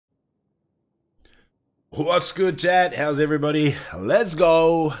What's good, chat? How's everybody? Let's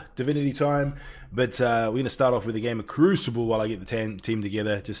go. Divinity time. But we're going to start off with a game of Crucible while I get the team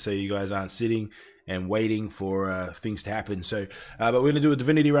together, just so you guys aren't sitting and waiting for things to happen. So, but we're going to do a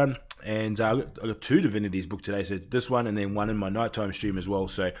Divinity run, and I've got two Divinities booked today. So this one and then one in my nighttime stream as well.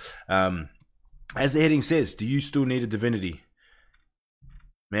 So, as the heading says, do you still need a Divinity?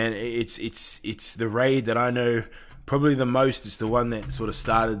 Man, it's the raid that I know probably the most. It's the one that sort of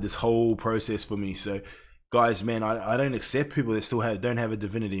started this whole process for me. So, guys, man, I don't accept people that still don't have a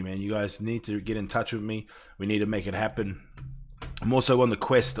Divinity, man. You guys need to get in touch with me. We need to make it happen. I'm also on the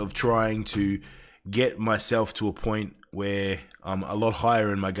quest of trying to get myself to a point where I'm a lot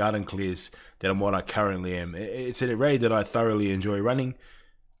higher in my garden clears than what I currently am. It's a raid that I thoroughly enjoy running.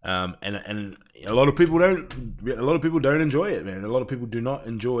 And a lot of people don't enjoy it, man. A lot of people do not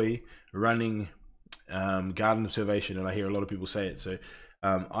enjoy running Garden of Salvation, and I hear a lot of people say it. So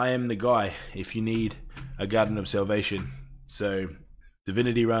I am the guy if you need a Garden of Salvation. So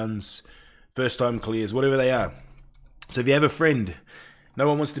Divinity runs, first time clears, whatever they are. So if you have a friend, no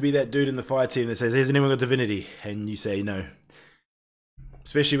one wants to be that dude in the fire team that says, "Has anyone got Divinity?" and you say no,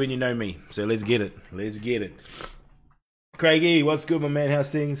 especially when you know me. So let's get it. Let's get it. Craigie, what's good, my man? How's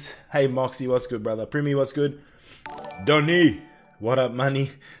things? Hey, Moxie, what's good, brother? Primi, what's good? Donny, what up,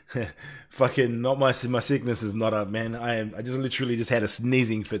 money? Fucking not my sickness is not up, man. I just literally just had a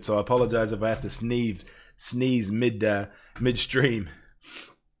sneezing fit, so I apologize if I have to sneeze midstream.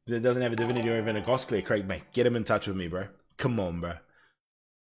 It doesn't have a Divinity or even a GOS Clear, Craig, mate. Get him in touch with me, bro. Come on, bro.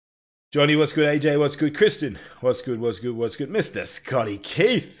 Johnny, what's good? AJ, what's good? Kristen, what's good? What's good? What's good? Mr. Scotty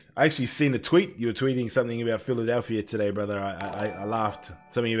Keith. I actually seen a tweet. You were tweeting something about Philadelphia today, brother. I laughed.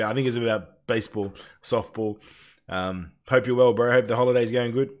 Something about, I think it's about baseball, softball. Hope you're well, bro. Hope the holiday's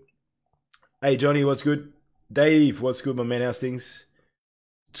going good. Hey, Johnny, what's good? Dave, what's good, my man? How's things?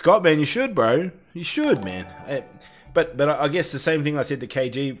 Scott, man, you should, bro. You should, man. But I guess the same thing I said to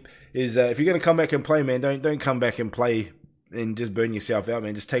KG is if you're going to come back and play, man, don't come back and play and just burn yourself out,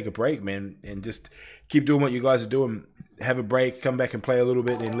 man. Just take a break, man, and just keep doing what you guys are doing. Have a break, come back and play a little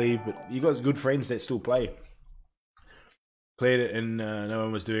bit, and leave. But you got good friends that still play. Played it, and no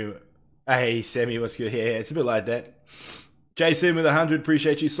one was doing it. Hey, Sammy, what's good? Yeah, it's a bit like that. Jason with 100,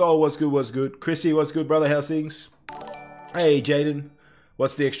 appreciate you. Soul, what's good? What's good? Chrissy, what's good, brother? How's things? Hey, Jaden,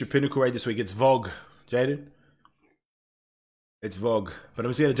 what's the extra pinnacle raid this week? It's Vogue, Jaden. It's Vogue. But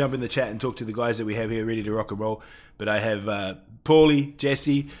I'm just going to jump in the chat and talk to the guys that we have here ready to rock and roll. But I have Paulie,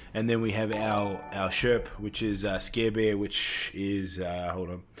 Jesse, and then we have our Sherp, which is Scare Bear, which is, hold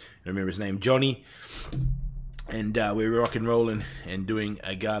on, I remember his name, Johnny. And we're rock and rolling and doing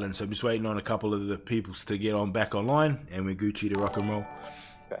a garden. So I'm just waiting on a couple of the peoples to get back online, and we're Gucci to rock and roll.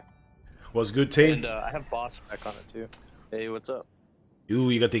 Okay. What's good, team? And I have boss spec on it too. Hey, what's up? Ooh,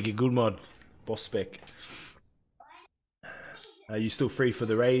 you got the good mod, boss spec. Are you still free for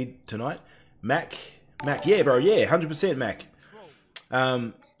the raid tonight? Mac, yeah, bro, yeah, 100% Mac.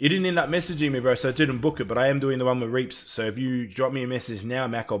 You didn't end up messaging me, bro, so I didn't book it, but I am doing the one with Reaps. So if you drop me a message now,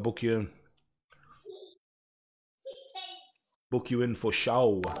 Mac, I'll book you in. Book you in for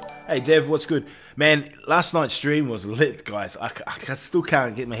show. Hey, Dev, what's good? Man, last night's stream was lit, guys. I still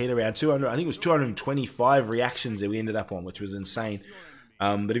can't get my head around 200. I think it was 225 reactions that we ended up on, which was insane.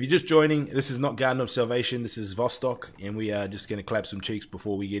 But if you're just joining, this is not Garden of Salvation. This is Vostok, and we are just going to clap some cheeks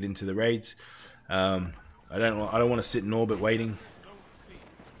before we get into the raids. I don't want to sit in orbit waiting.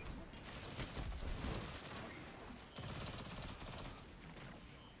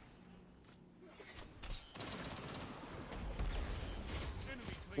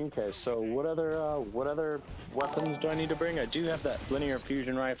 Okay, so what other weapons do I need to bring? I do have that linear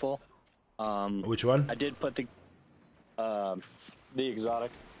fusion rifle. Which one? I did put the exotic,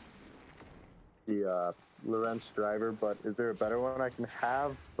 the Lorentz driver, but is there a better one I can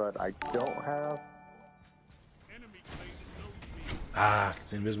have, but I don't have? Ah,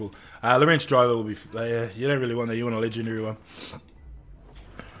 it's invisible. Lorentz driver will be. You don't really want that. You want a legendary one.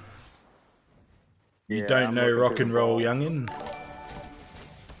 You don't know rock and roll, youngin.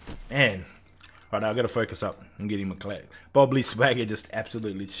 Man, right now I gotta focus up. I'm getting my clap. Bobley Swagger just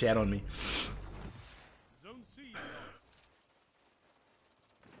absolutely shat on me.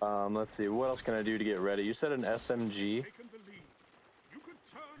 Let's see, what else can I do to get ready? You said an SMG.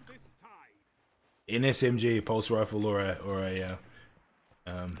 An SMG, pulse rifle, or a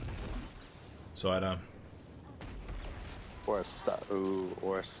sidearm. Or a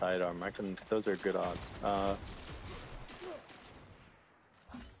sidearm. Those are good odds.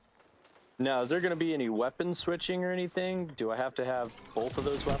 Now, is there going to be any weapon switching or anything? Do I have to have both of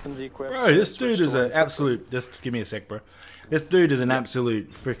those weapons equipped? Bro, this dude is an absolute... Just give me a sec, bro. This dude is an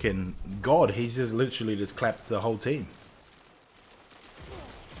absolute freaking god. He's just literally just clapped the whole team.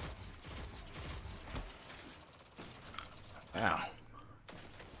 Wow.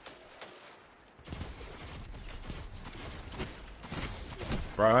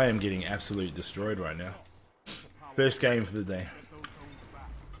 Bro, I am getting absolutely destroyed right now. First game for the day.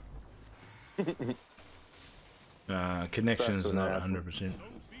 Connection's not 100%.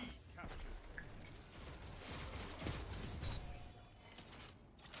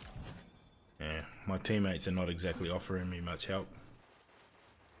 Yeah, my teammates are not exactly offering me much help.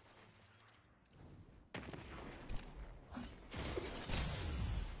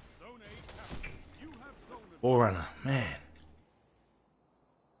 Forerunner, man.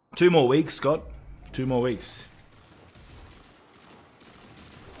 2 more weeks, Scott. 2 more weeks.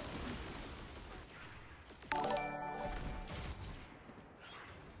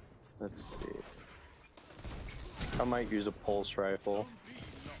 Let's see. I might use a pulse rifle.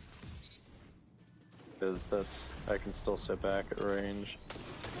 Because I can still sit back at range.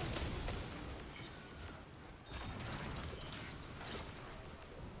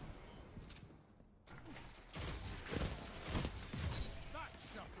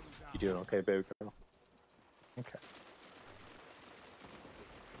 You doing okay, baby girl? Okay.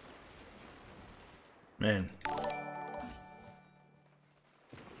 Man.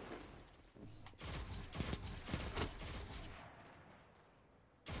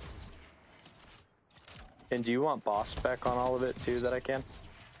 And do you want boss spec on all of it too that I can?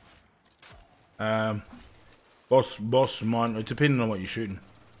 Boss mine, depending on what you're shooting.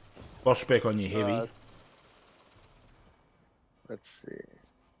 Boss spec on your heavy. Let's see.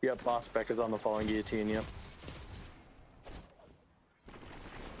 Yep, boss spec is on the falling guillotine, yep.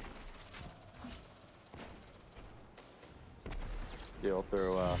 Yeah, I'll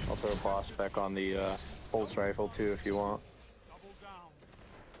throw a boss spec on the pulse rifle too if you want.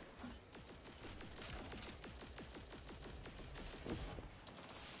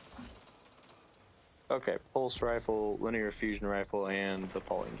 Okay, pulse rifle, linear fusion rifle, and the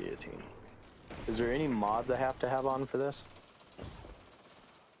falling guillotine. Is there any mods I have to have on for this?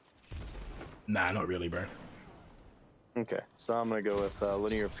 Nah, not really, bro. Okay, so I'm gonna go with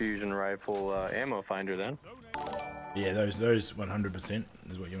linear fusion rifle ammo finder then. Yeah, those 100%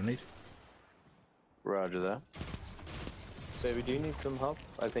 is what you'll need. Roger that. Baby, do you need some help?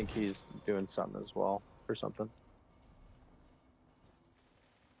 I think he's doing something as well, or something.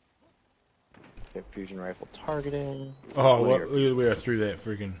 Okay, fusion rifle targeting. Oh, what? We are through that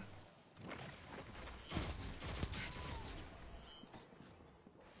freaking.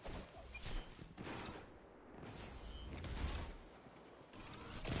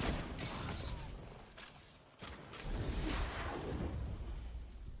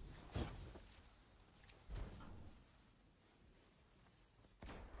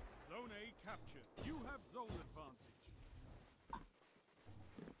 Zone A captured. You have zone advantage.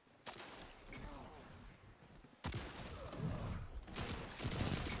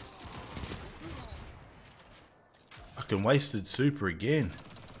 Fucking wasted super again.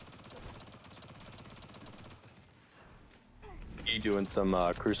 You doing some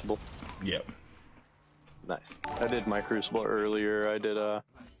crucible? Yep. Nice. I did my crucible earlier. I did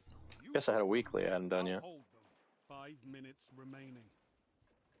guess I had a weekly I hadn't done yet. Hold them. 5 minutes remaining.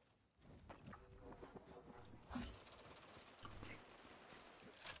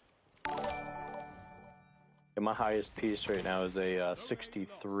 And my highest piece right now is a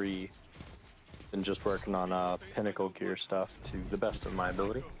 63. And just working on pinnacle gear stuff to the best of my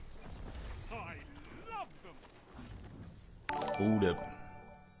ability. I love them. Hold up.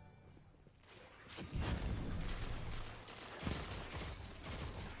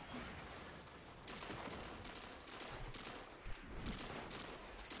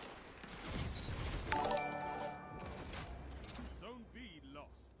 Zone B lost.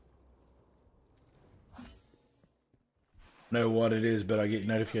 Know what it is, but I get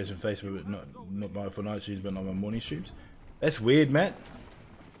notifications on Facebook, but not for night streams, but not my morning streams. That's weird, Matt.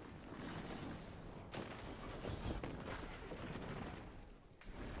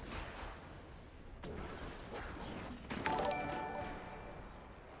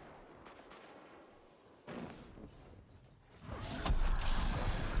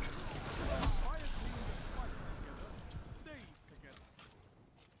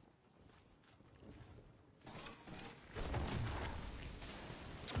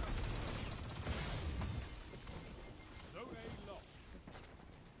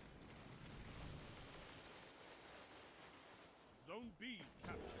 Zone B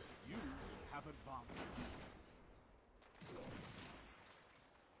captured. You have advanced.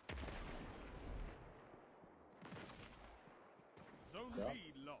 Zone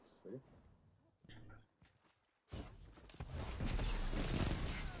B lost.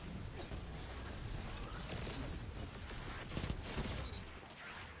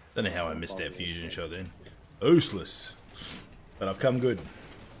 Don't know how I missed that fusion shot then. Useless. But I've come good.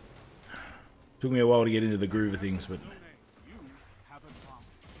 Took me a while to get into the groove of things, but Zone A, you have advanced.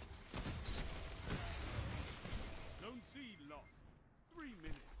 Zone C lost. 3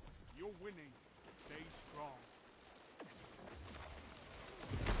 minutes. You're winning. Stay strong.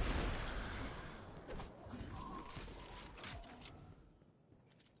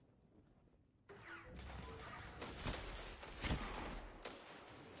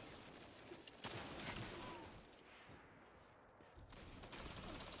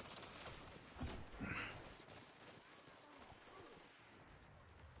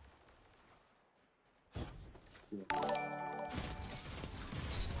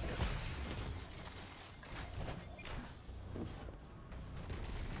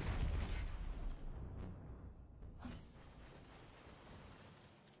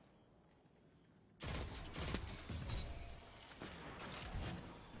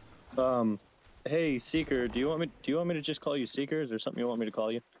 Hey Seeker, do you want me to just call you Seeker? Is there something you want me to call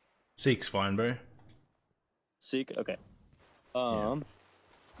you? Seek's fine, bro. Seek? Okay. How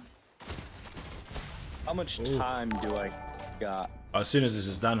much time do I got? As soon as this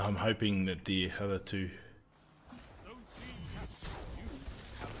is done, I'm hoping that the other two. Zone C captured. You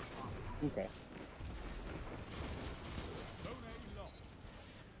have advanced. Okay. Zone A lost.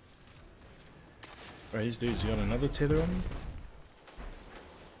 Right, these dudes got another tether on him.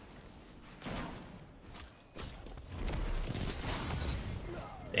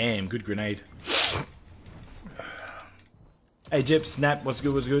 Damn, good grenade. Hey Jip, Snap, what's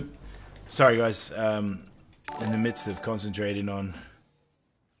good, what's good? Sorry guys, in the midst of concentrating on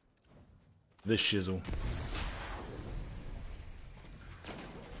this shizzle.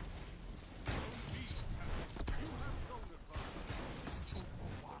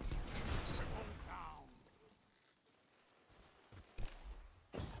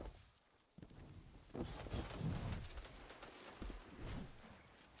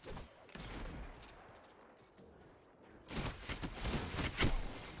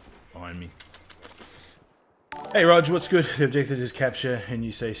 Behind me. Hey Rog, what's good? The objective is capture, and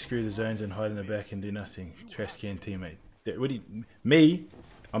you say screw the zones and hide in the back and do nothing. Trash can teammate. What do you, me?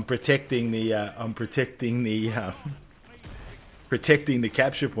 I'm protecting the protecting the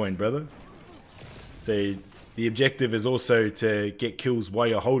capture point, brother. So the objective is also to get kills while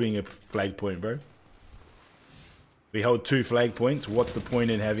you're holding a flag point, bro. We hold 2 flag points. What's the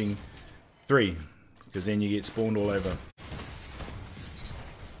point in having 3? Because then you get spawned all over.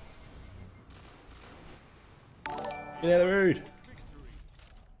 Get out of the road.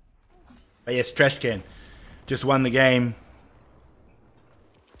 Oh yes, trash can. Just won the game.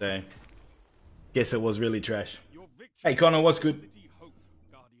 So, guess it was really trash. Your victory. Hey Connor, what's good? City hope,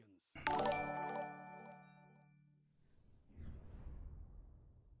 Guardians.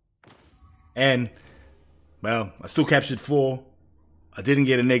 And, well, I still captured 4. I didn't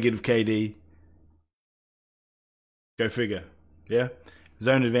get a negative KD. Go figure. Yeah?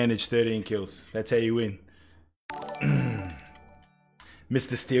 Zone advantage, 13 kills. That's how you win.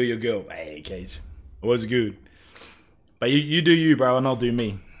 Mr. Steal Your Girl. Hey, Cage. It was good. But you do you, bro, and I'll do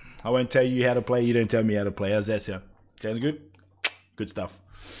me. I won't tell you how to play. You don't tell me how to play. How's that sound? Sounds good? Good stuff.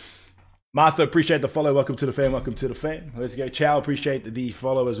 Martha, appreciate the follow. Welcome to the fan. Welcome to the fan. Let's go. Chow, appreciate the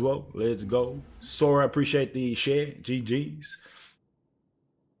follow as well. Let's go. Sora, appreciate the share. GG's.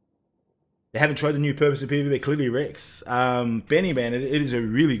 They haven't tried the new purpose of PvP, clearly Rex. Benny, man, it is a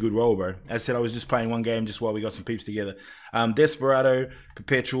really good role, bro. As I said, I was just playing one game just while we got some peeps together. Desperado,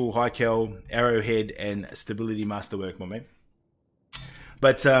 Perpetual, Hykel, Arrowhead, and Stability Masterwork, my mate.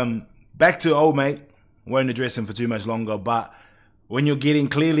 But back to old mate. Won't address him for too much longer, but when you're getting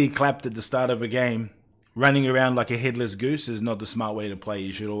clearly clapped at the start of a game, running around like a headless goose is not the smart way to play.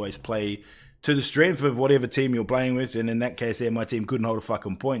 You should always play to the strength of whatever team you're playing with, and in that case there, my team couldn't hold a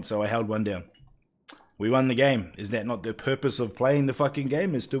fucking point, so I held one down. We won the game. Is that not the purpose of playing the fucking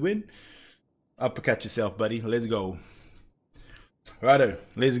game, is to win? Uppercut yourself, buddy. Let's go. Righto,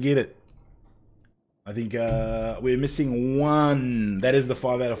 let's get it. I think we're missing 1. That is the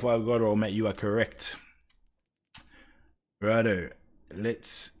 5 out of 5 God roll, Matt. You are correct. Righto,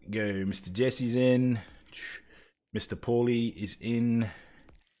 let's go. Mr. Jesse's in. Mr. Paulie is in.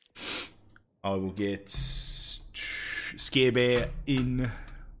 I will get Scare Bear in.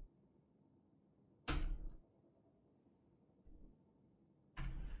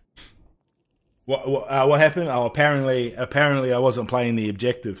 What happened? Oh, apparently I wasn't playing the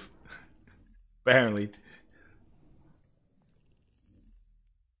objective. Apparently.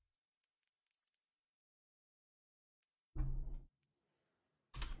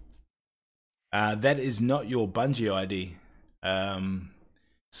 That is not your Bungie ID.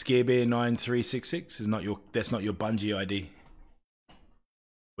 Scarebear9366 is not your. That's not your Bungie ID.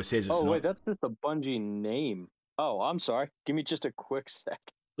 It says it's Oh not. wait, that's just a Bungie name. Oh, I'm sorry. Give me just a quick sec.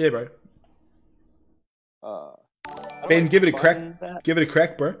 Yeah, bro. How do Ben, I give it a find crack. that? Give it a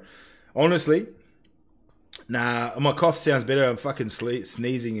crack, bro. Honestly, nah, my cough sounds better. I'm fucking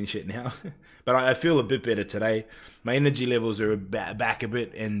sneezing and shit now, but I feel a bit better today. My energy levels are back a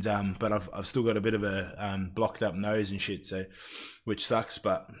bit, and but I've still got a bit of a blocked up nose and shit, so which sucks.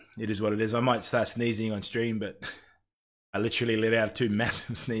 But it is what it is. I might start sneezing on stream, but I literally let out 2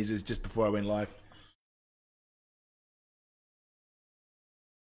 massive sneezes just before I went live.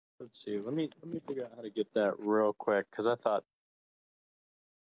 Let's see. Let me figure out how to get that real quick because I thought.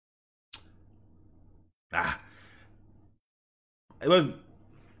 It was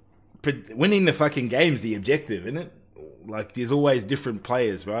winning the fucking game's the objective, isn't it? Like, there's always different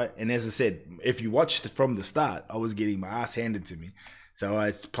players, right? And as I said, if you watched from the start, I was getting my ass handed to me. So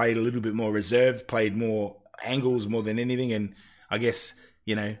I played a little bit more reserved, played more angles more than anything. And I guess,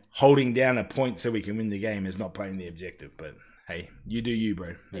 holding down a point so we can win the game is not playing the objective. But hey, you do you,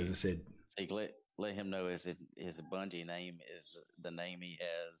 bro, as I said. See, let him know his Bungie name is the name he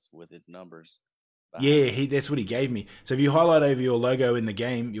has with the numbers. Yeah, that's what he gave me. So if you highlight over your logo in the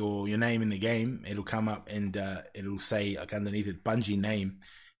game, your name in the game, it'll come up and it'll say like underneath it Bungie name.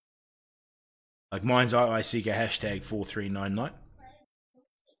 Like mine's I seek a hashtag 4399.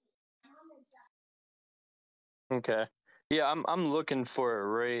 Okay. Yeah, I'm looking for a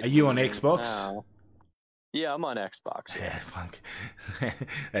raid. Are you on Xbox? Now. Yeah, I'm on Xbox. Yeah. Fuck.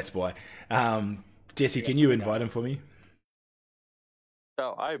 That's why. Jesse, can you invite him for me?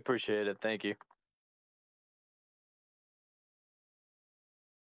 Oh, I appreciate it. Thank you.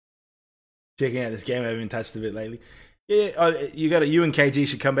 Checking out this game. I haven't touched a bit lately. Yeah, you and KG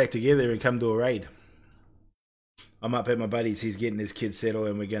should come back together and come to a raid. I'm up at my buddy's. He's getting his kids settled,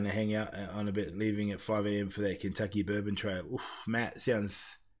 and we're going to hang out on a bit, leaving at 5 a.m. for that Kentucky Bourbon Trail. Oof, Matt,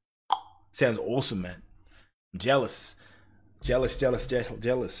 sounds awesome, man. I'm jealous. Jealous.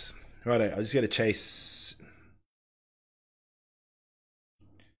 Right, I just got to chase.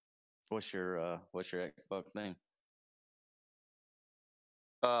 What's your Xbox name?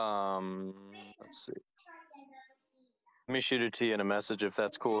 Let's see. Let me shoot it to you in a message if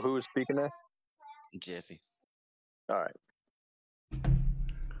that's cool. Who is speaking there? Jesse. All right.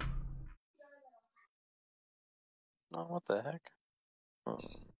 Oh, what the heck? Oh.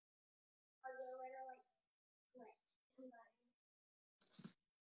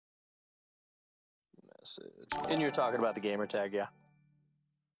 Message. And you're talking about the gamer tag, yeah?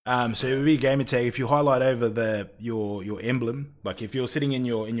 So it would be a gamer tag. If you highlight over your emblem, like if you're sitting in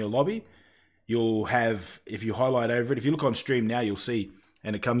your lobby, you'll have, if you highlight over it, if you look on stream now, you'll see,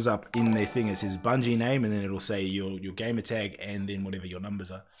 and it comes up in their thing. It says Bungie name, and then it'll say your gamer tag, and then whatever your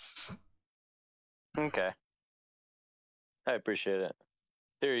numbers are. Okay. I appreciate it.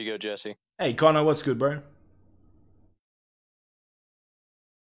 There you go, Jesse. Hey Connor, what's good, bro?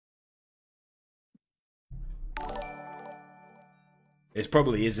 It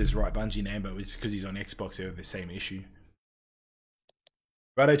probably is his right Bungie name, but it's because he's on Xbox. They have the same issue.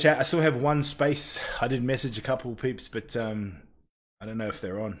 Righto, chat. I still have one space. I did message a couple of peeps, but I don't know if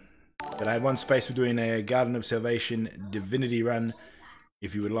they're on. But I have one space. We're doing a Garden of Salvation Divinity run.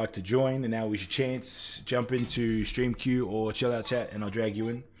 If you would like to join, and now is your chance. Jump into Stream Queue or Chill Out Chat, and I'll drag you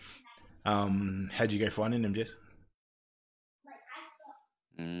in. How'd you go finding them, Jess?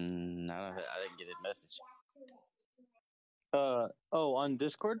 I didn't get a message. On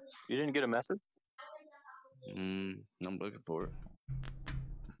Discord? You didn't get a message? I'm looking for it.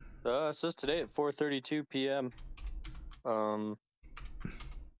 It says today at 4:32 p.m. Do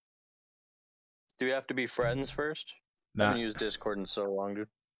we have to be friends first? Nah. I haven't used Discord in so long, dude.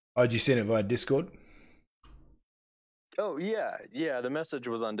 Oh, did you send it via Discord? Oh, yeah. The message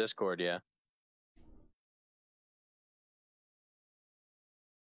was on Discord, yeah.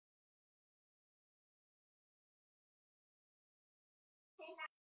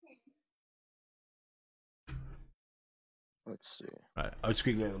 Let's see. All right, I'll just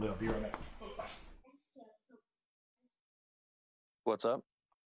quickly I'll be right back. What's up?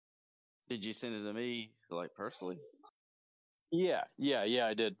 Did you send it to me, like, personally? Yeah,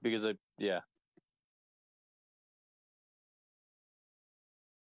 I did, because I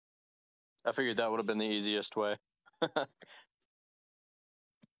figured that would have been the easiest way.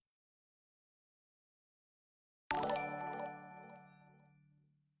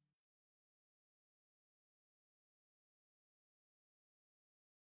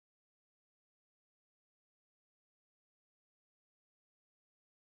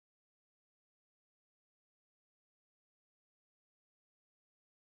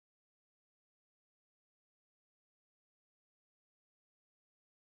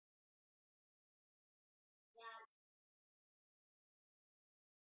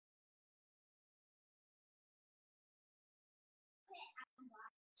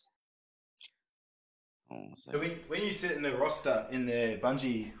 So when you sit in the roster in the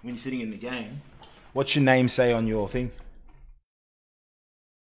Bungie, when you're sitting in the game, what's your name say on your thing?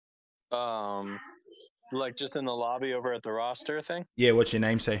 Like just in the lobby over at the roster thing. Yeah, what's your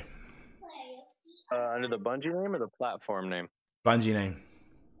name say? Under the Bungie name or the platform name? Bungie name.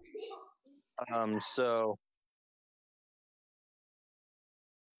 So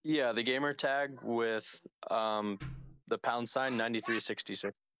yeah, the gamer tag with the #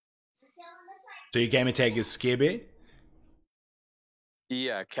 9366. So your gamer tag is Scarebear?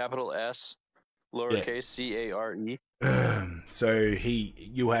 Yeah, capital S, lowercase CARE. So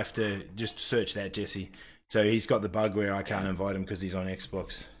you'll have to just search that, Jesse. So he's got the bug where I can't invite him because he's on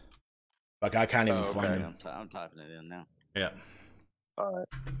Xbox. Like I can't even find him. I'm typing it in now. Yeah. All right.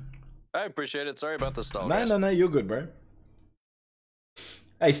 I appreciate it. Sorry about the stall. No, you're good, bro.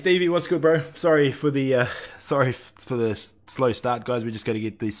 Hey Stevie, what's good, bro? Sorry for the slow start, guys. We just got to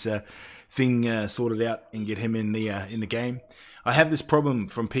get this thing sorted out and get him in the game. I have this problem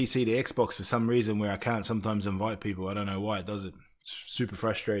from PC to Xbox for some reason where I can't sometimes invite people. I don't know why it does it. It's super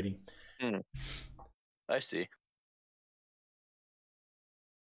frustrating. I see.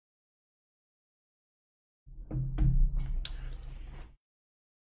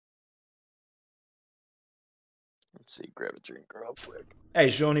 Let's see, grab a drink real quick. Hey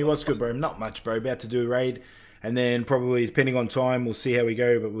Shawnee, what's good, bro? Not much, bro. About to do a raid, and then probably depending on time, we'll see how we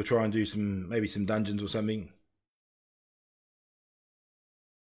go. But we'll try and do maybe some dungeons or something.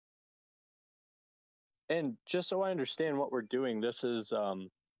 And just so I understand what we're doing, this is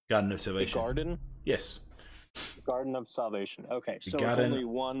Garden of Salvation. the garden. Yes. Garden of Salvation. Okay, so garden... it's only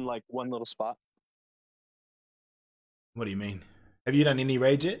one little spot. What do you mean? Have you done any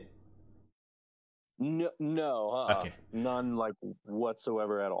raids yet? No. Okay. None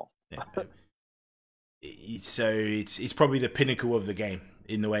whatsoever at all. Yeah. So it's probably the pinnacle of the game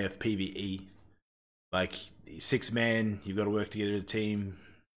in the way of PvE. Like 6-man, you've got to work together as a team.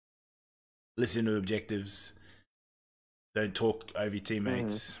 Listen to objectives. Don't talk over your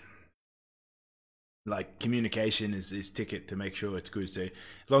teammates. Like communication is ticket to make sure it's good. So as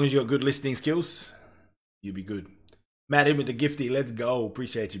long as you got good listening skills, you'll be good. Matt in with the gifty. Let's go.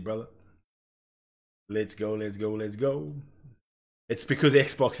 Appreciate you, brother. Let's go. It's because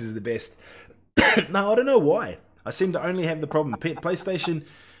Xbox is the best. No, I don't know why. I seem to only have the problem. PlayStation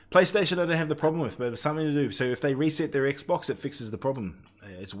I don't have the problem with, but it's something to do. So if they reset their Xbox, it fixes the problem.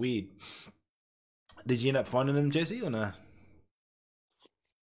 It's weird. Did you end up finding them, Jesse, or no?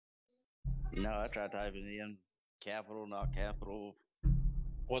 No, I tried typing in capital, not capital.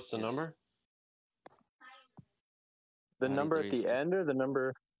 What's the number? The number at the end or the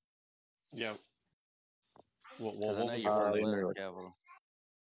number? Yeah. Because I know your first letter capital.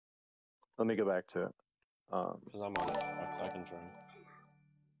 Let me go back to it. Because I'm on it. I can try.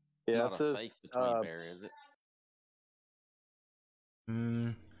 Yeah, not a space between bear, is it?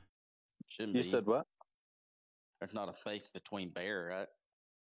 Shouldn't be. You said what? There's not a space between bear,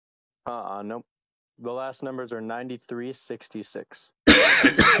 right? Nope. The last numbers are 9366.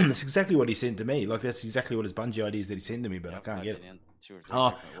 That's exactly what he sent to me. Like that's exactly what his Bungie ID is that he sent to me, but I can't get it.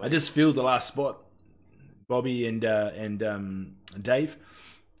 I just filled the last spot. Bobby and Dave.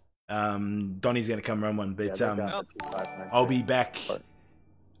 Donnie's going to come run one, but I'll be back.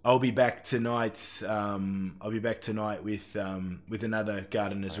 I'll be back tonight. I'll be back tonight with another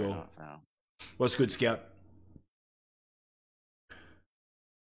garden as well. What's good, Scout?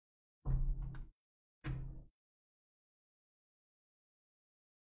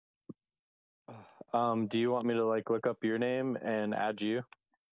 Do you want me to look up your name and add you?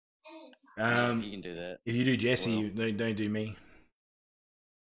 If you can do that. If you do Jesse, don't do me.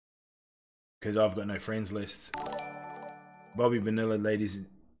 Because I've got no friends list. Bobby Vanilla, ladies,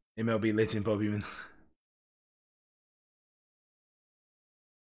 MLB legend Bobby Vanilla.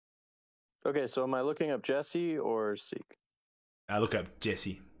 Okay, so am I looking up Jesse or Seek? I look up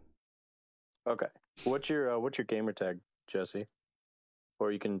Jesse. Okay. What's your gamer tag, Jesse?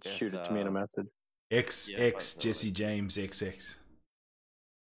 Or you can shoot it to me in a message. XX Jesse James XX.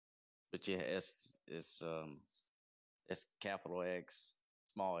 But yeah, it's capital X,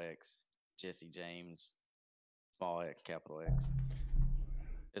 small X, Jesse James, small X, capital X.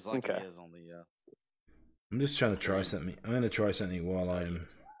 It's like Okay. it is on the. I'm just trying to try something. I'm going to try something while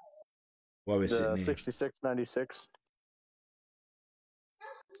we're sitting The here. 6696.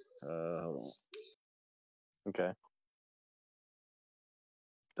 Hold on. Okay.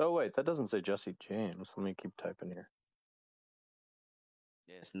 Oh wait, that doesn't say Jesse James. Let me keep typing here.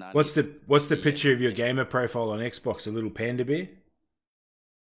 Yeah, it's What's the 90, picture of your 80. gamer profile on Xbox? A little panda bear?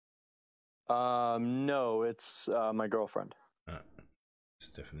 No, it's my girlfriend. It's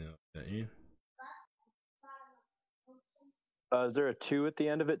definitely not that you. Is there a 2 at the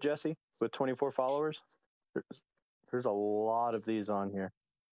end of it, Jesse, with 24 followers? There's a lot of these on here.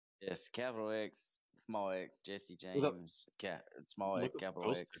 Yes, capital X, small X, Jesse James, small X, look up capital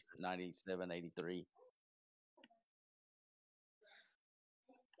Ghost X, 9783.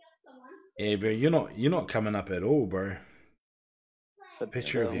 Yeah, bro, you're not coming up at all, bro. That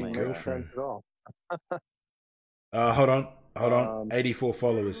Picture of doesn't your make girlfriend. sense at all. Hold on. 84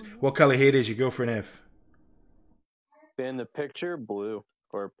 followers. What color hair does your girlfriend have? In the picture, blue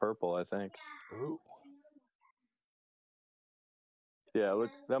or purple, I think. Ooh. Yeah, look,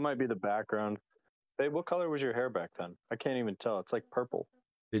 that might be the background. Hey, what color was your hair back then? I can't even tell. It's like purple.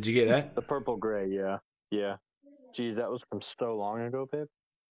 Did you get that? The purple gray, yeah. Yeah. Geez, that was from so long ago, babe.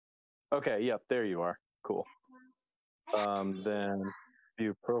 Okay, yep, there you are. Cool. Then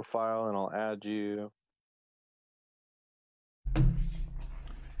view profile and I'll add you.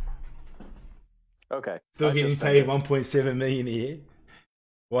 Okay. Still I getting just sent paid it. 1.7 million a year.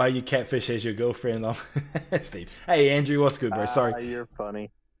 Why you catfish as your girlfriend? Steve. Hey Andrew, what's good, bro? Sorry. You're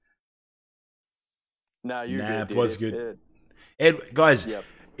funny. Nah, you're Nah, good, dude. was good. It, Guys, yep.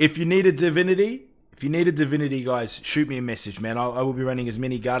 if you need a divinity, guys, shoot me a message, man. I will be running as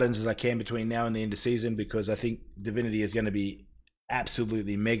many gardens as I can between now and the end of season because I think divinity is going to be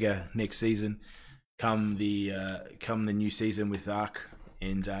absolutely mega next season. Come the new season with Ark,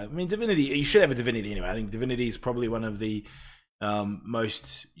 and I mean divinity. You should have a divinity anyway. I think divinity is probably one of the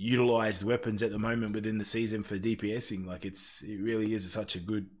most utilized weapons at the moment within the season for DPSing. Like it really is such a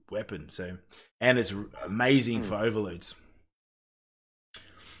good weapon. So, and it's amazing for overloads.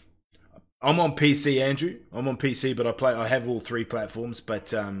 I'm on PC, Andrew. I'm on PC, but I have all three platforms,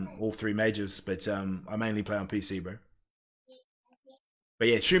 but all three majors, but I mainly play on PC, bro. But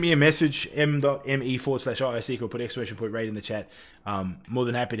yeah, shoot me a message, m.me/ISEC, or put !raid in the chat. More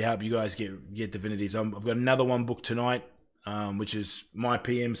than happy to help you guys get divinities. I've got another one booked tonight, which is my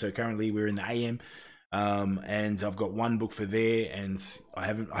PM. So currently we're in the AM, and I've got one book for there, and I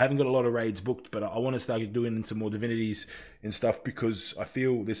haven't got a lot of raids booked, but I want to start doing some more divinities and stuff because I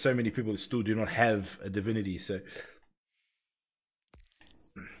feel there's so many people that still do not have a divinity. So.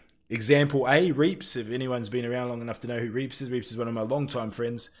 Example A, Reaps. If anyone's been around long enough to know who Reaps is one of my longtime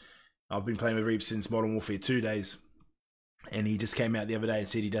friends. I've been playing with Reaps since Modern Warfare 2 days. And he just came out the other day and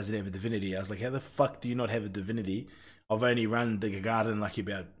said he doesn't have a divinity. I was like, how the fuck do you not have a divinity? I've only run the garden like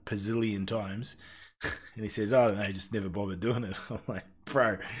about bazillion times. And he says, I don't know, just never bothered doing it. I'm like,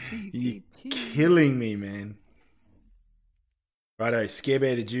 bro, you're killing me, man. Righto,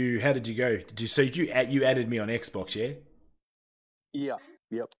 Scarebear, how did you go? You added me on Xbox, yeah? Yeah.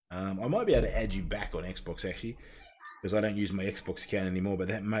 Yep. I might be able to add you back on Xbox actually, because I don't use my Xbox account anymore. But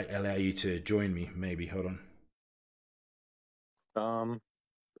that might allow you to join me. Maybe. Hold on.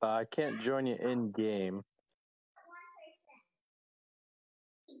 I can't join you in game.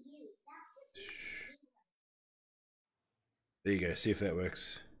 There you go. See if that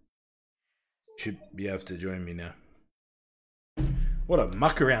works. Should be able to join me now. What a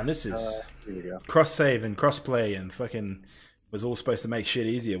muck around this is. Here we go. Cross save and cross play and fucking was all supposed to make shit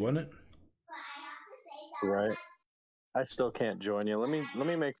easier, wasn't it? Right. I still can't join you. Let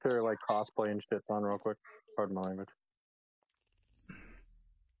me make sure like cosplay and shit's on real quick. Pardon my language.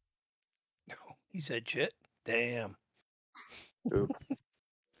 You said shit? Damn. Oops.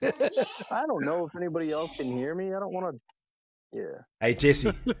 I don't know if anybody else can hear me. I don't want to. Yeah. Hey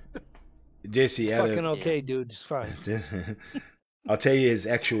Jesse. Jesse, It's fucking okay, dude. It's fine. I'll tell you his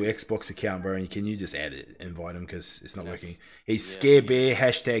actual Xbox account, bro. And can you just add it, invite him because it's not working. He's Scarebear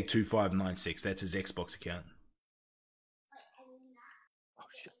 #2596. That's his Xbox account. Oh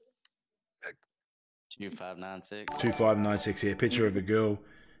shit. 2596. 2596. Yeah, picture of a girl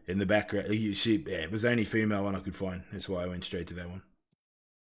in the background. It was the only female one I could find. That's why I went straight to that one.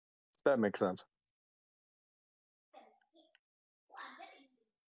 That makes sense.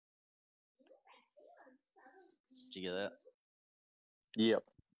 Did you get that? Yep.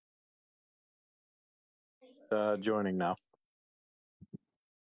 Joining now.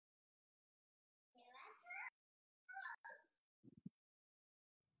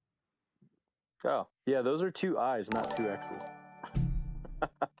 Oh, yeah, those are 2 I's, not 2 X's.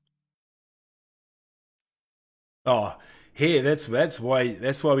 Oh, here, that's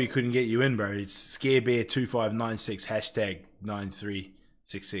why we couldn't get you in, bro. It's scarebear2596 hashtag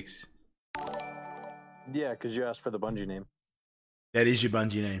 9366. Yeah, because you asked for the Bungie name. That is your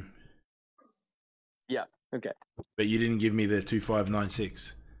Bungie name. Yeah, okay. But you didn't give me the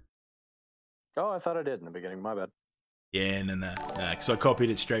 2596. Oh, I thought I did in the beginning. My bad. Yeah, no, because I copied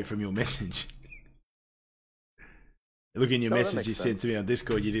it straight from your message. Look in your Oh, that message makes you sense. sent to me on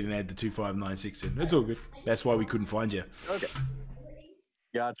Discord, you didn't add the 2596 in. It's all good. That's why we couldn't find you. Okay.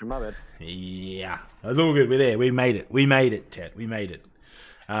 Gotcha, my bad. Yeah, it's all good. We're there. We made it. We made it, chat. We made it.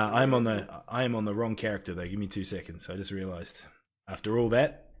 I am on the wrong character though. Give me 2 seconds. I just realised. After all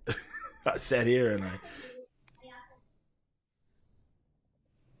that, I sat here and You're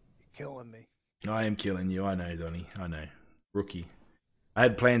killing me. I am killing you. I know, Donnie. I know. Rookie. I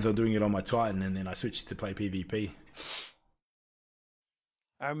had plans on doing it on my Titan, and then I switched to play PvP.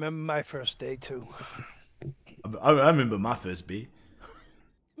 I remember my first day too. I remember my first beer.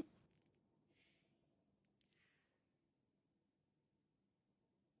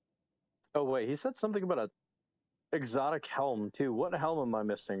 Oh, wait, he said something about a exotic helm, too. What helm am I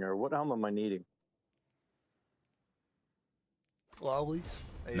missing, or what helm am I needing? Lollies?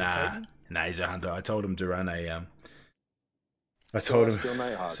 Are you Nah, Titan? he's a hunter. I told him to run a I told him Celestial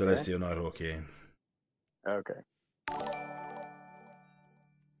Nighthawk, Celestial Nighthawk, yeah. Okay.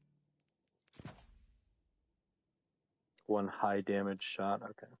 One high damage shot.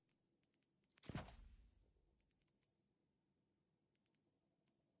 Okay.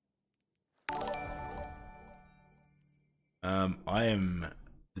 I am.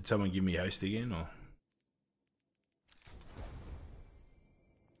 Did someone give me host again, or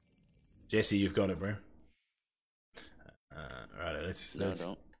Jesse? You've got it, bro. Right, let's. No,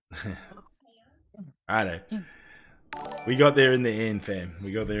 don't. Righto. We got there in the end, fam.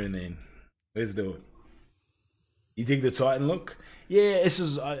 We got there in the end. Let's do it. You dig the Titan look? Yeah, this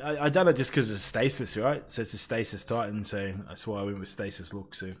is. I done it just because it's stasis, right? So it's a stasis Titan, so that's why I went with stasis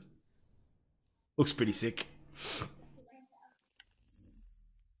look. So looks pretty sick.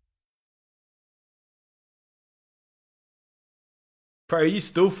 Bro, are you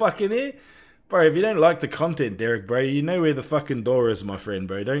still fucking here? Bro, if you don't like the content, Derek, bro, you know where the fucking door is, my friend,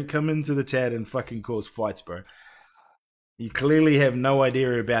 bro. Don't come into the chat and fucking cause fights, bro. You clearly have no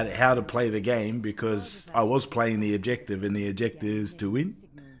idea about how to play the game because I was playing the objective and the objective is to win.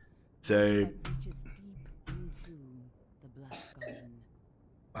 So,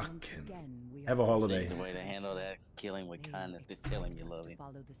 fucking have a holiday. The way to handle that, kill him with kindness, just tell him you love him.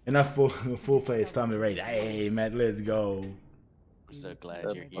 Enough for full play. It's time to raid. Hey, Matt, let's go. I'm so glad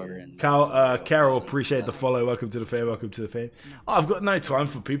you're here. And Carol, appreciate the follow. Welcome to the fam. Welcome to the fam. Oh, I've got no time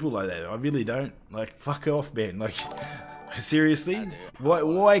for people like that. I really don't. Like, fuck off, man. Like, seriously?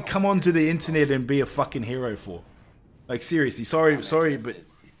 Why come onto the internet and be a fucking hero for? Like, seriously. Sorry, but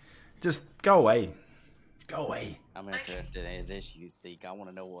just go away. Go away. I'm interested in his issues, Seek. I want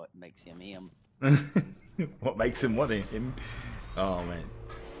to know what makes him him. What makes him what him? Oh, man.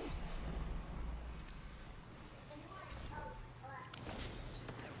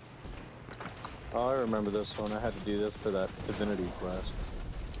 Oh, I remember this one. I had to do this for that divinity quest.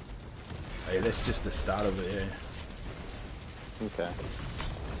 Hey, that's just the start of it, yeah. Okay.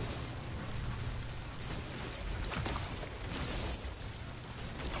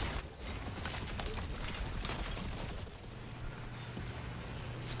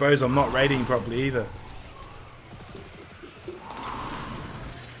 Suppose I'm not rating properly either.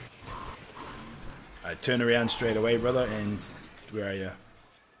 I turn around straight away, brother, and where are you?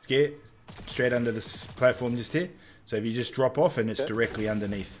 Scared? Straight under this platform just here. So if you just drop off and it's directly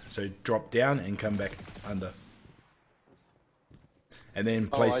underneath. So drop down and come back under. And then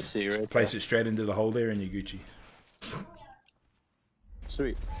place it straight into the hole there and you're Gucci.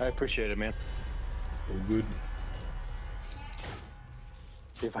 Sweet. I appreciate it, man. All good.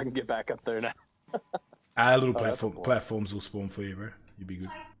 See if I can get back up there now. Little platforms will spawn for you, bro. You'll be good.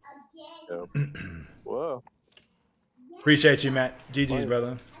 Dope. Whoa. Appreciate you, Matt. GG's,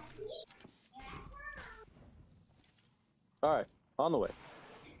 brother. All right, on the way.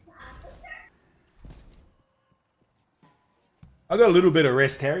 I got a little bit of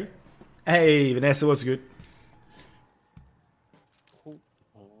rest, Harry. Hey, Vanessa, what's good?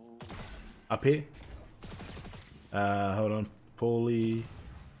 Up here. Hold on, Paulie.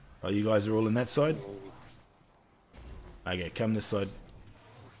 Oh, you guys are all in that side. Okay, come this side.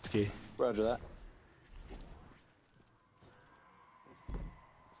 Ski. Roger that.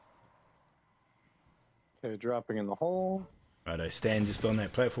 Okay, dropping in the hole. Righto, stand just on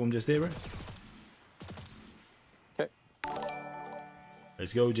that platform just there, bro.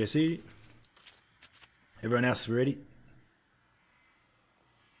 Let's go, Jesse. Everyone else ready?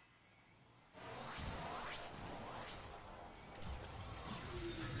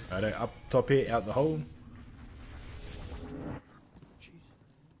 Righto, up top here, out the hole.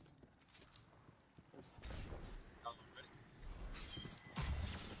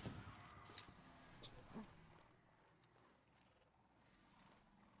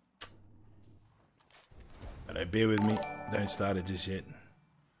 Righto, bear with me. Don't start it just yet.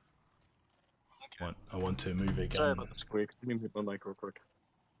 I want to move a Sorry gun. about the squeak. Let me mute my mic real quick.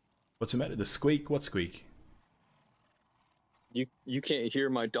 What's the matter? The squeak? What squeak? You can't hear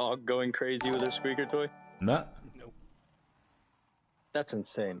my dog going crazy with his squeaker toy? Nah. That's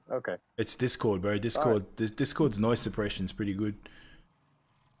insane. Okay. It's Discord, bro. Discord. Discord's noise suppression's pretty good.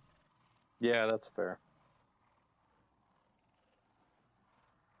 Yeah, that's fair.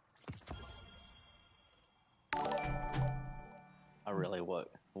 I really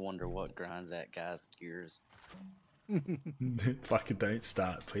wonder what grinds that guy's gears. Fucking don't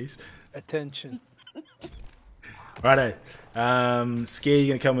start, please. Attention. Righto. Scare, you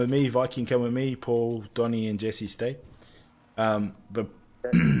gonna come with me. Viking, come with me. Paul, Donnie, and Jesse stay. But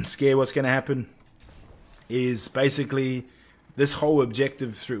Scare, what's gonna happen is basically this whole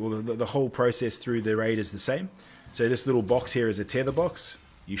objective through, well, the whole process through the raid is the same. So this little box here is a tether box.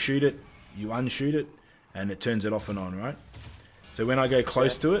 You shoot it, you unshoot it, and it turns it off and on, right? So when I go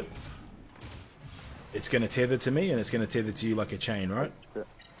close to it, it's going to tether to me, and it's going to tether to you like a chain, right?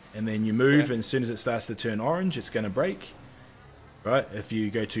 And then you move, and as soon as it starts to turn orange, it's going to break, right? If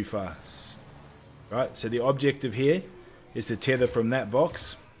you go too far, right? So the objective here is to tether from that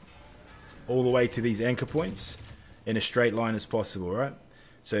box all the way to these anchor points in a straight line as possible, right?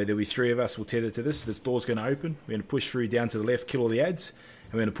 So there'll be 3 of us will tether to this. This door's going to open. We're going to push through down to the left, kill all the ads,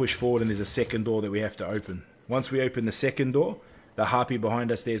 and we're going to push forward, and there's a second door that we have to open. Once we open the second door, the harpy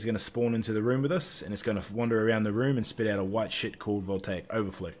behind us there is going to spawn into the room with us, and it's going to wander around the room and spit out a white shit called voltaic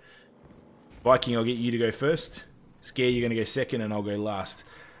overflow. Viking, I'll get you to go first. Scare, you're going to go second, and I'll go last.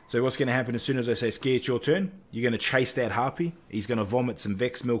 So what's going to happen as soon as I say Scare, it's your turn, you're going to chase that harpy. He's going to vomit some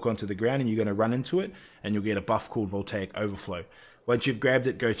Vex milk onto the ground, and you're going to run into it, and you'll get a buff called voltaic overflow. Once you've grabbed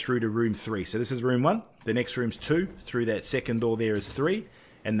it, go through to room 3. So this is room 1. The next room's 2. Through that second door there is 3.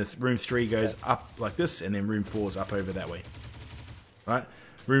 And the room 3 goes up like this, and then room 4 is up over that way. Right?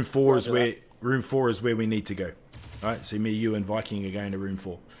 Room 4 is where we need to go. Right? So me, you, and Viking are going to room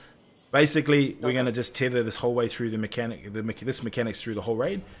 4. Basically, we're going to just tether this whole way through the mechanics through the whole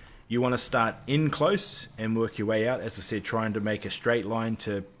raid. You want to start in close and work your way out. As I said, trying to make a straight line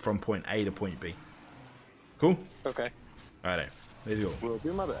from point A to point B. Cool? Okay. Righto. Let's go. We'll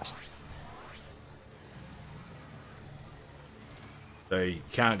do my best. So you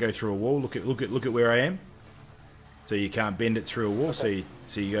can't go through a wall. Look at where I am. So you can't bend it through a wall. Okay.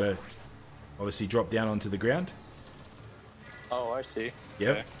 So you got to obviously drop down onto the ground. Oh, I see. Yep.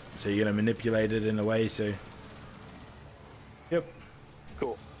 Okay. So you're going to manipulate it in a way. So. Yep.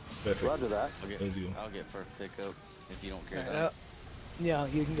 Cool. Perfect. Roger that. I'll get first pickup if you don't care. Yeah,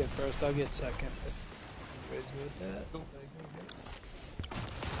 you can get first. I'll get second. Crazy with that.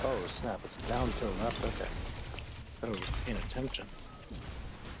 Oh snap! It's down to the left. Okay. I was paying attention.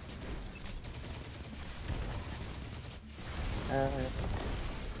 A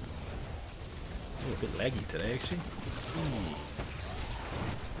bit laggy today, actually.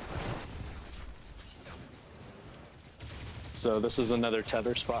 So this is another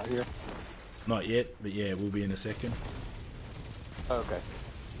tether spot here? Not yet, but yeah, we'll be in a second. Okay.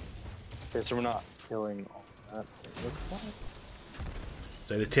 Okay, so we're not killing all that. It looks like.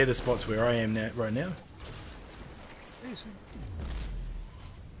 So the tether spot's where I am right now. Let's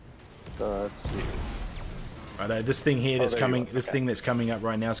see. Righto, this thing here that's there you coming, are. this Okay. thing that's coming up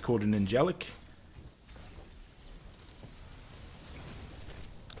right now is called an angelic.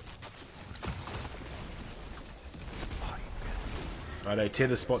 Righto,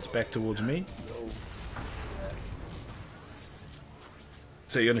 tether spot's back towards me.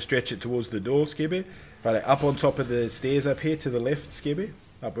 So you're going to stretch it towards the door, Skibby. Righto, up on top of the stairs up here to the left, Skibby.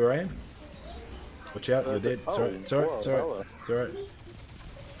 Up where I am. Watch out, you're dead. Oh, Sorry, it's alright, whoa, it's alright. whoa. It's alright.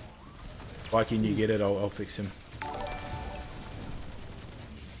 Viking, you get it, I'll fix him.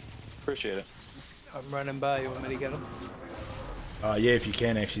 Appreciate it. I'm running by. You want me to get him? Yeah, if you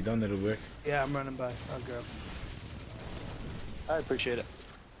can actually, Don, that'll work. Yeah, I'm running by. I'll grab him. I appreciate it.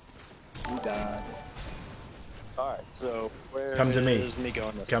 You died. Alright, so where Come to me. is me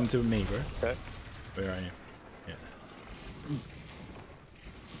going this Come to me, bro. Okay. Where I am. Yeah.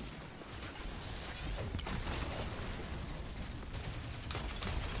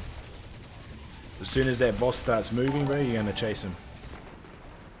 As soon as that boss starts moving, bro, you're gonna chase him.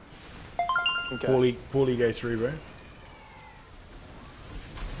 Okay. Paulie go through, bro.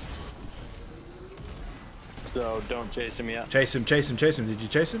 So don't chase him yet. Chase him, chase him, chase him. Did you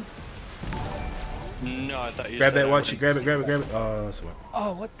chase him? No, I thought you Grab said that watch. everything. Grab it. Oh, that's what.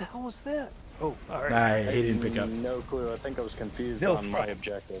 Oh, what the hell was that? Oh, alright. Nah, he didn't pick up. No clue. I think I was confused No on my problem.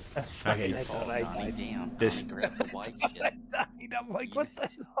 objective. That's Okay. fucking I Fall thought I Donnie died. down. This- Donnie grabbed the white shit. I'm like, what the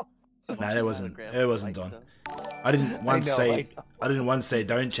hell? Nah, that wasn't. It wasn't Don. I didn't once know, say. I know. I didn't once say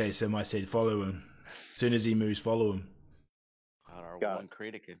don't chase him. I said follow him. As soon as he moves, follow him. God, our Got one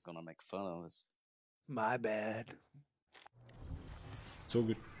critic is gonna make fun of us. My bad. It's all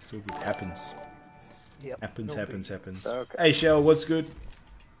good. It's all good. Happens. Yep. Happens. no Happens. big. Happens. Okay. Hey, Shell. What's good?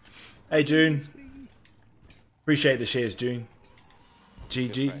 Hey, June. Appreciate the shares, June.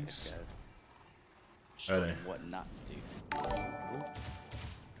 Good GG's. practice, guys. Show know. them what not to do.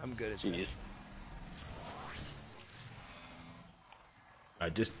 I'm good as well. Jeez. I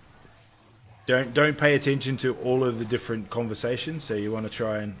just don't pay attention to all of the different conversations. So you want to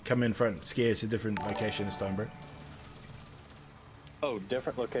try and come in front, scare. It's a different location this time, bro. Oh,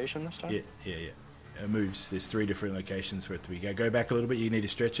 different location this time? Yeah. It moves. There's 3 different locations for it to be. Go back a little bit. You need to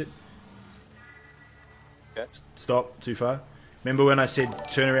stretch it. Okay. Stop. Too far. Remember when I said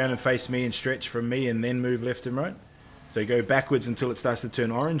turn around and face me and stretch from me and then move left and right? So go backwards until it starts to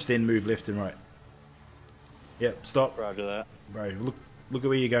turn orange, then move left and right. Yep. Stop. Roger that. Bro, look at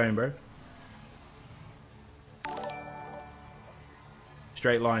where you're going, bro.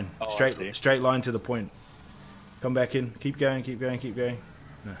 Straight line. Oh, I see. Straight line to the point. Come back in. Keep going.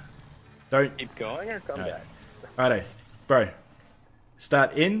 No. Don't. Keep going or come No. back? Righto. Bro.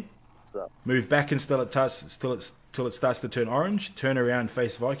 Start in. So, Move back until it starts to turn orange. Turn around,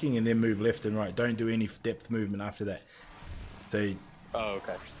 face Viking, and then move left and right. Don't do any depth movement after that. So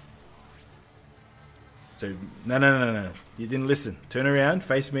okay. No. You didn't listen. Turn around,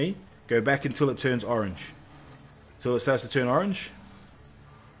 face me. Go back until it turns orange. Until it starts to turn orange.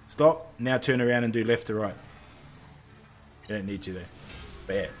 Stop. Now turn around and do left to right. You don't need to there.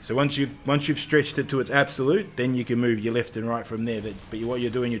 But yeah. So once you've stretched it to its absolute, then you can move your left and right from there. But what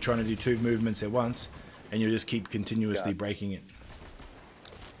you're doing, you're trying to do 2 movements at once, and you'll just keep continuously breaking it.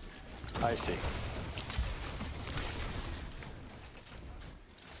 I see.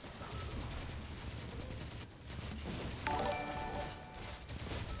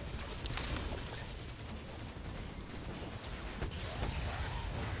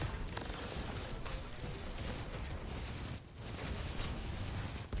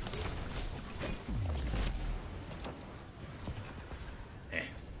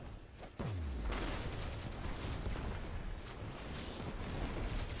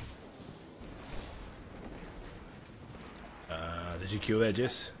 Did you kill that,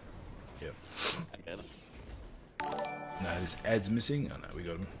 Jess? Yep. I got him. No, this ad's missing. Oh no, we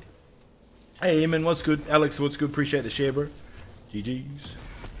got him. Hey, Eamon, what's good? Alex, what's good? Appreciate the share, bro. GG's.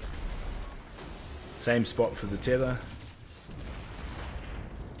 Same spot for the tether.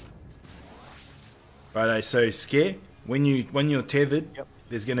 Righto, so Scare, when you're tethered, Yep.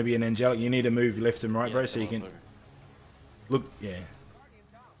 there's going to be an angelic. You need to move left and right, Yeah, bro, so you come can on, look. Yeah.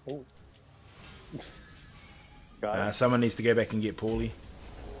 Got it. Someone needs to go back and get Paulie.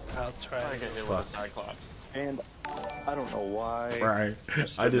 I'll try. I get hit with a Cyclops. And I don't know why. Bro,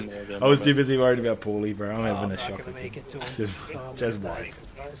 Just I sitting there was then, too busy worried about Paulie, bro. I'm I'm having a not shock. gonna make it to him. Just- I'm just gonna die.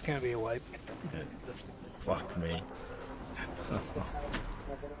 wipe. It's gonna be a wipe. Fuck me.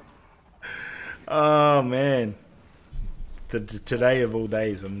 Oh man. Today of all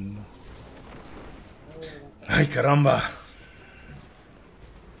days, I'm. Ay caramba.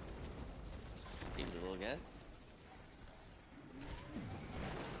 You little guy.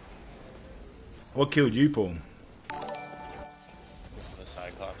 What killed you, Paul? The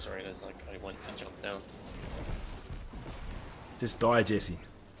Cyclops, right as like I went to jump down. Just die, Jesse.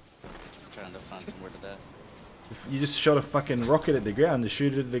 Trying to find somewhere to die. You just shot a fucking rocket at the ground to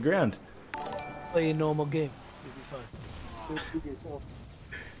shoot it at the ground. Play a normal game. You'll be fine.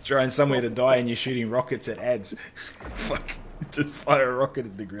 Trying somewhere to die and you're shooting rockets at ads. Fuck. Just fire a rocket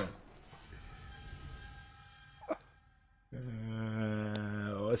at the ground.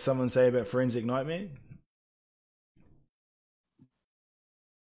 What does someone say about Forensic Nightmare?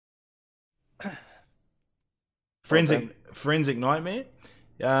 Forensic Nightmare?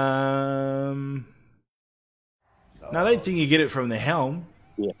 No, I don't think you get it from the helm.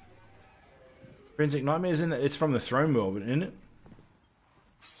 Yeah. Forensic Nightmare, isn't it? It's from the Throne World, isn't it?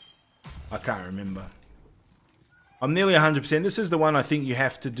 I can't remember. I'm nearly 100%. This is the one I think you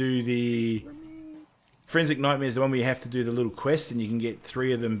have to do the... Forensic Nightmare is the one where you have to do the little quest and you can get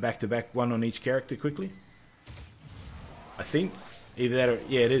 3 of them back to back, one on each character quickly. I think. Either that or...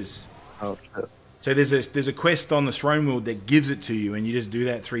 Yeah, it is. Oh shit. So there's a quest on the throne world that gives it to you, and you just do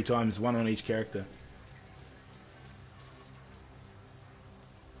that 3 times, 1 on each character.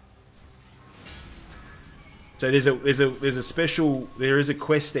 So there is a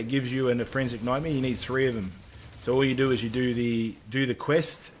quest that gives you a forensic nightmare. You need 3 of them. So all you do is you do the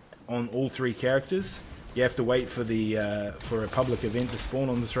quest on all 3 characters. You have to wait for a public event to spawn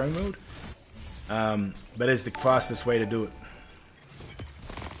on the throne world. But it's the fastest way to do it.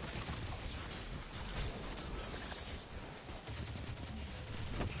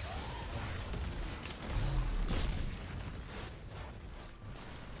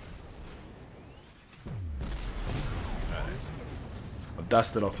 I've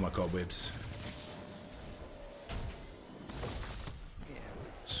dusted off my cobwebs.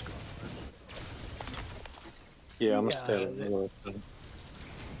 Yeah, I'm gonna Yeah, stay.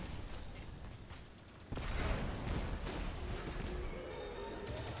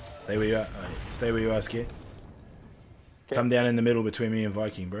 Stay where you are. Stay where you are, Scare. Come down in the middle between me and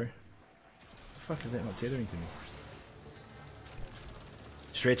Viking, bro. The fuck is that not tethering to me?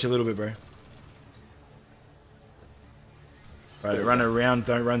 Stretch a little bit, bro. Right, run around,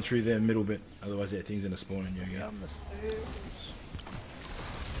 don't run through the middle bit. Otherwise that thing's gonna spawn in you again. On the stairs.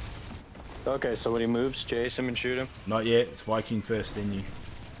 Okay, so when he moves, chase him and shoot him. Not yet, it's Viking first, then you.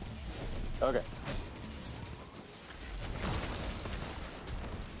 Okay.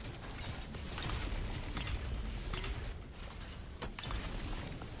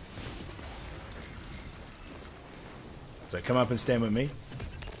 So come up and stand with me.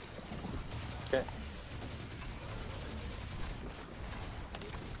 Okay.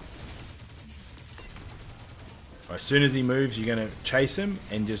 Right, as soon as he moves, you're gonna chase him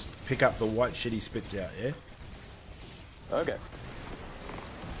and just pick up the white shit he spits out, yeah? Okay.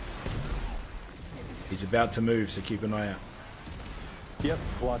 He's about to move, so keep an eye out. Yep,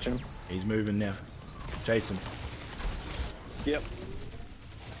 watching him. He's moving now. Chase him. Yep.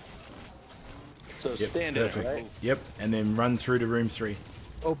 So Yep, stand in it, perfect. right? Yep, and then run through to room 3.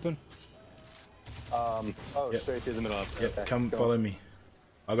 Open. Oh, Yep. straight through the middle of it. Yep, Okay, come go. follow me.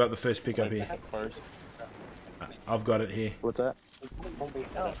 I got the first pick up Like here. that first. I've got it here. What's that?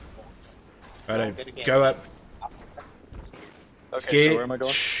 Righto, go up. Okay, Scare. so where am I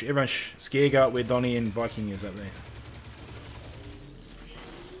going? Shh, everyone shh. Scare, go up where Donnie and Viking is up there.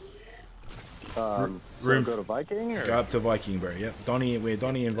 So room- go to Viking or? Go up to Viking, bro. Yep, Donnie, where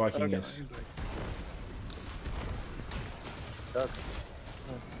Donnie and Viking Okay. is. Okay.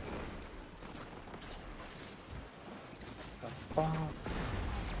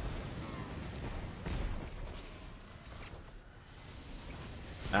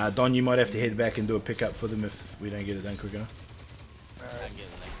 Don, you might have to head back and do a pickup for them if we don't get it done quick enough. I can get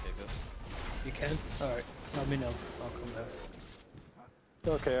the next pickup. You can? Alright. Let me know. I'll come back.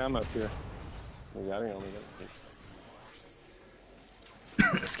 Okay, I'm up here. Yeah, I think I only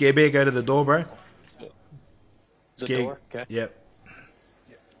got Scare Bear, go to the door, bro. The Scare- door? Okay. Yep.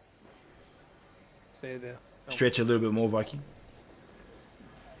 Stay there. Stretch a little bit more, Viking.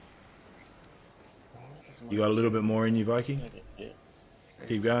 You got a little bit more in you, Viking. Yeah.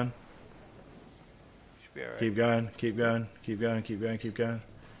 Keep going. Should be alright. Keep going. Keep going. Keep going. Keep going. Keep going.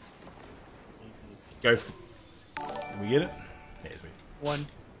 Go. Did we get it? Yeah, sweet. 1.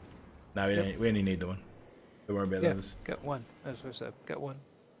 No, we only need the one. Don't worry about the Yeah, others. got 1. That's what I said. Got 1.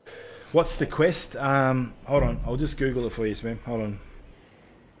 What's the quest? Hold on. I'll just Google it for you, Sam. Hold on.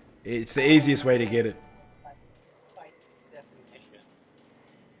 It's the easiest way to get it.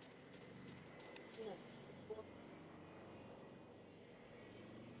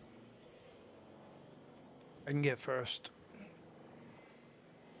 I can get first.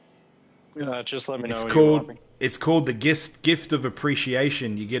 Just let me know It's when you want called. me. It's called the gift of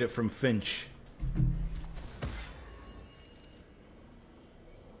appreciation. You get it from Finch.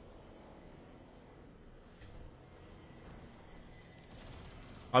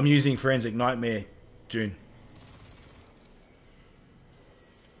 I'm using Forensic Nightmare, June.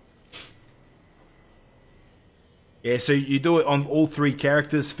 Yeah, so you do it on all 3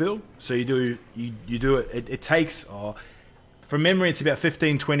 characters, Phil. So you do it. It takes from memory, it's about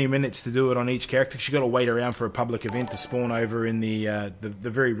 15-20 minutes to do it on each character. Cause you got to wait around for a public event to spawn over in the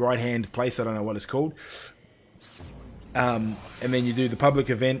very right hand place. I don't know what it's called. And then you do the public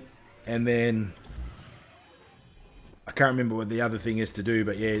event, and then I can't remember what the other thing is to do.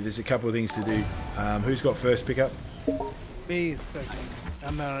 But yeah, there's a couple of things to do. Who's got first pickup? Me, second.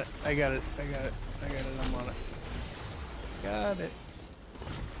 I'm on it. I got it. I got it. I got it. I'm on it. Got it.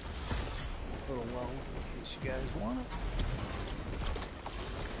 A little low in case you guys want it.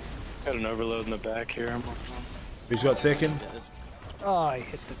 Got an overload in the back here. Who's got second? Yeah, this- Oh, I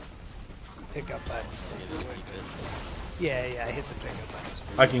hit the pickup buttons. Yeah, just keep it. Yeah, I hit the pickup buttons.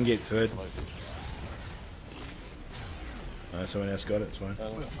 I can get third. Slow. Someone else got it. It's fine.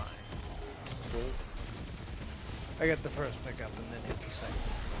 We're fine. I got the first pickup and then hit the second.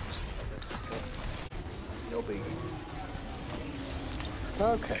 No biggie.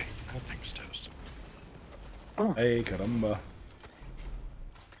 Okay. That thing's toast. Hey, caramba.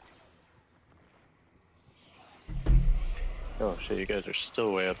 Oh shit, you guys are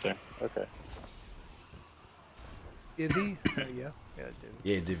still way up there. Okay. Divvy? Yeah, Divvy.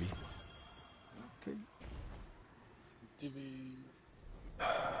 Yeah, Divvy. Okay. Divvy.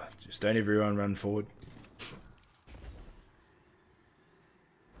 Just don't everyone run forward.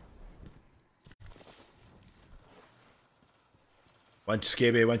 Once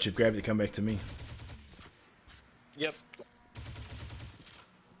Scare Bear, once you've grabbed it, come back to me. Yep.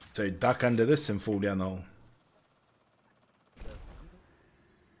 So duck under this and fall down the hole.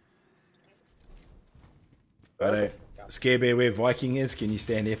 Righto. Scare Bear, where Viking is, can you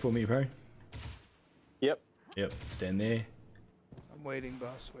stand there for me, bro? Yep. Yep, stand there. I'm waiting,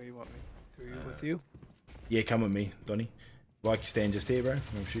 boss. Where you want me? With you? Yeah, come with me, Donnie. Viking, stand just there, bro.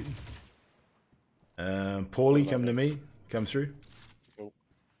 I'm shooting. Paulie, come to me. Come through.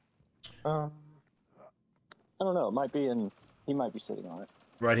 I don't know. It might be in. He might be sitting on it.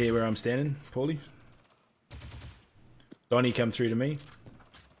 Right here where I'm standing, Paulie. Donnie, come through to me.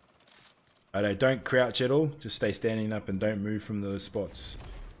 Righto, don't crouch at all. Just stay standing up and don't move from the spots.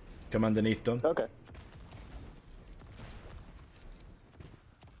 Come underneath, Don. Okay.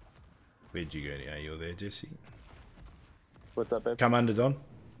 Where'd you go now? You're there, Jesse. What's up, babe? Come under, Don.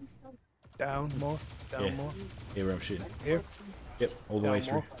 Down more? Down Yeah. more? Here where I'm shooting. Here? Yep, all the Down way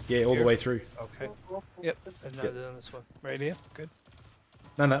through. more? Yeah, all the Here? way through. Okay. Yep. And now Yep. down this one. Right here? Good.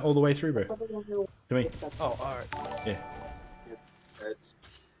 No, all the way through, bro. To me. Oh, alright. Yeah. It's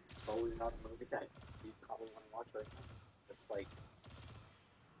probably not a movie that you probably want to watch right now. It's like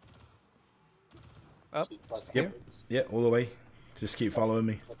Up. 2+ Yep. hours. Yeah, all the way. Just keep following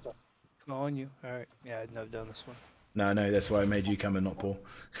me. What's up? On you. Alright. Yeah, I'd never done this one. No, that's why I made you come and not Paul.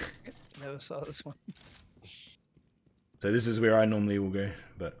 Never saw this one. So this is where I normally will go,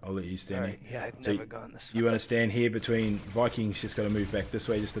 but I'll let you stand Alright. here. Yeah, I've So never gone this You one. want to stand here between Vikings, just got to move back this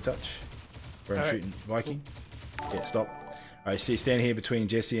way just a touch. Where I'm Alright. shooting Viking. Yeah, stop. Alright, so you stand here between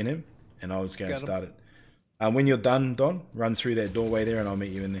Jesse and him, and I'll just go and Got him. start it. When you're done, Don, run through that doorway there and I'll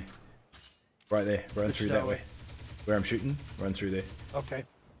meet you in there. Right there, run Which through that doorway? way. Where I'm shooting, run through there. Okay.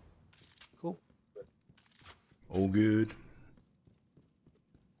 Cool. All good.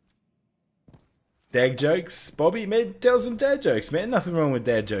 Dad jokes, Bobby, man, tell some dad jokes, man. Nothing wrong with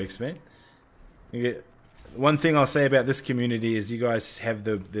dad jokes, man. You get, one thing I'll say about this community is you guys have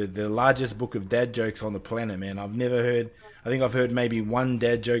the largest book of dad jokes on the planet, man. I've never heard, I think I've heard maybe one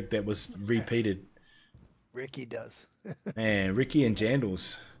dad joke that was repeated. Ricky does. Man, Ricky and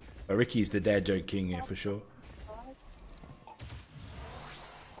Jandals. But Ricky's the dad joke king, yeah, for sure.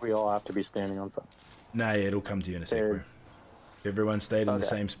 We all have to be standing on something. Nah, yeah, it'll come to you in a sec, bro. If everyone stayed in the Okay.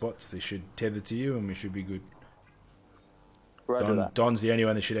 same spots, they should tether to you and we should be good. Roger that. Don's the only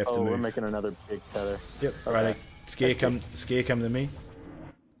one that should have to Oh, we're move. making another big tether. Yep, Okay. right. Scare come to me.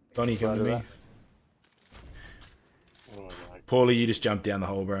 Donnie come to Roger me. that. Oh my. Paulie, you just jump down the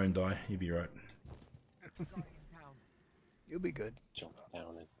hole, bro, and die. You'll be right. You'll be good. Jumped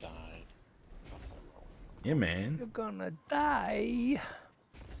down and died. Yeah, man. You're gonna die.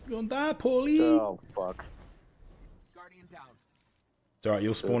 You're gonna die, Paulie. Oh, fuck. It's alright,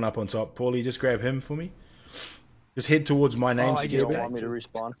 you'll spawn up on top. Paulie, just grab him for me. Just head towards my name, Oh, I You Scare don't get Bear. want me to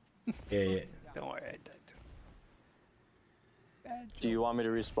respawn? Yeah. Don't worry, I died too. Bad Do you want me to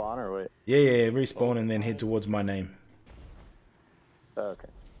respawn or wait? Yeah, respawn and then head towards my name. Oh, okay.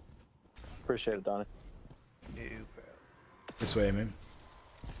 Appreciate it, Donnie. No, bro. This way, man.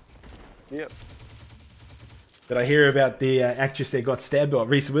 Yep. Did I hear about the actress that got stabbed by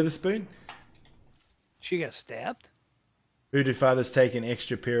Reese Witherspoon? She got stabbed? Who do fathers take an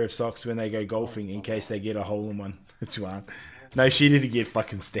extra pair of socks when they go golfing in case they get a hole in one? Which one? No, she didn't get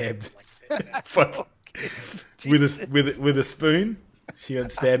fucking stabbed. Fuck. With a spoon. She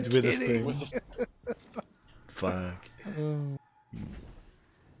got stabbed with a kidding. spoon. Fuck.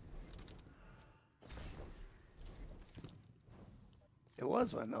 It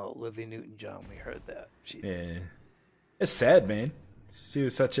was when Olivia Newton-John. We heard that. She Yeah. It's sad, man. She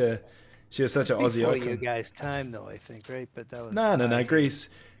was such a Aussie before you icon. guys' time, though. I think, right? But that was No. Greece.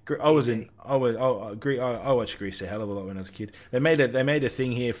 I watched Greece a hell of a lot when I was a kid. They made a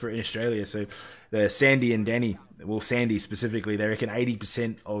thing here in Australia. So the Sandy and Danny, well, Sandy specifically, they reckon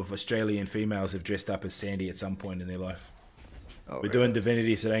 80% of Australian females have dressed up as Sandy at some point in their life. Oh, We're doing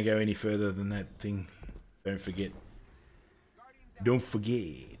Divinity, so don't go any further than that thing. Don't forget. Don't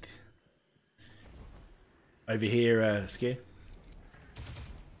forget. Over here, Scare.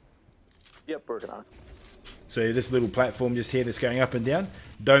 Yep, working on it. So this little platform just here that's going up and down.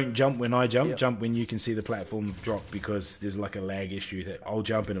 Don't jump when I jump. Yep. Jump when you can see the platform drop, because there's like a lag issue that I'll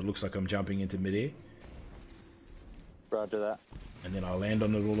jump and it looks like I'm jumping into midair. Roger that. And then I'll land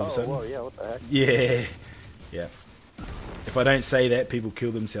on it all of a sudden. Whoa, yeah, what the heck? Yeah. Yeah. If I don't say that, people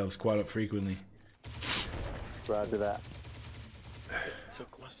kill themselves quite frequently. Roger that.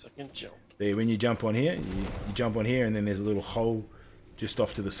 Took my second jump. There, when you jump on here, you jump on here, and then there's a little hole just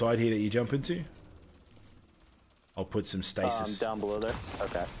off to the side here that you jump into. I'll put some stasis. Down below there?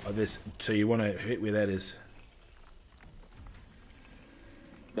 Okay. So you want to hit where that is.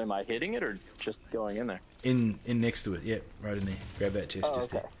 Am I hitting it or just going in there? In next to it, yep, right in there. Grab that chest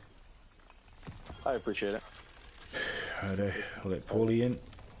just okay. I appreciate it. there. Righto, I'll let Paulie in.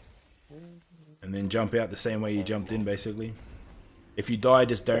 And then jump out the same way you jumped in, basically. If you die,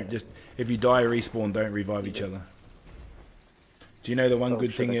 if you die, respawn, don't revive each other. Do you know the one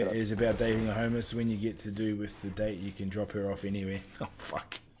good thing is about dating a homeless? When you get to do with the date, you can drop her off anywhere. Oh,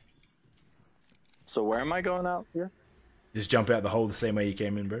 fuck. So where am I going out here? Just jump out the hole the same way you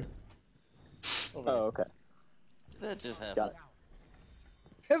came in, bro. Oh, okay. That just happened. Got it.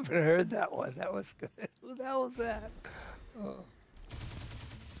 Haven't heard that one. That was good. Who the hell was that? Oh.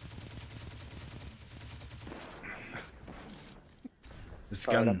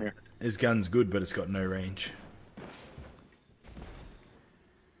 His gun's good, but it's got no range.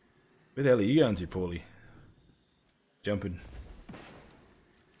 Where the hell are you going to, Paulie? Jumping.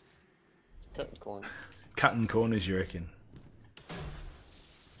 Cutting corners. Cutting corners, you reckon?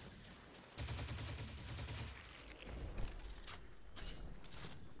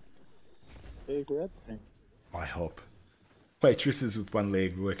 Big red thing. IHOP. Waitresses with one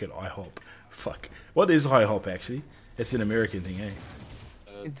leg work at IHOP. Fuck. What is IHOP, actually? It's an American thing, eh?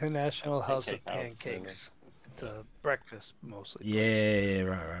 International House of Pancake House, Pancakes. It's a breakfast mostly. Yeah,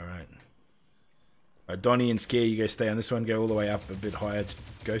 right. Right, Donnie and Scare, you go stay on this one. Go all the way up a bit higher,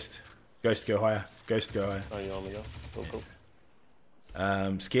 Ghost. Ghost, go higher. Ghost, go higher. Oh, you on the go?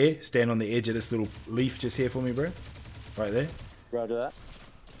 Cool. Scare, stand on the edge of this little leaf just here for me, bro. Right there. Roger that.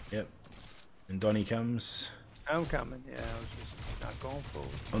 Yep. And Donnie comes I'm coming. Yeah, I was just not going forward.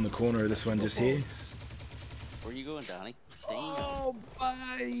 on the corner of this one just here. Where you going, Donnie? Dang. Oh,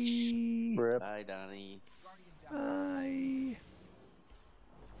 bye. Rip. Bye, Donnie. Bye.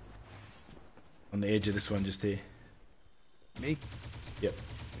 On the edge of this one just here. Me? Yep.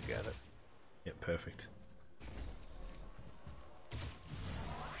 You got it. Yep, perfect.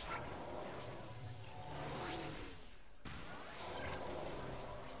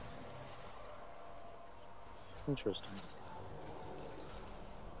 Interesting.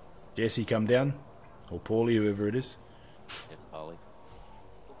 Jesse, come down. Or Paulie, whoever it is. Yeah, Polly.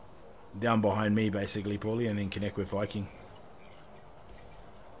 Down behind me, basically, Paulie, and then connect with Viking.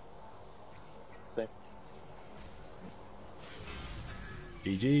 Same.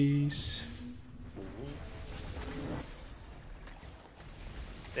 GG's.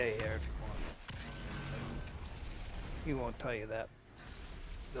 Stay here if you want. He won't tell you that.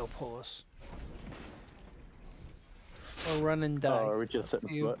 They'll pull us. Or run and die. Oh, are we just sitting?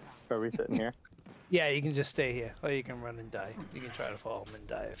 You- Are we sitting here? Yeah, you can just stay here. Or you can run and die. You can try to follow him and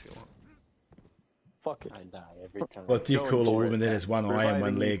die if you want. Fuck it. I die every time. What do you Going call a for it. woman that has one eye and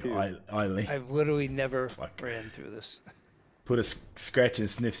one leg? Reviving you Eileen. I've literally never Fuck. ran through this. Put a scratch and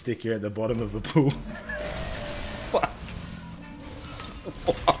sniff sticker at the bottom of a pool. Fuck.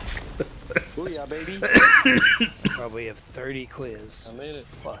 What? Oh yeah, baby. Probably have 30 clears I made it.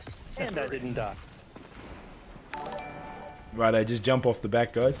 plus. And I didn't die. Right, I just jump off the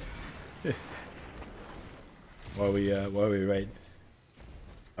back, guys. while we raid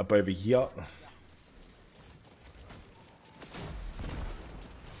up over here.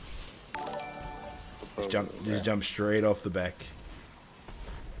 Just jump straight off the back.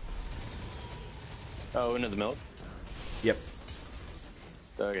 Oh, into the milk? Yep.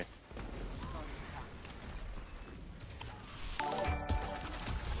 Okay.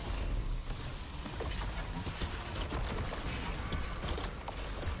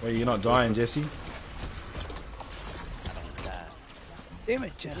 Well, you're not dying, Jesse. I don't die. Damn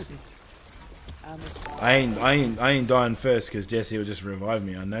it, Jesse. I'm a... I ain't dying first because Jesse will just revive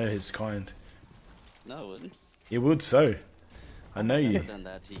me. I know his kind. No, I wouldn't. He would so. I know I've you. never done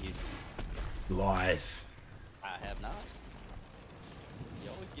that to you. Lies. I have not. You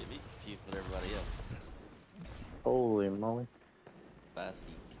always get me confused with everybody else. Holy moly. Bye,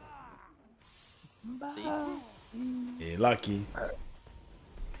 Seek. See? Yeah, lucky.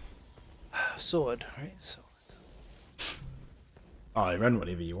 Sword, right? Sword. Oh, run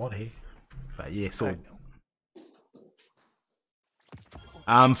whatever you want here. But yeah, I sword.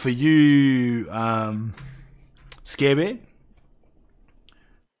 know. For you, Scarebear,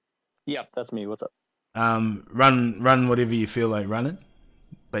 Yep, that's me. What's up? run whatever you feel like running,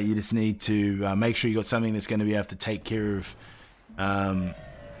 but you just need to make sure you got something that's going to be able to take care of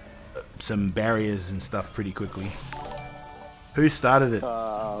some barriers and stuff pretty quickly. Who started it?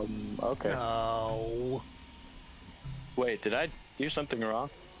 Okay. No. Wait, did I do something wrong?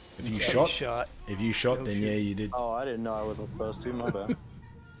 If you Yeah, shot, if you shot, No then shoot. yeah, you did. Oh, I didn't know I wasn't supposed to. My bad.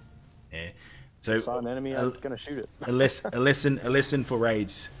 Yeah. So, So saw an enemy, I'm gonna shoot it. a lesson for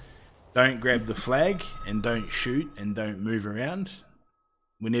raids. Don't grab the flag and don't shoot and don't move around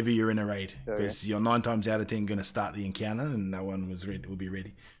whenever you're in a raid, because you're 9 times out of 10 going to start the encounter and no one will be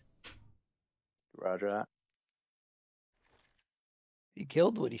ready. Roger that. He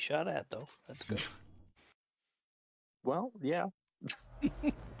killed what he shot at, though. That's good. Well, yeah.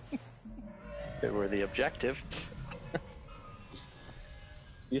 They were the objective.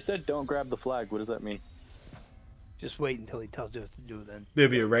 You said don't grab the flag. What does that mean? Just wait until he tells you what to do. Then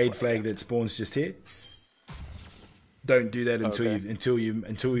There'll be a raid flag that spawns just here. Don't do that until Okay.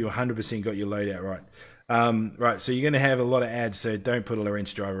 you 100% got your loadout right. Right, so you're going to have a lot of ads, so don't put a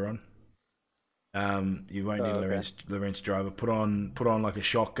Lorentz driver on. You won't need a Lorentz driver. Put on like a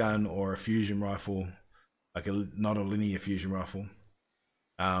shotgun or a fusion rifle, like not a linear fusion rifle.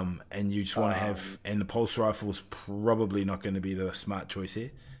 And you just want to have, and the pulse rifle's probably not going to be the smart choice here.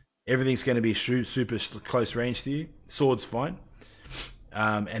 Everything's going to be super close range to you. Sword's fine.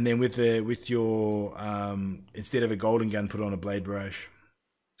 And then with your instead of a golden gun, put on a blade barrage.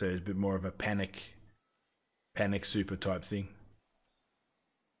 So it's a bit more of a panic super type thing.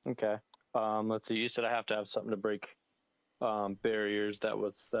 Okay. Let's see. You said I have to have something to break barriers. That's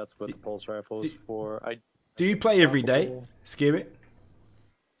what the pulse rifle is for. Do you play every day, Scare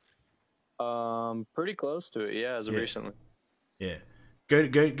Pretty close to it. Yeah, as of recently. Yeah. Go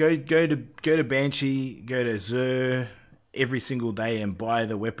to Banshee, go to Zur every single day and buy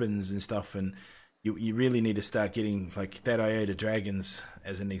the weapons and stuff, and you really need to start getting like that Iota Dragons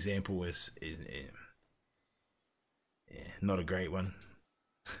as an example is not a great one.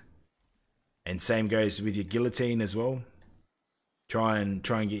 And same goes with your guillotine as well. Try and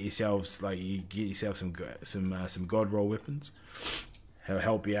get yourselves some god roll weapons. It'll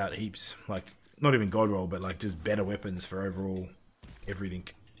help you out heaps. Like not even god roll, but like just better weapons for overall everything.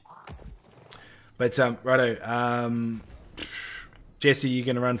 But righto, Jesse, you're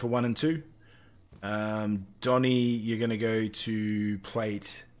gonna run for 1 and 2. Donnie, you're gonna go to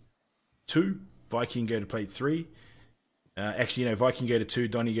plate 2. Viking go to plate 3. Actually, Viking go to 2,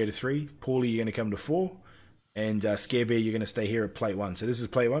 Donnie go to 3. Paulie, you're gonna come to 4. And Scarebear, you're gonna stay here at plate 1. So this is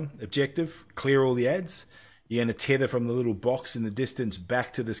plate 1. Objective: clear all the ads. You're gonna tether from the little box in the distance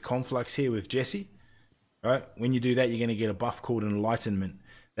back to this conflux here with Jesse. All right. When you do that, you're gonna get a buff called Enlightenment.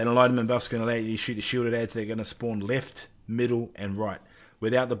 That Enlightenment buff's gonna allow you to shoot the shielded ads. They're gonna spawn left, middle, and right.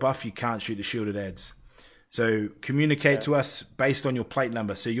 Without the buff, you can't shoot the shielded ads. So communicate to us based on your plate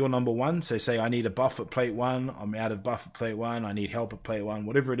number. So you're number 1. So say I need a buff at plate 1. I'm out of buff at plate 1. I need help at plate 1.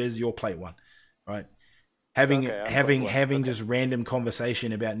 Whatever it is, you're plate 1. Right. Having just random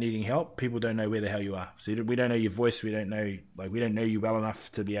conversation about needing help, people don't know where the hell you are. So we don't know your voice. We don't know you well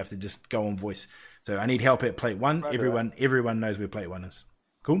enough to be able to just go on voice. So I need help at plate 1. Right, Everyone knows where plate 1 is.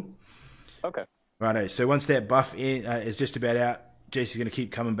 Cool. Okay. Righto. So once that buff is just about out, Jesse's going to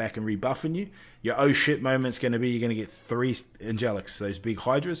keep coming back and rebuffing you. Your oh shit moment's going to be you're going to get 3 Angelics, those big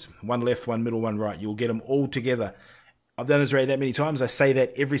Hydras, 1 left, 1 middle, 1 right. You'll get them all together. I've done this raid that many times. I say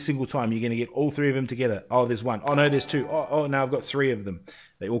that every single time. You're going to get all 3 of them together. Oh, there's 1. Oh, no, there's 2. Oh, now I've got 3 of them.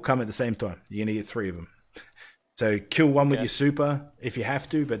 They all come at the same time. You're going to get 3 of them. So kill 1 with your super if you have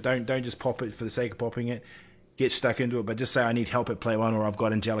to, but don't just pop it for the sake of popping it. Get stuck into it, but just say I need help at play 1 or I've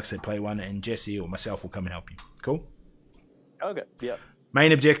got Angelics at play 1 and Jesse or myself will come and help you. Cool? Okay. Yep.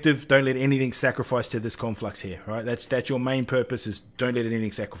 Main objective, don't let anything sacrifice to this conflux here, right? That's your main purpose is don't let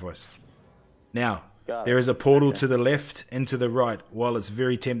anything sacrifice. Now, there is a portal to the left and to the right. While it's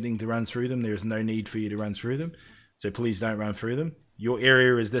very tempting to run through them, there is no need for you to run through them. So please don't run through them. Your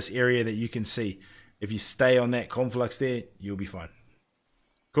area is this area that you can see. If you stay on that conflux there, you'll be fine.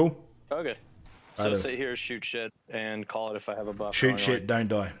 Cool? Okay. So sit here, shoot shit, and call it if I have a buff. Shoot shit, don't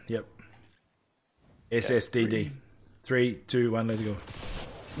die. Yep. SSDD. 3, 2, 1, let's go.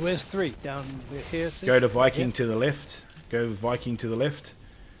 Where's 3? Down here? See? Go to Viking to the left. Go with Viking to the left.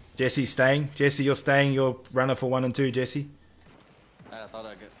 Jesse's staying. Jesse, you're staying. You're runner for 1 and 2, Jesse. I thought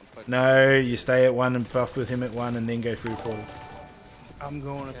I got. No, you stay at 1 and buff with him at 1 and then go through the portal. I'm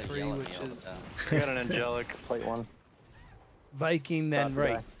going to Gotta 3, yell at which me all the is time. I got an angelic plate 1. Viking, then Stop the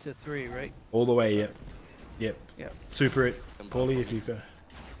right guy. to 3, right? All the way, yep. Yep. Yep. Super it, Come on, Paulie, if Paulie. you go.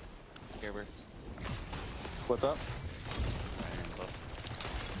 Care Birds. What's up? Iron buff.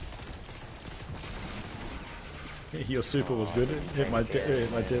 Your super was good. Hit my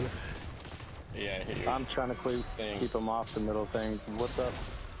tether. Yeah, I hit you. I'm trying to keep him off the middle thing. What's up?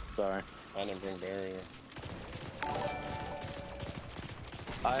 Sorry. I didn't bring barrier.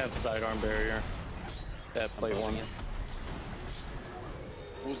 I have sidearm barrier. That plate 1.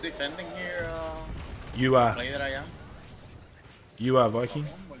 Who's defending here? You are. Player I am. You are Viking.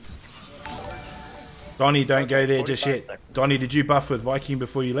 Donnie, don't go there just 45 yet. seconds. Donnie, did you buff with Viking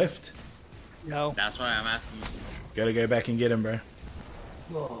before you left? No. That's why I'm asking. Gotta go back and get him, bro.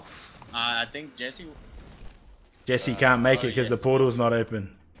 Oh. I think Jesse. Jesse can't make it because the yes. portal's not open.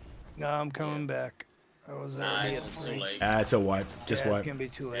 No, I'm coming back. I was Nah, already at it's too 3. late. It's a wipe. Just yeah, wipe. It's gonna be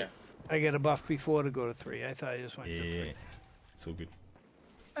too late. Yeah. I got a buff before to go to 3. I thought I just went to 3. Yeah. It's all good.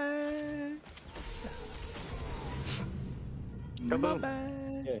 My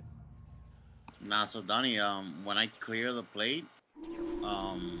bad. Nah, so Donnie, when I clear the plate,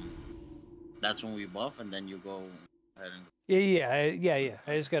 that's when we buff, and then you go ahead and. Yeah.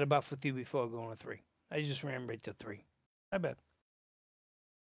 I just got a buff with you before going to 3. I just ran right to 3. I bet.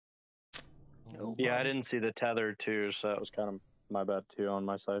 No Yeah, I problem. didn't see the tether too, so that was kind of my bad too on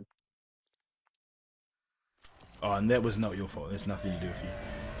my side. Oh, and that was not your fault. There's nothing to do with you.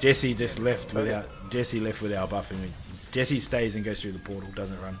 Jesse just left without. Jesse left without buffing me. Jesse stays and goes through the portal.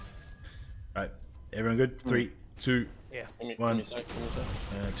 Doesn't run. Right. Everyone good? 3, 2, Yeah. Give me, One. Give me a sec, give me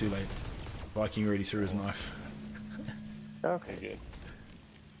a sec. too late. Viking already threw his knife. Okay. Okay, good.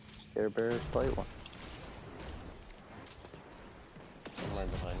 Scare Bears plate 1. I'm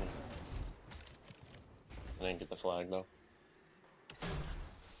right behind him. I didn't get the flag though.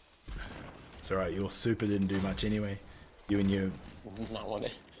 It's alright, your super didn't do much anyway. You and your... Not when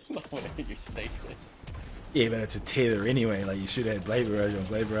it you stasis. Yeah, but it's a tether anyway. Like, you should have Blade Barrage on.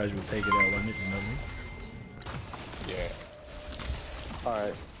 Blade Barrage will take it out, won't it? You know what I mean? Yeah.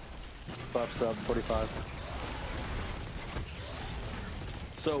 Alright. Buffs up 45.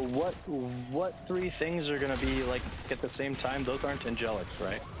 So what 3 things are gonna be like at the same time? Those aren't angelics,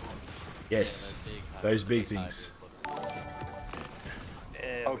 right? Yes. Those big things.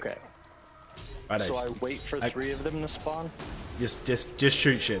 Okay. Righto. So I wait for 3 of them to spawn? Just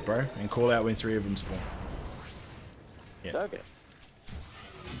shoot shit, bro. And call out when 3 of them spawn. Yeah. Okay.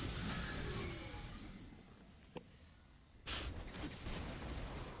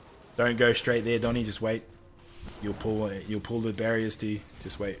 Don't go straight there, Donnie. Just wait. You'll pull the barriers to you.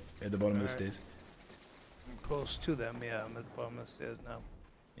 Just wait at the bottom of the stairs. I'm close to them. Yeah, I'm at the bottom of the stairs now.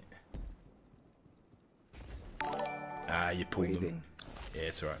 You pulled them. Waiting. Yeah,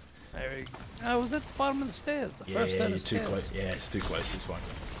 it's alright. There we go. I was at the bottom of the stairs. The Yeah, first set you're of too stairs. close. Yeah, it's too close. It's fine.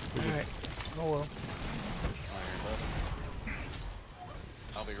 Alright. Oh well. Iron buff.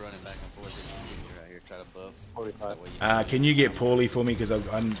 I'll be running back and forth if you see me right here. Try to buff. 45. That way you Can you get Paulie for me? Because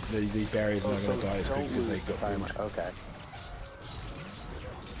these barriers are not Oh, going to die as quick don't because they lose the got timer. pulled. Okay.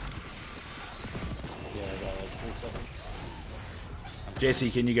 Yeah, I got like 3 seconds. Jesse,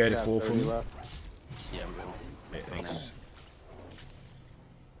 can you go to Got 4 for 30 me? left. Yeah, I'm going. Yeah, thanks.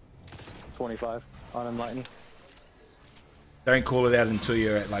 25 on enlightened. Don't call it out until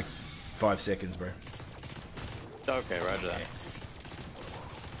you're at like 5 seconds, bro. Okay, roger that.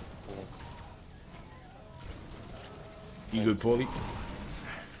 You good, Paulie?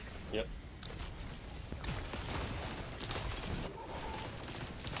 Yep.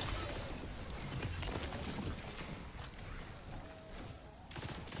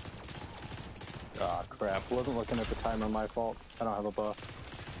 Ah, crap. Wasn't looking at the timer, my fault. I don't have a buff.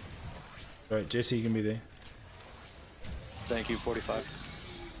 Alright, Jesse, you can be there. Thank you, 45.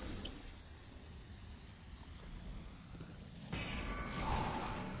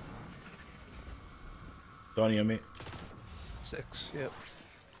 Donnie, on me. 6. Yep.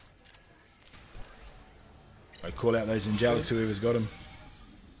 I call out those angelics, whoever's got them.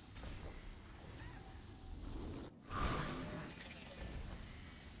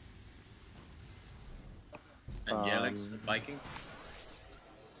 Angelics, Viking.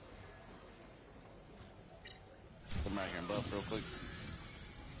 Come right here and buff real quick.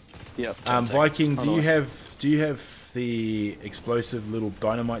 Yep. 10 seconds. Viking, Hold do on. you have the explosive little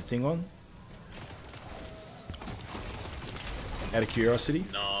dynamite thing on? Out of curiosity?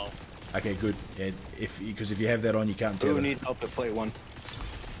 No. Okay, good. Yeah, because if you have that on, you can't tell. Who need help at plate 1?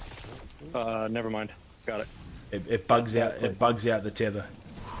 Never mind. Got it. It bugs out. It bugs out the tether.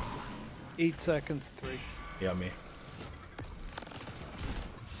 8 seconds, 3. Yeah, me.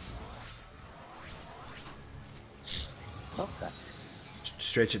 Okay.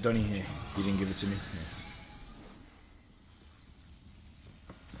 Stretch it, Donny. Yeah. You didn't give it to me. Yeah.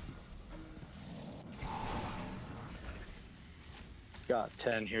 Got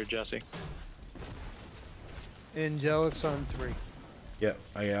 10 here, Jesse. Angelic's on 3. Yep,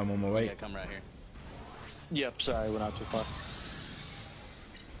 I'm on my way. Yeah, come right here. Yep, sorry, went out too far.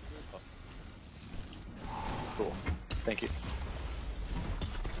 Cool. Thank you.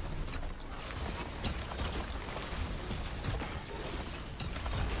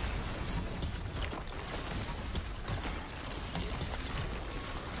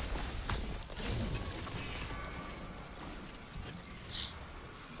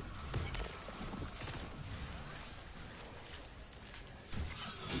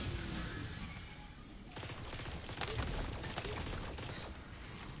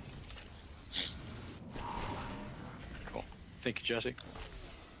 Cool. Thank you, Jesse.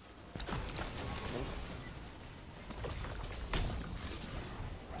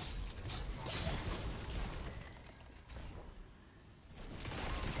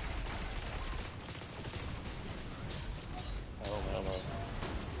 Oh, man,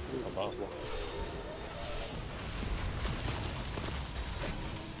 impossible.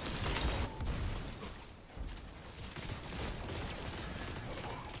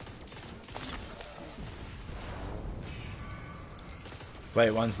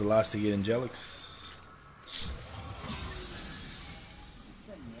 Plate 1's the last to get Angelics.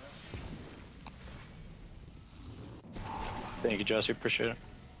 Thank you, Jesse. Appreciate it.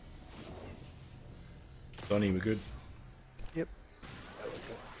 Donny, we're good. Yep.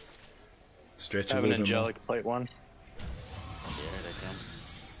 Stretch a Have an little bit more. angelic plate 1. Yeah, they come.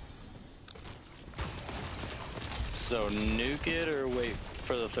 So nuke it or wait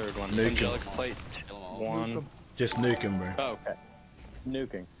for the third one? Nuke 'em. Angelic plate Kill 'em all. 1. Just nuke him, bro. Oh, okay.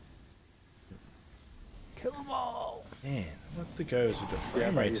 Nuking. Kill them all! Man, what the goes with the Yeah,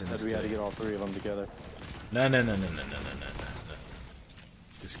 frame but you rates in said this we had to game? get all 3 of them together. No.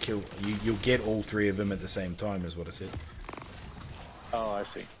 Just kill. You'll get all 3 of them at the same time, is what I said. Oh, I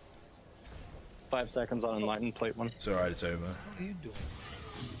see. 5 seconds on enlightened plate 1. It's alright, it's over. What are you doing?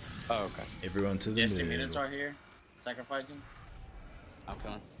 Oh, okay. Everyone to the Jesse middle. minutes are here. Sacrificing. I'm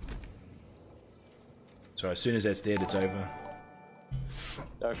coming. So as soon as that's dead, it's over.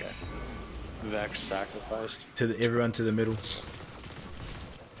 Okay. Vex sacrificed. Everyone to the middle.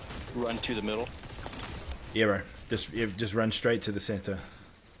 Run to the middle. Yeah, bro. Just run straight to the center.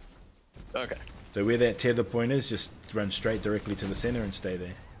 Okay. So where that tether point is, just run straight directly to the center and stay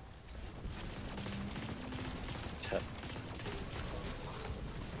there.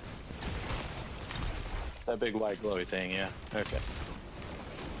 That big white glowy thing, yeah. Okay.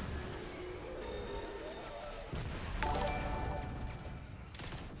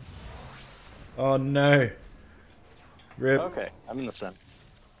 Oh no. Rip. Okay, I'm in the center.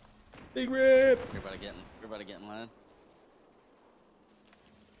 Big rip. Everybody get in line.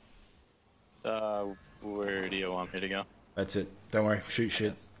 Where do you want me to go? That's it. Don't worry. Shoot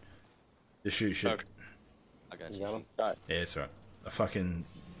shit. Yes. Just shoot shit. Okay. I got You you. got him? Alright. Yeah, it's alright. I fucking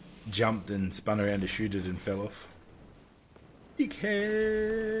jumped and spun around to shoot it and fell off.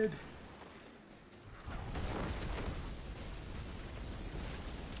 Dickhead.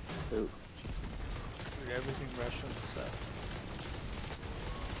 Ooh. Heard everything Russian so.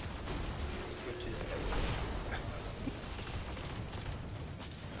 Which is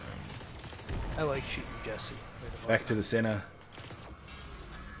I like shooting Jesse. Back to the center.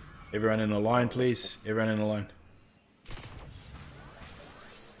 Everyone in a line, please. Everyone in a line.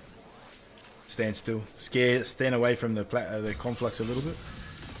 Stand still. Stand away from the conflux a little bit.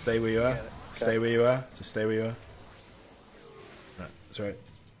 Stay where you are. Stay where you are. Just stay where you are. Right, that's right.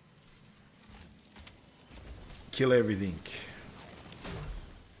 Kill everything.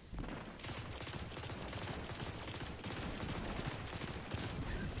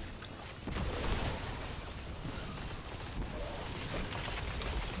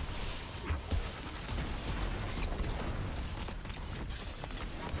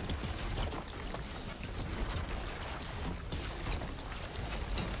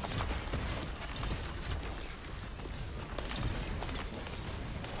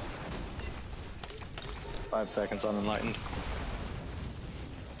 Five seconds on enlightened.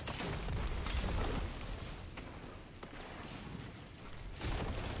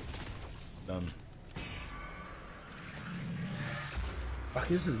 Done. Fuck,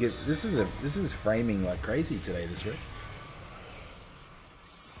 this is framing like crazy today, this week.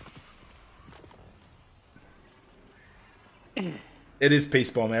 It is Peace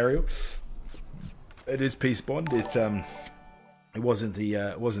Bomb Ariel. It is Peace Bond. It wasn't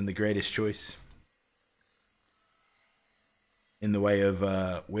the greatest choice in the way of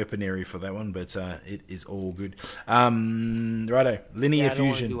weaponry for that one, but it is all good. Righto, linear Yeah, I don't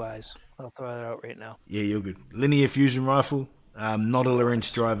want to fusion. do eyes. I'll throw that out right now. Yeah, you're good. Linear fusion rifle, not a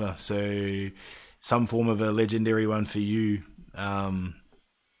Lawrence driver, so some form of a legendary one for you,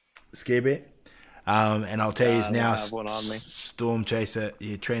 Scare Bear. And I'll tell you I now, don't have one on me. Storm Chaser,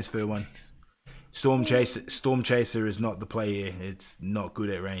 yeah, transfer one. Storm Chaser is not the play here. It's not good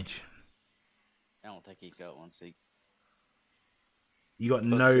at range. I don't think he got one. See, You got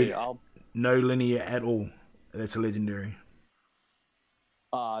Let's see, no linear at all. That's a legendary.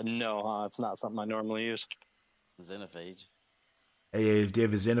 no, it's not something I normally use. Xenophage. Hey, do you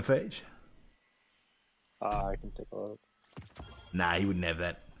have a Xenophage? I can take a look. Nah, he wouldn't have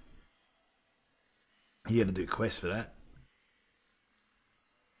that. You got to do a quest for that.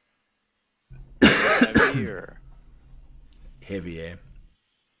 Heavy or Heavy, yeah.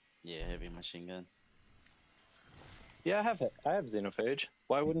 Yeah, heavy machine gun. yeah, I have it. I have Xenophage.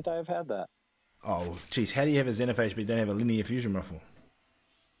 Why wouldn't I have had that? Oh, jeez, how do you have a Xenophage but you don't have a linear fusion rifle?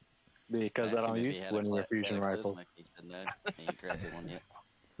 Because I Ask him don't if use he had linear fusion had a rifles. Cosmic. He said no. He ain't grabbed one yet.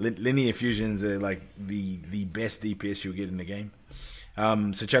 Linear fusions are like the best DPS you'll get in the game.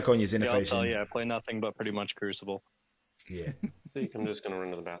 So check on your Xenophage. Yeah, I'll tell you, I play nothing but pretty much Crucible. Yeah. I'm just gonna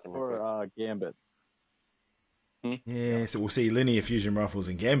run to the bathroom. real quick. Or Gambit. Yeah, so we'll see linear fusion rifles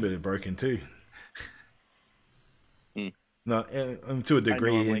and Gambit are broken too. No, to a I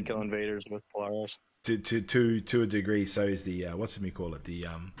degree. normally kill invaders with Polaris. To a degree, so is the what's it we call it, the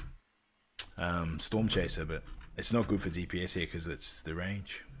Storm Chaser, but it's not good for DPS here because it's the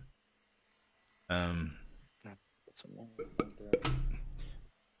range. I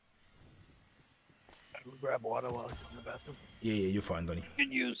will grab water while I'm in the bathroom. Yeah, you're fine, Donnie. You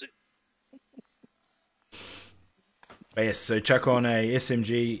can use it. But yes, so chuck on a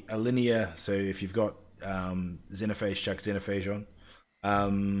SMG, a linear. So if you've got Xenophage, chuck Xenophage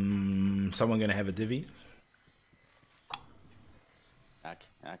on. Someone going to have a divvy? I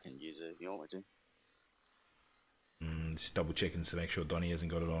can use it if you want me to. Just double checking to make sure Donnie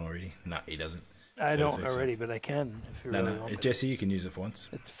hasn't got it on already. No, he doesn't. I don't Perfect. already, but I can if you really want. Jesse, you can use it for once.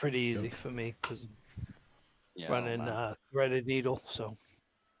 It's pretty easy for me because Yeah, I'm running threaded needle, so.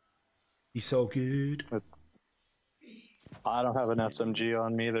 He's so good. I don't have an SMG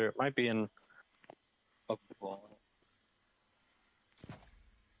on me either. It might be in.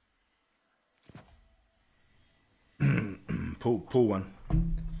 Pull one.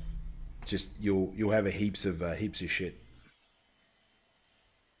 Just you'll have a heaps of shit.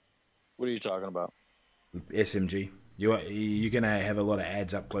 What are you talking about? SMG. You're gonna have a lot of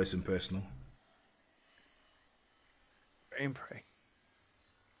ads up close and personal. Pray and pray.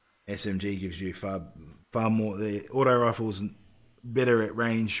 SMG gives you far more. The auto rifle's better at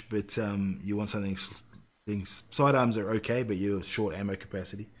range, but you want something. Sidearms are okay, but you're short ammo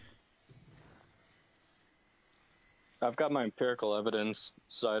capacity. I've got my empirical evidence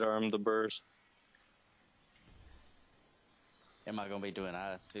sidearm the burst. Am I gonna be doing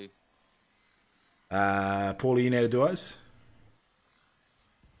I too? Paulie, you know how to do eyes?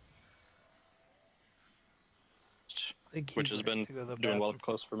 Which has been doing well up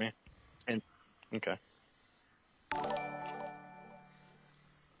close for me. And okay.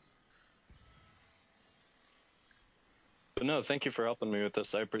 But no, thank you for helping me with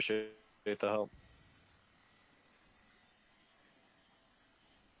this. I appreciate the help.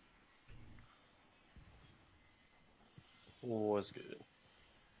 Was good.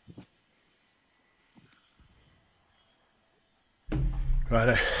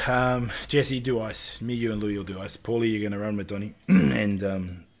 Right, Jesse, do ice. Me, you, and Louie will do ice. Paulie, you're gonna run with Donnie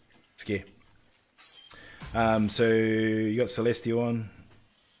and Scare. So you got Celestial on,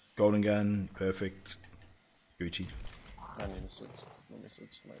 Golden Gun, perfect, Gucci. I need to switch. Let me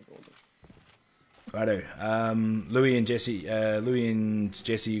switch to my golden. Righto, Louie and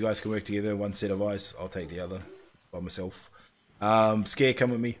Jesse, you guys can work together. One set of eyes. I'll take the other by myself. Scare, come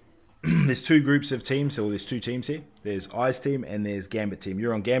with me. There's two groups of teams, so there's two teams here. There's Eyes team and there's Gambit team.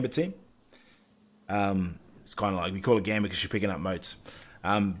 You're on Gambit team. It's kind of like, we call it Gambit because you're picking up motes.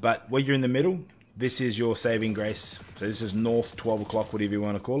 But when you're in the middle, this is your saving grace. So this is north, 12 o'clock, whatever you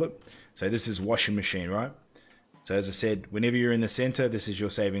want to call it. So this is washing machine, right? So as I said, whenever you're in the center, this is your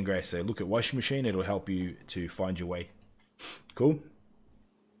saving grace. So look at washing machine. It'll help you to find your way. Cool?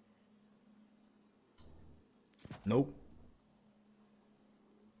 Nope.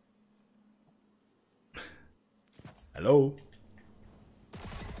 Hello?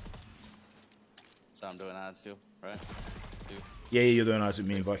 So I'm doing I too, right? Yeah, you're doing eyes with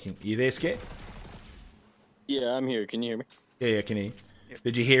me and Viking. You there, Skit? Yeah, I'm here. Can you hear me? Yeah, I can hear you.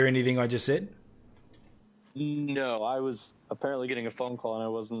 Did you hear anything I just said? No, I was apparently getting a phone call and I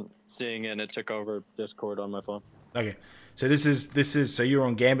wasn't seeing it, and it took over Discord on my phone. Okay, so this is so you're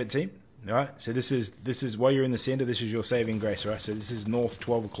on Gambit team, all right? So this is while you're in the center. This is your saving grace, right? So this is north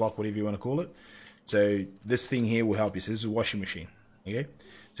 12 o'clock, whatever you want to call it. So this thing here will help you. So this is a washing machine, okay?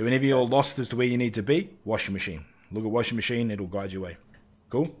 So whenever you're lost as to where you need to be, washing machine. Look at washing machine; it'll guide your way.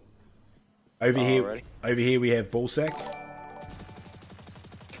 Cool. Over here we have ball sack.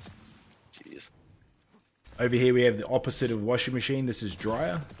 Jeez. Over here we have the opposite of washing machine. This is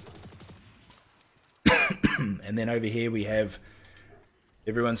dryer. And then over here we have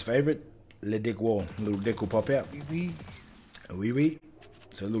everyone's favorite, le dick wall. A little dick will pop out. A wee wee.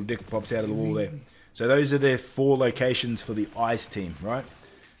 So a little dick pops out of the wall there. So those are the 4 locations for the ice team, right?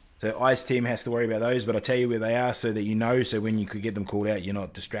 So ice team has to worry about those, but I'll tell you where they are so that you know, so when you could get them called out, you're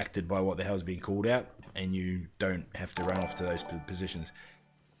not distracted by what the hell's being called out, and you don't have to run off to those positions.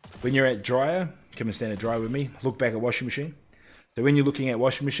 When you're at dryer, come and stand at dryer with me. Look back at washing machine. So when you're looking at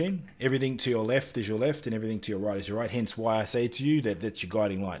washing machine, everything to your left is your left and everything to your right is your right. Hence why I say to you that that's your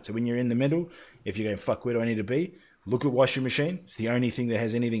guiding light. So when you're in the middle, if you're going, fuck, where do I need to be? Look at washing machine. It's the only thing that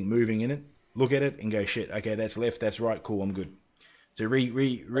has anything moving in it. Look at it and go, shit, okay, that's left, that's right, cool, I'm good. So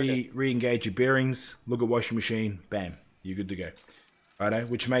re-engage your bearings. Look at washing machine. Bam, you're good to go. Righto,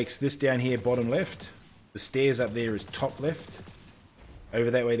 which makes this down here bottom left. The stairs up there is top left. Over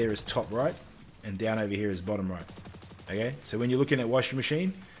that way there is top right. And down over here is bottom right. Okay, so when you're looking at washing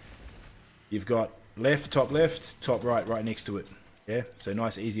machine, you've got left, top right, right next to it. Yeah, so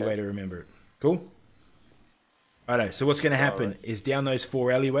nice, easy way to remember it. Cool? Righto, so what's going to happen is down those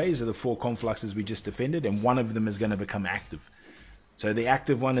 4 alleyways are the 4 confluxes we just defended, and one of them is going to become active. So the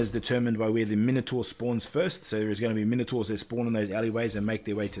active one is determined by where the Minotaur spawns first. So there's going to be Minotaurs that spawn in those alleyways and make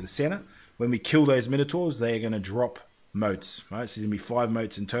their way to the center. When we kill those Minotaurs, they are going to drop motes, right? So there's going to be 5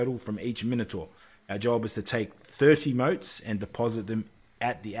 motes in total from each Minotaur. Our job is to take 30 motes and deposit them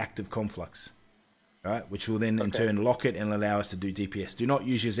at the active conflux, right? Which will then in turn lock it and allow us to do DPS. Do not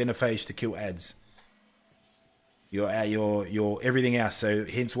use your xenophage to kill ads. Your everything else. So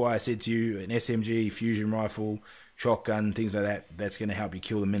hence why I said to you, an SMG, fusion rifle, shotgun, things like that, that's going to help you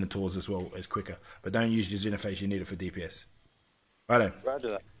kill the Minotaurs as well as quicker. But don't use your xenophage, you need it for DPS. Righto. Roger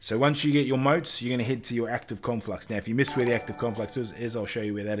that. So once you get your motes, you're going to head to your active conflux. Now, if you miss where the active conflux is, I'll show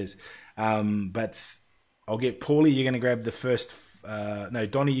you where that is. But I'll get Paulie, you're going to grab the first... no,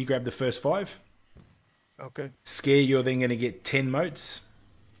 Donnie, you grab the first 5. Okay. Scare, you're then going to get 10 motes.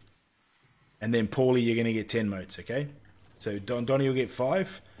 And then Paulie, you're going to get 10 motes, okay? So Donnie will get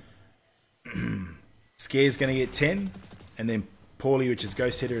 5. Scare's going to get 10. And then Paulie, which is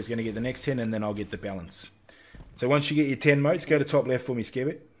Ghost Hitter, is going to get the next 10. And then I'll get the balance. So once you get your 10 motes, go to top left for me,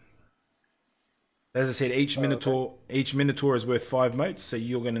 Scarebit. As I said, each Minotaur is worth 5 motes. So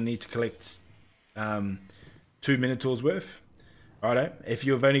you're going to need to collect 2 Minotaurs worth. Righto. If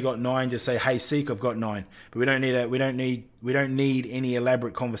you've only got 9, just say, "Hey, Seek, I've got 9." But we don't need any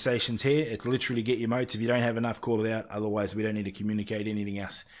elaborate conversations here. It's literally get your motes. If you don't have enough, call it out. Otherwise, we don't need to communicate anything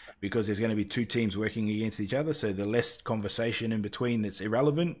else because there's going to be 2 teams working against each other. So the less conversation in between that's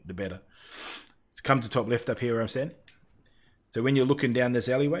irrelevant, the better. Let's come to top left up here where I'm standing. So when you're looking down this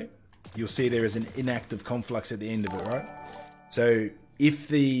alleyway, you'll see there is an inactive conflux at the end of it, right? So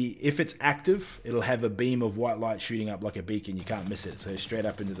if it's active, it'll have a beam of white light shooting up like a beacon. You can't miss it. So straight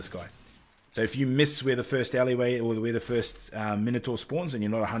up into the sky. So if you miss where the first alleyway or where the first Minotaur spawns and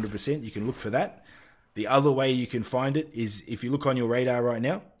you're not 100%, you can look for that. The other way you can find it is if you look on your radar right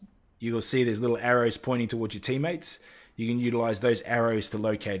now, you'll see there's little arrows pointing towards your teammates. You can utilize those arrows to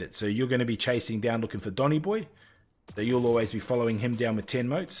locate it. So you're going to be chasing down looking for Donny Boy. So you'll always be following him down with 10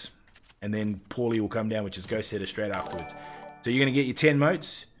 motes. And then Paulie will come down, which is Ghost Hitter, straight afterwards. So you're going to get your 10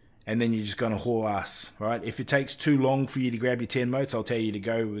 motes, and then you're just going to haul ass, right? If it takes too long for you to grab your 10 motes, I'll tell you to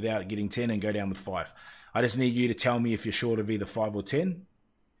go without getting 10 and go down with 5. I just need you to tell me if you're short of either 5 or 10.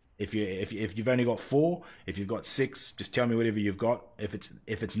 If you've only got 4, if you've got 6, just tell me whatever you've got. If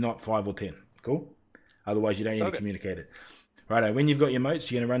it's not 5 or 10, cool? Otherwise, you don't need to communicate it. Righto, when you've got your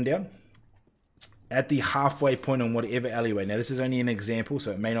motes, you're going to run down at the halfway point on whatever alleyway. Now, this is only an example,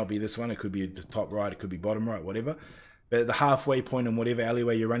 so it may not be this one. It could be the top right, it could be bottom right, whatever. But at the halfway point on whatever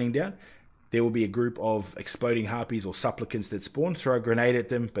alleyway you're running down, there will be a group of exploding harpies or supplicants that spawn. Throw a grenade at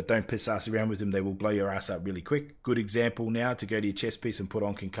them, but don't piss ass around with them. They will blow your ass up really quick. Good example now to go to your chest piece and put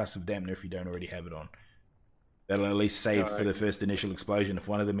on concussive dampener if you don't already have it on. That'll at least save for the first initial explosion. If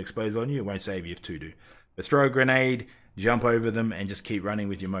one of them explodes on you, it won't save you if 2 do. But throw a grenade, jump over them, and just keep running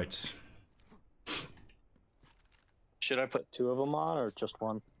with your motes. Should I put 2 of them on or just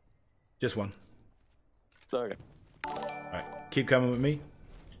 1? Just 1. Okay. Alright, keep coming with me.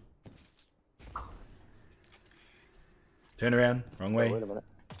 Turn around, wrong way. Oh, wait a minute.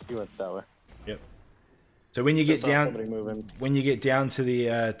 You went that way. Yep. So when you get Just saw down, somebody moving. when you get down to the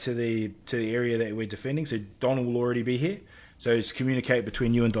area that we're defending, so Don will already be here. So it's communicate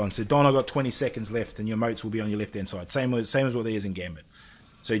between you and Don. So Don, I've got 20 seconds left, and your moats will be on your left hand side. Same as what there is in Gambit.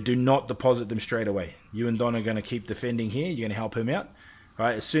 So do not deposit them straight away. You and Don are going to keep defending here. You're going to help him out. All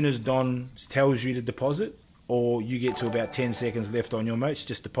right. As soon as Don tells you to deposit, or you get to about 10 seconds left on your moats,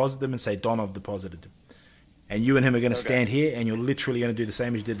 just deposit them and say, Don, I've deposited them. And you and him are going to stand here, and you're literally going to do the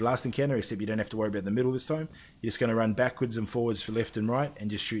same as you did the last encounter, except you don't have to worry about the middle this time. You're just going to run backwards and forwards for left and right and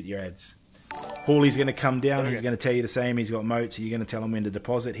just shoot your ads. Paulie's going to come down. He's going to tell you the same. He's got moats. You're going to tell him when to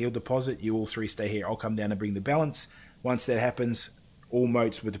deposit. He'll deposit. You all three stay here. I'll come down and bring the balance. Once that happens, all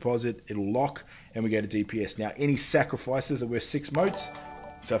moats will deposit. It'll lock, and we go to DPS. Now, any sacrifices are worth 6 moats.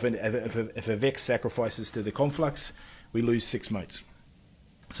 So if a Vex sacrifices to the Conflux, we lose 6 moats.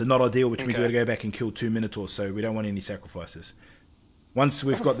 So not ideal, which means we've got to go back and kill 2 Minotaurs, so we don't want any sacrifices. Once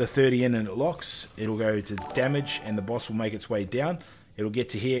we've got the 30 in and it locks, it'll go to damage, and the boss will make its way down. It'll get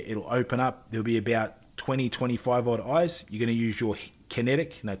to here, it'll open up. There'll be about 20, 25 odd eyes. You're going to use your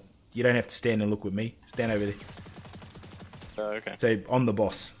kinetic. No, you don't have to stand and look with me. Stand over there. Okay. So on the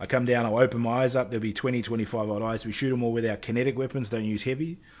boss, I come down, I'll open my eyes up. There'll be 20, 25 odd eyes. We shoot them all with our kinetic weapons. Don't use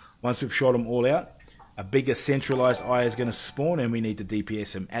heavy. Once we've shot them all out, a bigger centralized eye is going to spawn, and we need to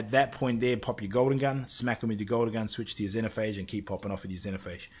DPS him. At that point there, pop your golden gun, smack him with your golden gun, switch to your xenophage, and keep popping off with your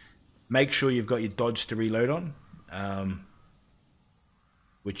xenophage. Make sure you've got your dodge to reload on,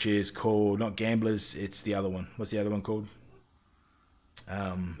 which is called, not gamblers, it's the other one. What's the other one called?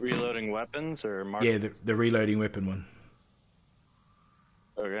 Reloading weapons or yeah, the reloading weapon one.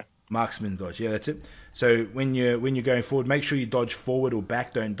 Okay. Marksman dodge, yeah, that's it. So when you're going forward, make sure you dodge forward or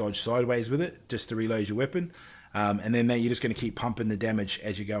back. Don't dodge sideways with it, just to reload your weapon. And then you're just going to keep pumping the damage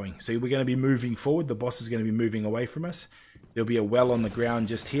as you're going. So we're going to be moving forward. The boss is going to be moving away from us. There'll be a well on the ground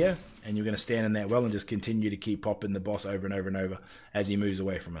just here, and you're going to stand in that well and just continue to keep popping the boss over and over and over as he moves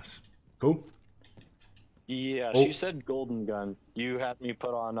away from us. Cool? Yeah, she said golden gun. You had me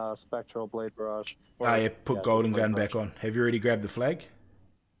put on spectral blade barrage. Yeah, put golden gun back on. Have you already grabbed the flag?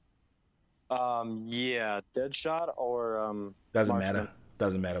 Yeah, dead shot or doesn't marksman. matter.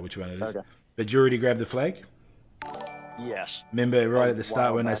 Doesn't matter which one it is. Okay. But you already grabbed the flag? Yes. Remember right at the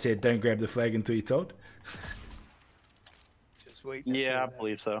start when I said don't grab the flag until you're told? Just wait. Yeah, I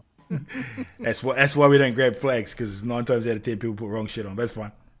believe so. That's why we don't grab flags, because 9 times out of 10 people put wrong shit on. But that's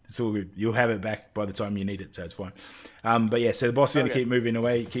fine. It's all good. You'll have it back by the time you need it, so it's fine. But yeah, so the boss is going to keep moving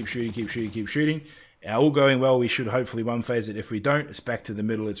away, keep shooting, keep shooting, keep shooting. All going well, we should hopefully one phase it. If we don't, it's back to the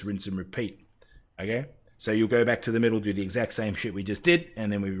middle. It's rinse and repeat. Okay? So you'll go back to the middle, do the exact same shit we just did,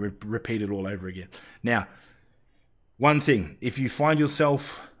 and then we repeat it all over again. Now, one thing, if you find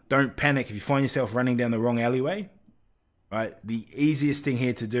yourself, don't panic, if you find yourself running down the wrong alleyway, right, the easiest thing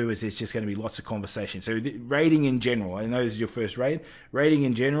here to do is there's just going to be lots of conversation. So raiding in general, I know this is your first raid, raiding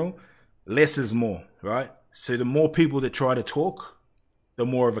in general, less is more, right? So the more people that try to talk, the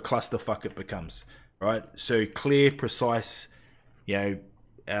more of a clusterfuck it becomes, right? So clear, precise,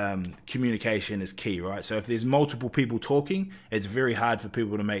 communication is key, right? So if there's multiple people talking, it's very hard for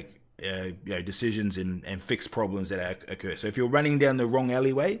people to make decisions and fix problems that occur. So if you're running down the wrong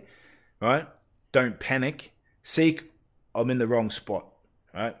alleyway, right, don't panic. Seek, I'm in the wrong spot,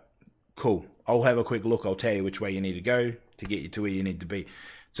 right? Cool. I'll have a quick look. I'll tell you which way you need to go to get you to where you need to be.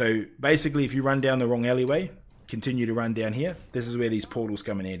 So basically, if you run down the wrong alleyway, continue to run down here. This is where these portals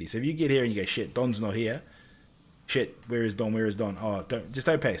come in handy. So if you get here and you go, shit, Don's not here. Shit, where is Don? Where is Don? Oh,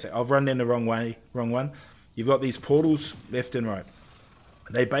 don't panic. So I've run down the wrong one. You've got these portals left and right.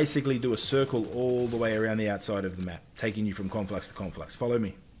 They basically do a circle all the way around the outside of the map, taking you from conflux to conflux. Follow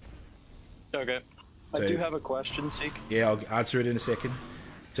me. Okay. I do have a question, Seek. Yeah, I'll answer it in a second.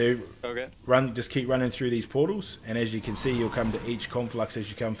 So okay. Just keep running through these portals, and as you can see, you'll come to each conflux as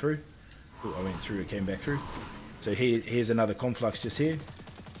you come through. Oh, I went through, it came back through. So here's another conflux just here.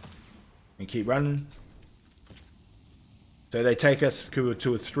 And keep running. So they take us to a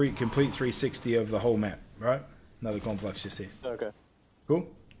complete 360 of the whole map, right? Another conflux just here. Okay. Cool?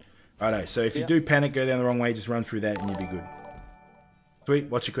 Righto, so if you do panic, go down the wrong way, just run through that and you'll be good. Sweet,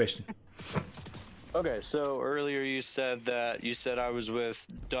 what's your question? Okay, so earlier you said I was with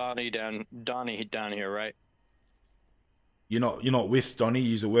Donnie down here, right? You're not with Donnie,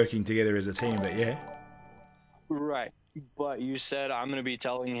 you're working together as a team, but yeah. Right. But you said I'm gonna be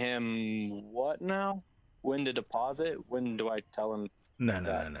telling him what now? When to deposit? When do I tell him? No.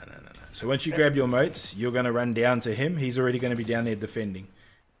 So once you grab your moats, you're going to run down to him. He's already going to be down there defending.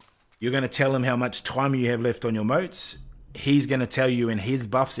 You're going to tell him how much time you have left on your moats. He's going to tell you when his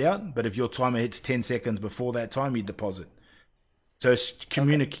buff's out, but if your timer hits 10 seconds before that time, you deposit. So it's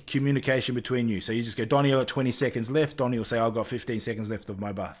communication between you. So you just go, Donnie, I've got 20 seconds left. Donnie will say, I've got 15 seconds left of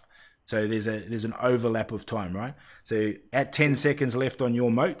my buff. So there's an overlap of time, right? So at 10 seconds left on your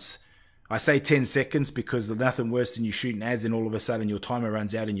moats, I say 10 seconds because there's nothing worse than you shooting ads and all of a sudden your timer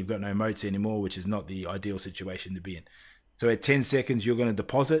runs out and you've got no moats anymore, which is not the ideal situation to be in. So at 10 seconds, you're going to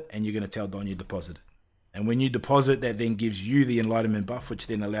deposit and you're going to tell Don you deposited. And when you deposit, that then gives you the enlightenment buff, which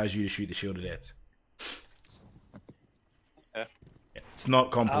then allows you to shoot the shielded ads. It's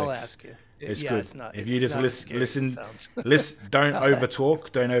not complex. I'll ask you. It's yeah, good. It's not, if you just listen, listen, don't over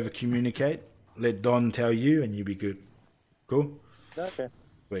talk, don't over communicate. Let Don tell you, and you'll be good. Cool. Okay.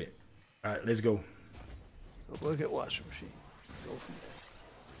 Wait. All right, let's go. Look at washing machine. Go from there.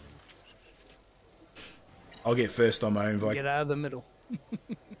 I'll get first on my own Viking. Get out of the middle.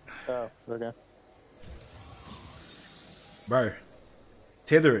 Oh, okay. Bro,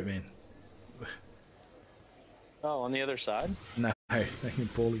 tether it, man. Oh, on the other side? No, fucking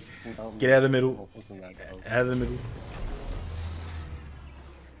Paulie. Get out of the middle. Out of the middle.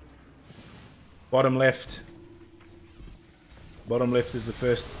 Bottom left. Bottom left is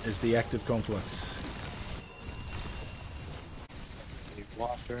the active conflux.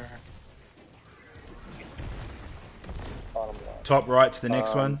 Washer. Top right's the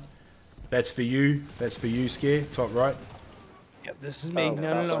next one. That's for you. That's for you, Scare. Top right. Yep, this is me. Oh,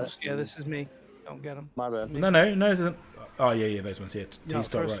 no. Yeah, this is me. Don't get him. My bad. No. Oh, yeah, those ones. Yeah, No, he's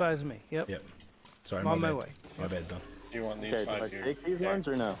top first right. side's me. Yep. Yep. Sorry, I'm on my bad. way. My bad, Don. You want these Okay, do I 5 here? take these Yeah. ones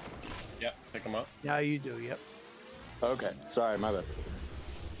or no? Yep, pick them up. Now you do. Yep. Okay, sorry, my bad.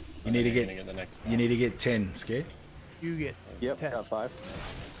 You need to You're get. gonna get the next You need to get 10, Scare. You get. Yep, 10. got 5.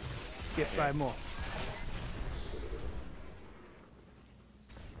 Get 5 more.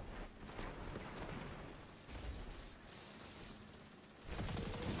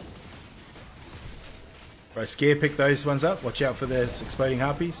 Right, Scare, pick those ones up. Watch out for the exploding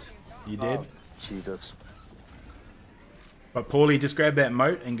harpies. You did. Oh, Jesus. But Paulie, just grab that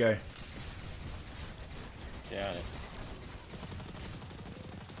moat and go. Yeah.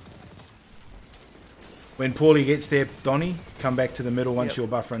 When Paulie gets there, Donnie, come back to the middle once Yep. your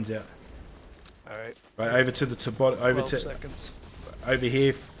buff runs out. All right. Right, over to the bottom, over 12 to seconds. over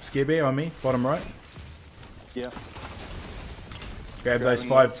here, Scare Bear on me, bottom right. Yeah. Grab those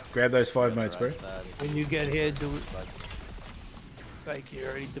five motes, bro. When you get here, do it. Like you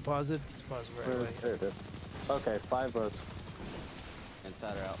already deposit. Deposit right away. There it is. Okay, 5 votes.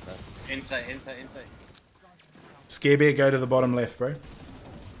 Inside or outside? Inside. Scare Bear, go to the bottom left, bro.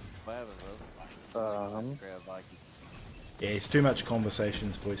 Whatever, bro. Grab Viking. Yeah, it's too much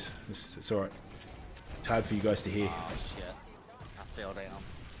conversations, boys. It's alright. It's hard for you guys to hear. Oh shit. I fell down.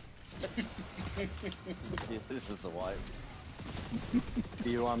 This is a wipe. Do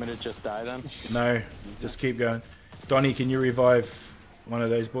you want me to just die then? No, just keep going. Donnie, can you revive one of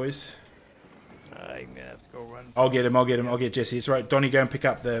those boys? I'm gonna have to go run. I'll get him. I'll get Jesse. It's right. Donnie, go and pick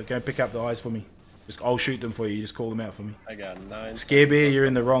up the eyes for me. I'll shoot them for you. You just call them out for me. I got 9. Scare Bear, you're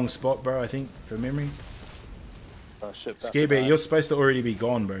in the wrong spot, bro. I think from memory. Oh shit. Scare Bear, you're supposed to already be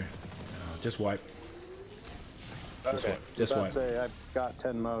gone, bro. Just wipe. Okay. Just I'd wipe. say I've got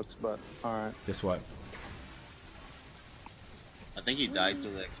 10 motes, but alright. Just wipe. I think he died to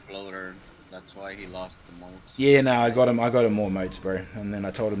the exploder. That's why he lost the most. Yeah, no, I got him more motes, bro. And then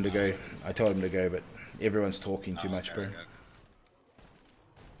I told him to go. But everyone's talking too much, bro. Okay.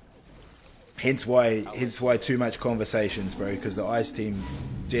 Hence why too much conversations, bro. Because the Ice team,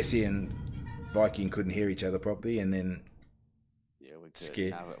 Jesse and Viking couldn't hear each other properly, and then Yeah, we could.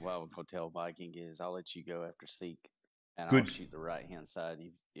 Scared. Well, what tell Viking is I'll let you go after Seek, and Good. I'll shoot the right hand side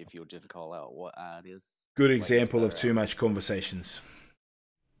if you'll just call out what eye it is. good Like example of inside or too outside. much conversations.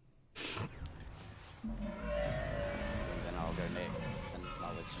 Then I'll go next, and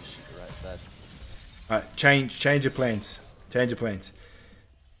I'll let you shoot the right side. Alright, change your plans. Change your plans.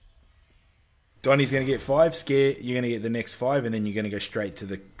 Donnie's gonna get 5. Scare, you're gonna get the next 5, and then you're gonna go straight to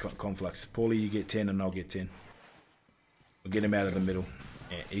the conflux. Paulie, you get 10, and I'll get 10. We'll get him out of the middle.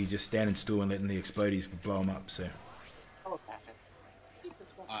 Yeah, he's just standing still and letting the explodies blow him up. So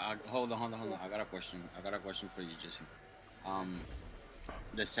Hold on. I got a question. For you, Jesse.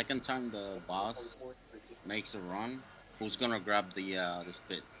 The second time the boss makes a run, who's gonna grab the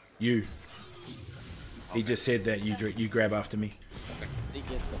spit? you. He just said that you grab after me. He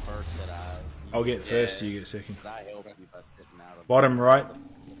gets the first set eyes. I'll get first. You get second. I help you by stepping out of Bottom right.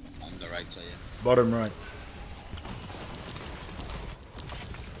 On the right side, yeah. Bottom right.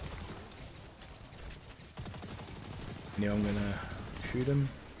 Now I'm gonna shoot him.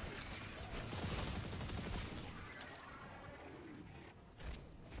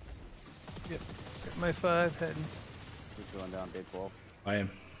 my 5 heading. Who's going down Big Wolf? I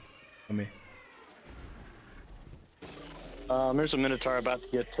am. Come here. There's a Minotaur about to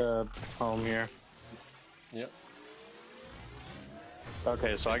get home here. Yep.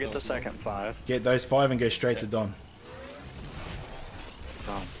 Okay, so I get the second 5. Get those 5 and go straight to Don.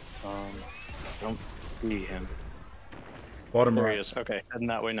 Don't see him. Bottom There right. he is. Okay, heading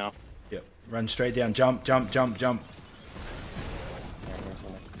that way now. Yep. Run straight down. Jump, jump, jump, jump.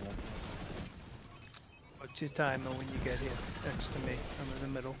 What's your timer when you get here next to me? I'm in the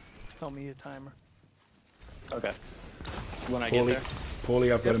middle. Tell me your timer. Okay. When I get there.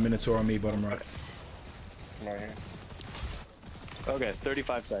 Paulie, I've got a Minotaur on me, bottom right. Right here. Okay,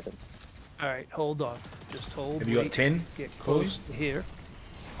 35 seconds. All right, hold on. Just hold. Have you got wait, 10? Get close to here.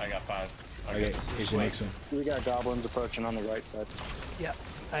 I got 5. Okay, here's your next one. We got goblins approaching on the right side. Yeah,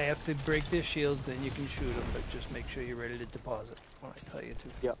 I have to break their shields, then you can shoot them, but just make sure you're ready to deposit when I tell you to.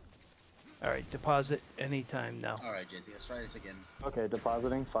 Yep. All right, deposit anytime now. All right, Jesse, let's try this again. Okay,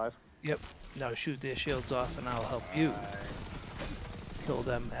 depositing 5. Yep. Now shoot their shields off, and I'll help you kill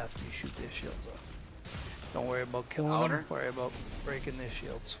them after you shoot their shields off. Don't worry about killing them. Worry about breaking their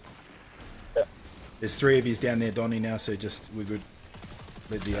shields. There's 3 of yous down there, Donnie, now, so just we're good.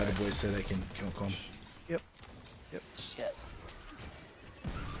 Let the other boys so they can kill com. Yep. Yep. Shit.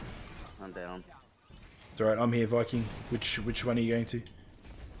 I'm down. It's alright, I'm here, Viking. Which one are you going to?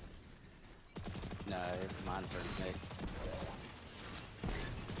 No, it's mine for Nick.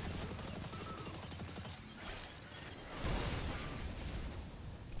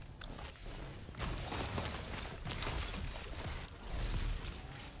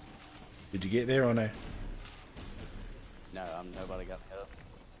 Did you get there or no? No, nobody got me up.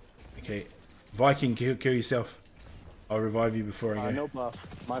 Okay. Viking, kill yourself. I'll revive you before I go. No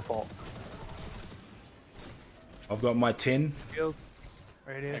buff. My fault. I've got my 10. Shield.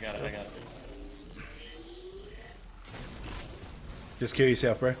 Right here. I got it. Just kill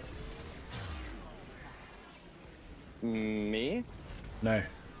yourself, bro. Me? No.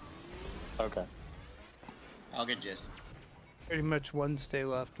 Okay. I'll get Jesse. Pretty much one stay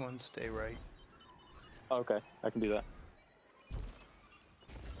left, one stay right. Okay, I can do that.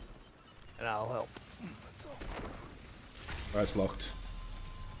 And I'll help. That's all. Alright, it's locked.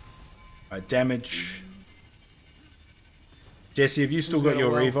 Alright, damage. Jesse, have you still got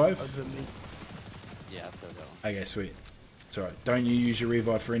your revive? Yeah, I've still got one. Okay, sweet. It's alright. Don't you use your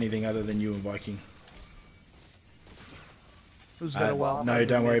revive for anything other than you and Viking. Who's got a wild? No,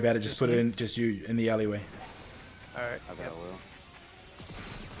 don't worry about it. Just put it in, just you in the alleyway. Alright. I got a will.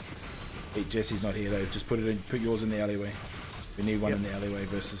 Hey, Jesse's not here though. Just put yours in the alleyway. We need one in the alleyway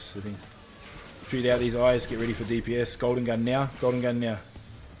versus the thing. Shoot out these eyes. Get ready for DPS. Golden gun now. Golden gun now.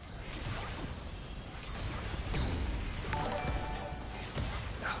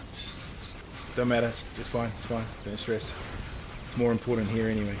 Don't matter. It's fine. It's fine. Don't stress. It's more important here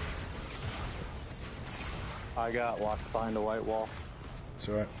anyway. I got locked behind a white wall. It's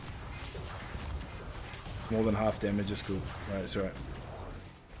alright. More than half damage is cool. Right, it's alright.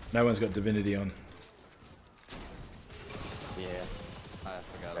 No one's got divinity on. Yeah, I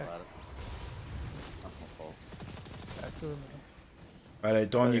forgot about it. That's my fault. Back to the middle. Righto,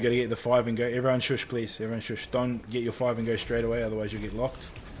 Don, you gotta get the 5 and go. Everyone shush, please. Everyone shush. Don, get your 5 and go straight away, otherwise you'll get locked.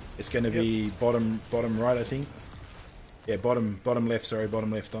 It's gonna be bottom right, I think. Yeah, bottom left, sorry, bottom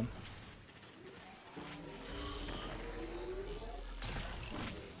left, Don.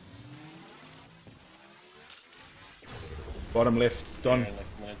 Bottom left, Don.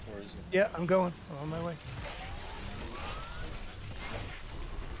 Yeah, I'm going. I'm on my way.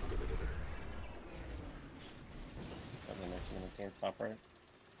 Top right.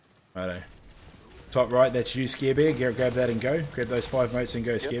 Righto. Top right, that's you, Scarebear. Grab that and go. Grab those 5 motes and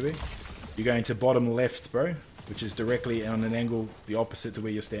go, Scarebear. You're going to bottom left, bro, which is directly on an angle the opposite to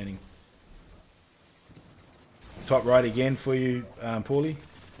where you're standing. Top right again for you, Paulie.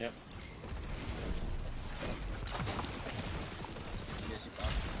 Yep.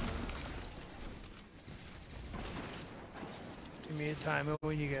 Give me a timer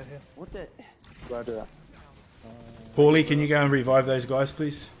when you get here. What the? Roger that. Paulie, can you go and revive those guys,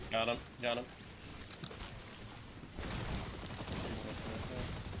 please? Got him. Got him.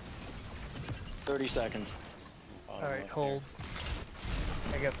 30 seconds. Alright, hold.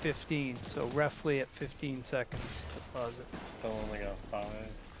 I got 15, so roughly at 15 seconds deposit. Still only got 5.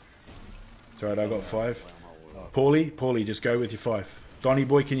 It's alright, I got 5. Paulie, just go with your 5. Donny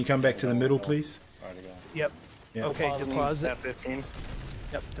boy, can you come back to the middle, please? Already got it. Yep. Yeah. Okay, deposit. At 15.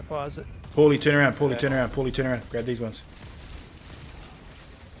 Yep, deposit. Paulie, turn around. Paulie, turn around. Paulie, turn around. Grab these ones.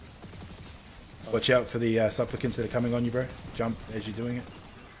 Watch out for the supplicants that are coming on you, bro. Jump as you're doing it.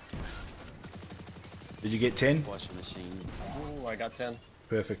 Did you get 10? Washing machine. Ooh, I got 10.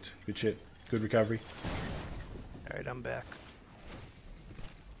 Perfect. Good shit. Good recovery. Alright, I'm back.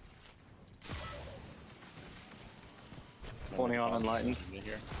 Twenty on enlightened.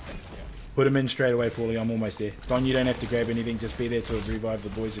 Here. Put him in straight away, Paulie. I'm almost there. Don, you don't have to grab anything. Just be there to revive the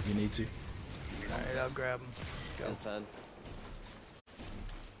boys if you need to. Alright, I'll grab him. Go. Inside.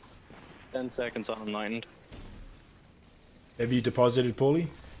 10 seconds on enlightened. Have you deposited, Paulie?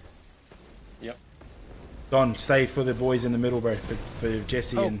 Yep. Don, stay for the boys in the middle, bro. For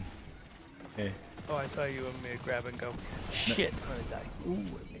Jesse Oh. and... Yeah. Oh, I thought you wanted me to grab and go. Shit, I'm gonna die. Ooh,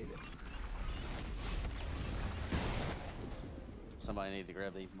 I made it. Somebody need to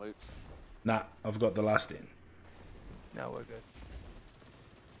grab these mooks. Nah, I've got the last in. No, we're good.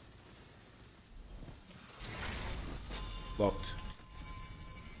 Locked.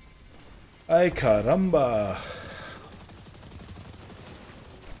 Ay caramba.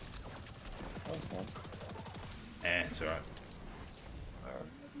 That was one. It's alright.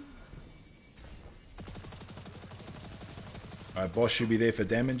 Alright, boss should be there for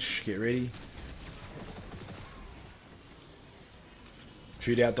damage. Get ready.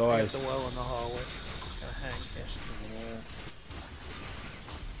 Shoot out the There's eyes. the well in the hallway. Hang here.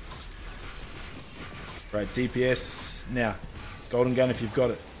 Right, DPS now. Golden gun if you've got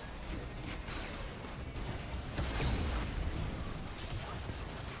it.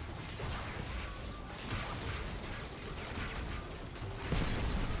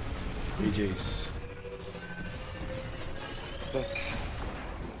 GG's.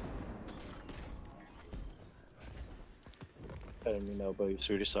 I didn't even know about you,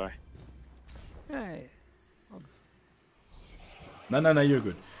 sweetie. Sorry. Hey. No, you're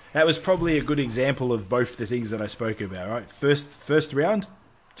good. That was probably a good example of both the things that I spoke about, right? First round,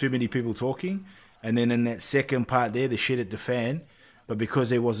 too many people talking, and then in that second part there, the shit at the fan, but because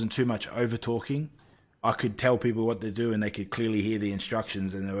there wasn't too much over talking, I could tell people what to do and they could clearly hear the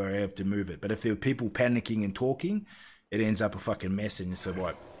instructions and they were able to move it. But if there were people panicking and talking, it ends up a fucking mess and it's a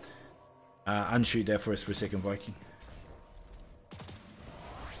wipe. Unshoot that for us for a second, Viking.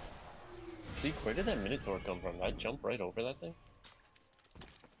 See, where did that Minotaur come from? Did I jump right over that thing?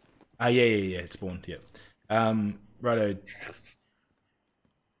 Yeah, it spawned, yeah. Righto.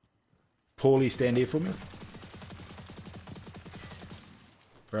 Paulie, stand here for me.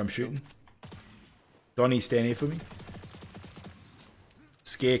 Where I'm shooting. Donnie, stand here for me.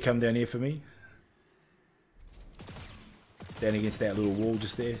 Scare, come down here for me. Stand against that little wall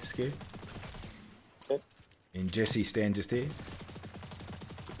just there, Scare. Okay. And Jesse, stand just there.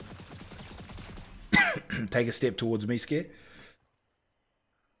 Take a step towards me, Scare.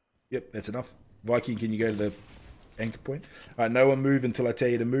 Yep, that's enough. Viking, can you go to the anchor point? Alright, no one move until I tell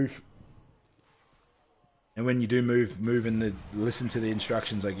you to move. And when you do move and listen to the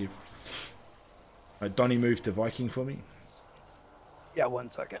instructions I give. Alright, Donnie, move to Viking for me. Yeah,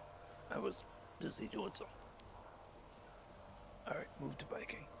 1 second. I was busy doing something. Alright, move to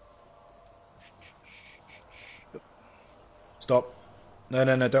Viking. Stop. No,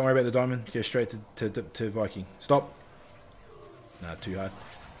 don't worry about the diamond. Go straight to Viking. Stop. Nah, too hard.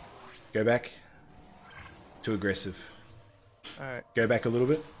 Go back. Too aggressive. Alright. Go back a little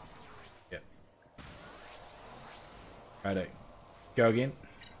bit. Yep. Righto. Go again.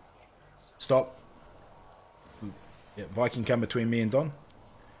 Stop. Yeah, Viking come between me and Don.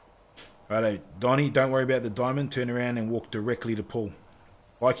 Righto. Donnie, don't worry about the diamond. Turn around and walk directly to Paul.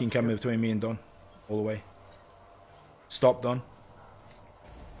 Viking come between me and Don. All the way. Stop, Don.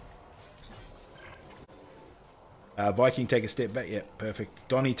 Viking, take a step back. Yeah, perfect.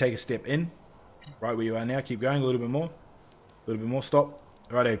 Donnie, take a step in. Right where you are now. Keep going. A little bit more. A little bit more. Stop.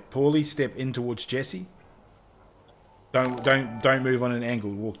 Righto. Paulie, step in towards Jesse. Don't move on an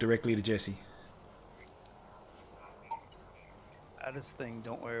angle. Walk directly to Jesse. This thing,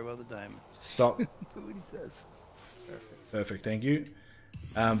 don't worry about the diamond. Stop. Do what he says. Perfect. Thank you.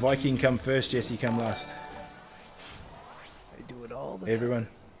 Viking come first. Jesse come last. I do it all the Everyone.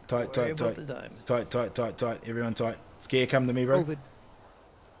 Tight. Don't worry about the diamond. Tight. Everyone tight. Scare, come to me, bro. COVID.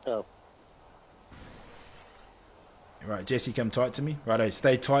 Oh. Right, Jesse, come tight to me. Righto,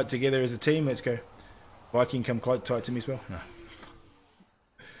 stay tight together as a team. Let's go. Viking, come quite tight to me as well. No.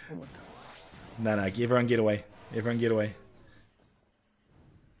 No, everyone get away. Everyone get away.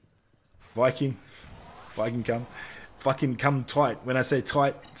 Viking come. Fucking come tight. When I say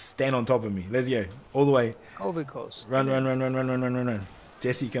tight, stand on top of me. Let's go. All the way. COVID coast. Run.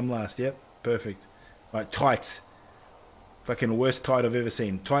 Jesse, come last. Yep, perfect. Right, tight. Fucking worst tight I've ever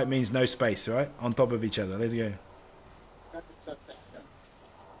seen. Tight means no space, right? On top of each other. Let's go.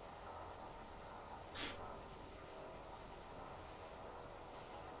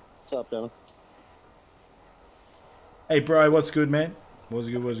 What's up, Devin? Hey, bro, what's good, man? What's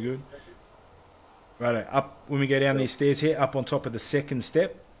good, what's good? Right, up when we go down these stairs here, up on top of the second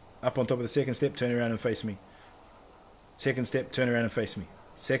step. Up on top of the second step, turn around and face me. Second step, turn around and face me.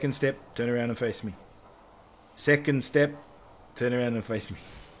 Second step, turn around and face me. Second step, turn around and face me.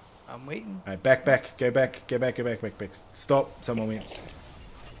 I'm waiting. Alright, back, go back. Stop, someone went.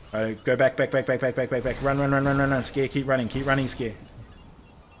 Alright, go back. Run. Scare, keep running, scare.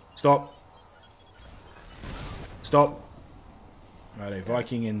 Stop. Right,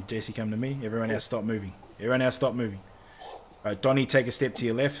 Viking and Jesse come to me. Everyone else stop moving. Alright, Donnie, take a step to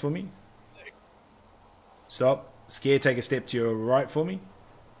your left for me. Stop. Scare, take a step to your right for me.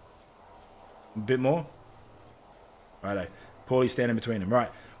 A bit more. Righto. Paulie, stand in between them. Right.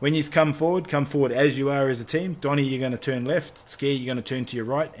 When you come forward as you are as a team. Donnie, you're going to turn left. Scare, you're going to turn to your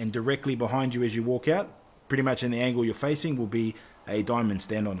right. And directly behind you as you walk out, pretty much in the angle you're facing, will be a diamond.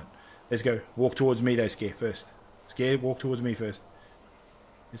 Stand on it. Let's go. Walk towards me though, Scare, first. Scare, walk towards me first.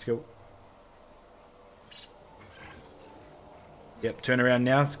 Let's go. Yep, turn around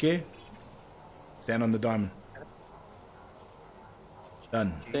now, Scare. Stand on the diamond.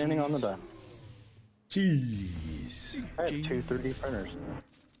 Done. Standing on the diamond. Jeez. I have 2 3D printers.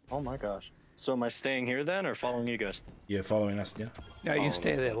 Oh my gosh. So am I staying here then, or following you guys? Yeah, following us, yeah. No, you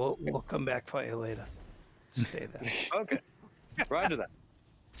stay there. We'll come back for you later. Stay there. Okay. Roger that.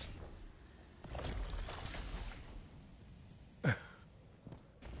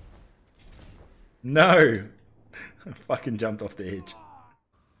 No! I fucking jumped off the edge.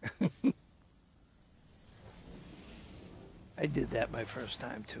 I did that my first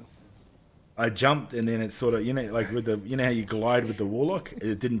time too. I jumped and then it sort of, like with the, how you glide with the warlock?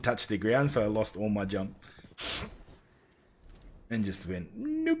 It didn't touch the ground, so I lost all my jump. And just went,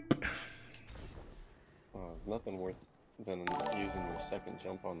 nope. Oh, there's nothing worse than using your second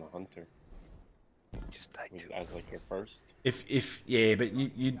jump on the hunter. Just die too. As like your first. Yeah, but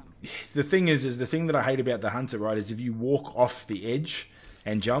you the thing is the thing that I hate about the hunter, right, is if you walk off the edge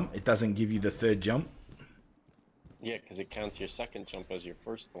and jump, it doesn't give you the third jump. Yeah, because it counts your second jump as your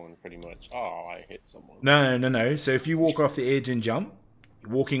first one, pretty much. Oh, I hit someone. No. So if you walk off the edge and jump,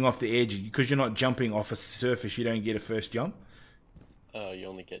 walking off the edge, because you're not jumping off a surface, you don't get a first jump. You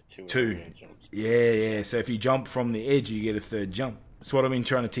only get two jumps. Yeah. So if you jump from the edge, you get a third jump. That's what I've been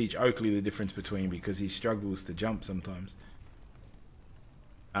trying to teach Oakley the difference between, because he struggles to jump sometimes.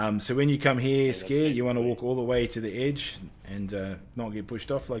 So when you come here, Scare, you want to walk all the way to the edge and not get pushed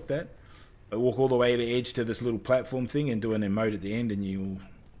off like that. But walk all the way to the edge to this little platform thing and do an emote at the end, and you'll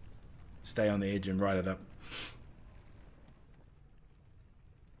stay on the edge and ride it up.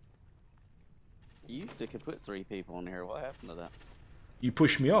 You used to could put 3 people in here. What happened to that? You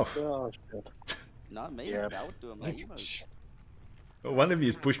pushed me off. Oh, shit. Not me. Yeah. I was doing my emotes. One of you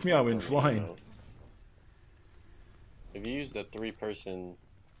has pushed me, I went flying. If you used a 3-person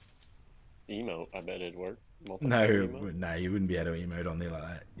emote, I bet it'd work. No, you wouldn't be able to emote on there like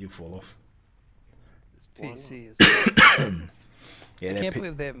that. You'll fall off. This PC is. Yeah, I can't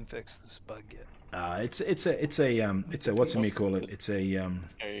believe they haven't fixed this bug yet. It's a what's me call it? It's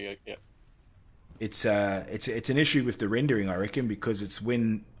an issue with the rendering, I reckon, because it's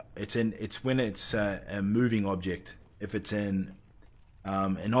when it's a moving object. If it's an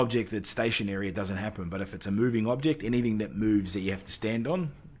object that's stationary, it doesn't happen. But if it's a moving object, anything that moves that you have to stand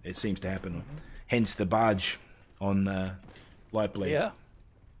on, it seems to happen. Mm-hmm. Hence the barge on Lightblade. Yeah,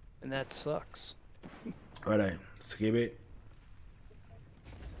 and that sucks. Righto, skip it.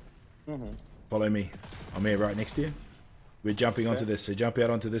 Mm-hmm. Follow me. I'm here right next to you. We're jumping onto this. So jump out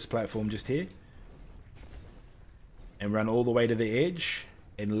onto this platform just here. And run all the way to the edge.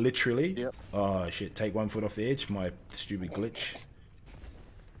 And literally... Yep. Oh, shit. Take 1 foot off the edge. My stupid glitch.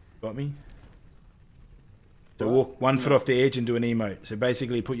 Got me? So walk 1 foot off the edge and do an emote. So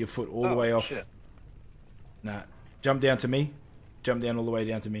basically put your foot all the way off. Shit. Nah. Jump down to me. Jump down all the way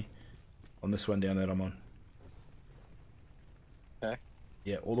down to me. On this one down that I'm on. Okay.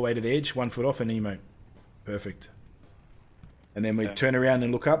 Yeah, all the way to the edge, 1 foot off and emote. Perfect. And then we turn around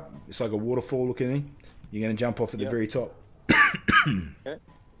and look up. It's like a waterfall looking thing. You're going to jump off at the very top. Okay.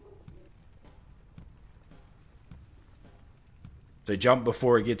 So jump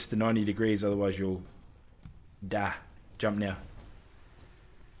before it gets to 90 degrees, otherwise you'll die. Jump now.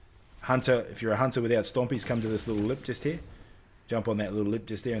 Hunter, if you're a hunter without stompies, come to this little lip just here. Jump on that little lip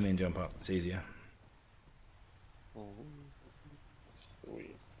just there and then jump up. It's easier.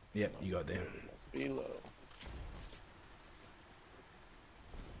 Sweet. Yep, you got there. Must be low.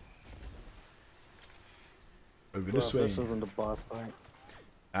 Over this way. This isn't the boss fight.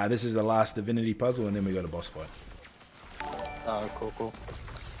 This is the last divinity puzzle, and then we got a boss fight. Oh, cool.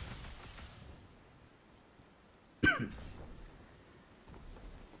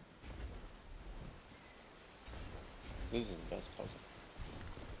 This is the best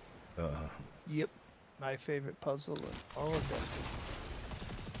puzzle. Yep. My favorite puzzle in all of Destiny.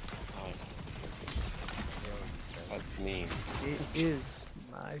 That's mean. It is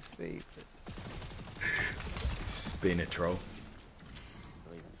my favorite. It's been a troll.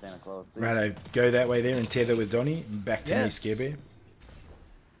 Believe in Santa Claus too. Righto, go that way there and tether with Donnie. Back to me, Yes. Scare Bear.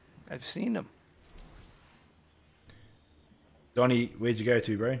 I've seen them. Donnie, where'd you go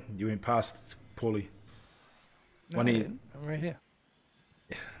to, bro? You went past Paulie. No, One I of you, didn't. I'm right here.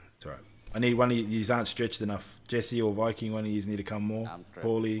 it's alright. I need one of you aren't stretched enough. Jesse or Viking, one of you need to come more. I'm stretched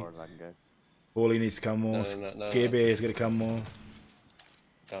as Paulie. far as I can go. Paulie needs to come more. No. Scare Bear's got to come more.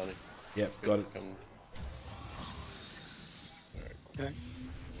 Got it. Yep, got it. Come. Okay.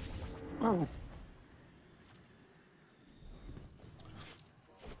 Oh.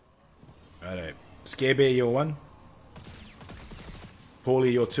 Righto. Scare Bear, you're 1.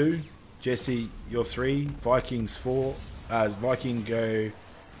 Paulie, you're 2. Jesse, you're 3. Vikings 4. Viking go.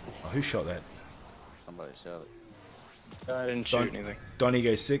 Oh, who shot that? Somebody shot it. I didn't shoot anything. Donnie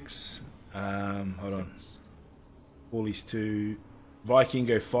goes 6. Hold on. Paulie's 2. Viking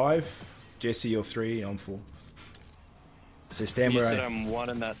go 5. Jesse, you're 3. I'm 4. So stand You where said I'm 1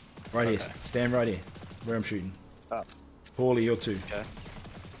 in that. right okay. here. Stand right here. Where I'm shooting. Oh. Paulie, you're 2. Okay.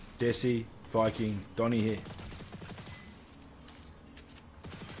 Jesse, Viking, Donnie here.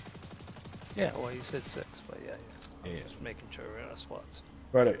 Yeah, well, you said 6, but yeah. Yeah. Just making sure we're out of spots.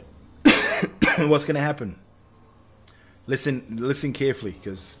 Righto. What's going to happen? Listen carefully,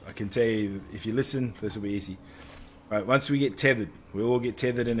 because I can tell you, if you listen, this will be easy. Right, once we get tethered, we all get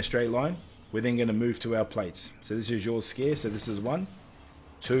tethered in a straight line. We're then going to move to our plates. So this is your scare. So this is 1,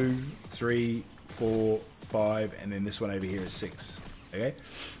 2, 3, 4, 5, and then this one over here is 6. Okay?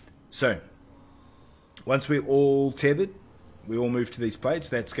 So, once we're all tethered, we all move to these plates.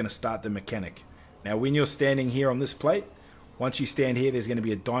 That's going to start the mechanic. Now, when you're standing here on this plate, once you stand here, there's going to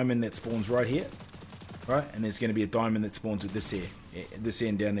be a diamond that spawns right here. Right? And there's going to be a diamond that spawns at this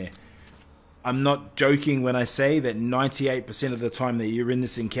end down there. I'm not joking when I say that 98% of the time that you're in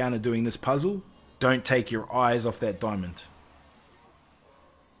this encounter doing this puzzle, don't take your eyes off that diamond.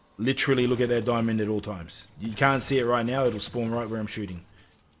 Literally look at that diamond at all times. You can't see it right now. It'll spawn right where I'm shooting.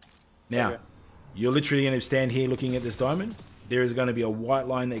 Now, you're literally going to stand here looking at this diamond. There is going to be a white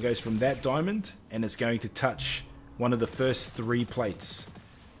line that goes from that diamond, and it's going to touch one of the first 3 plates.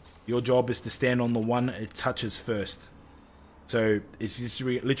 Your job is to stand on the one it touches first. So it's just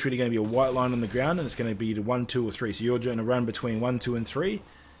literally going to be a white line on the ground, and it's going to be the 1, 2, or 3. So you're going to run between 1, 2, and 3,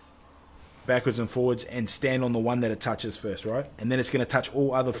 backwards and forwards, and stand on the one that it touches first, right? And then it's going to touch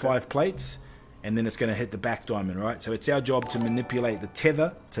all other 5 plates, and then it's going to hit the back diamond, right? So it's our job to manipulate the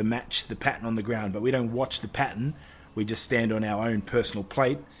tether to match the pattern on the ground, but we don't watch the pattern. We just stand on our own personal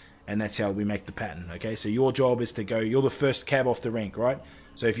plate, and that's how we make the pattern, okay? So your job is to go, you're the first cab off the rank, right?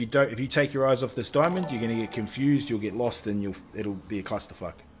 So if you take your eyes off this diamond, you're going to get confused, you'll get lost, and it'll be a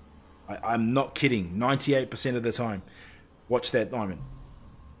clusterfuck. I'm not kidding. 98% of the time, watch that diamond.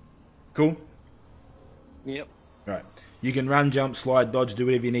 Cool? Yep. Right. You can run, jump, slide, dodge, do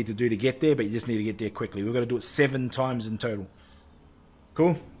whatever you need to do to get there, but you just need to get there quickly. We've got to do it 7 times in total.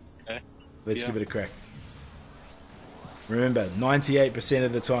 Cool? Okay. Let's give it a crack. Remember, 98%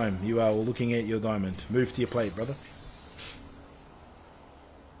 of the time, you are looking at your diamond. Move to your plate, brother.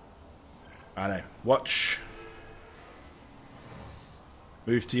 I know. Watch.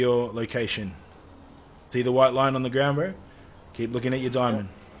 Move to your location. See the white line on the ground, bro? Keep looking at your diamond.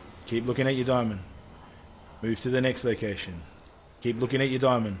 Keep looking at your diamond. Move to the next location. Keep looking at your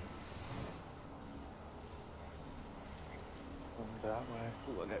diamond. That way.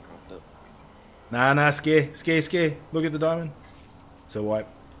 Ooh, I got cropped up. Nah, scare. Look at the diamond. So wipe.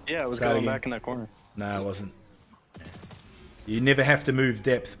 Yeah, it was Start going again. back in that corner. Nah, it wasn't. You never have to move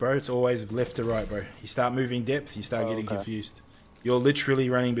depth, bro. It's always left to right, bro. You start moving depth, you start getting confused. You're literally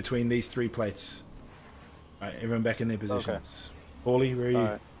running between these 3 plates. Alright, everyone back in their positions. Paulie, where are you? All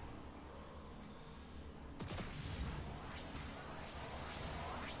right.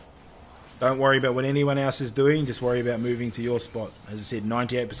 Don't worry about what anyone else is doing, just worry about moving to your spot. As I said,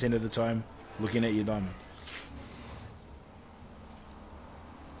 98% of the time, looking at your diamond.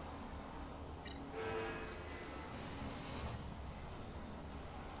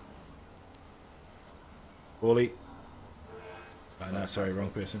 Paulie. Oh, no, sorry, wrong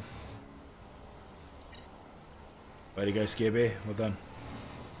person. Way to go, Scare Bear. Well done.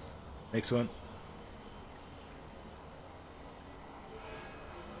 Next one.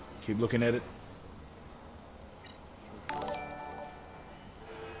 Keep looking at it.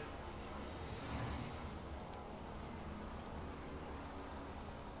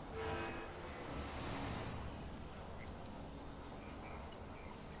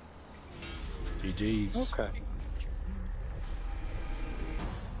 GG's. Okay.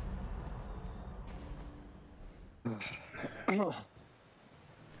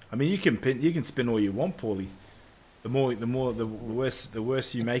 I mean, you can spin all you want, Paulie. The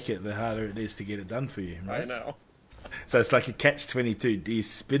worse you make it, the harder it is to get it done for you, right? I know. So it's like a catch-22. Do you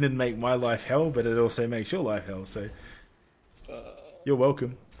spin and make my life hell, but it also makes your life hell? So you're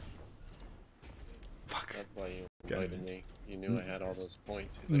welcome. Fuck. That's why you invited me. You knew I had all those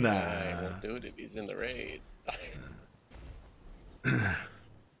points. He's like, Nah. I won't do it if he's in the raid.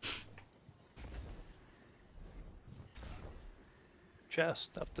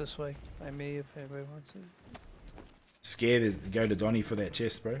 Chest up this way by me if anybody wants it. Scared is go to Donnie for that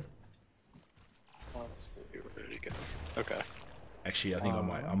chest, bro. Okay. Actually, I think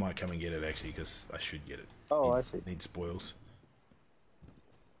I might come and get it actually because I should get it. Oh, I see. Need spoils.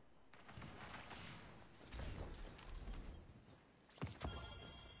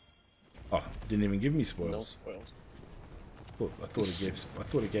 Oh, didn't even give me spoils. No spoils. I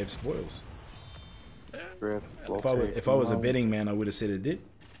thought it gave spoils. Rip, If I was a betting man, I would have said it did.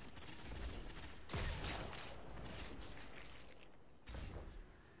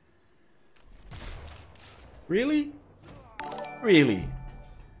 Really? Really?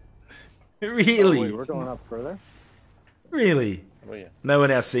 Really? Oh, wait, we're going up further? Really? Oh yeah. No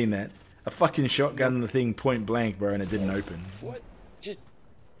one else seen that. A fucking shotgun the thing point blank, bro, and it didn't open. What? Just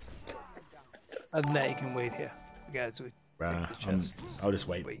Other than that, you can wait here. You guys, we Bruh, take the chest. I'll just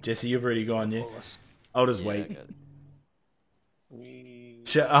wait. Jesse, you've already gone, yeah? All of us. I'll just Yeah, wait. I got it. we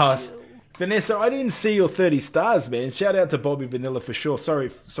Vanessa, I didn't see your 30 stars, man. Shout out to Bobby Vanilla for sure.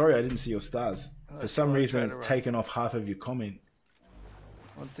 Sorry, I didn't see your stars. For some reason, it's taken off half of your comment.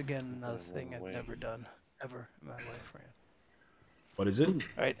 Once again, another thing I've never done ever in my life, Rand. What is it?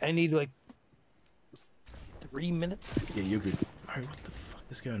 Alright, I need like 3 minutes. Yeah, you're good. Alright, what the fuck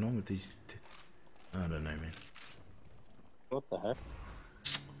is going on with these? I don't know, man. What the heck?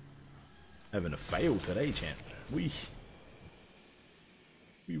 Having a fail today, champ. Wee.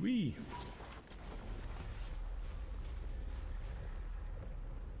 Wee wee.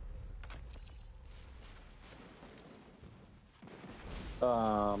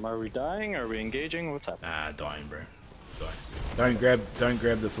 Are we dying? Are we engaging? What's happening? Ah, dying, bro. Dying. Don't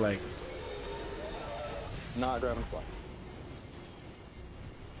grab the flag. Not grabbing flag.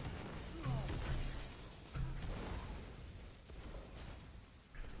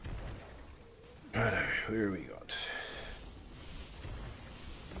 Righto, where we got?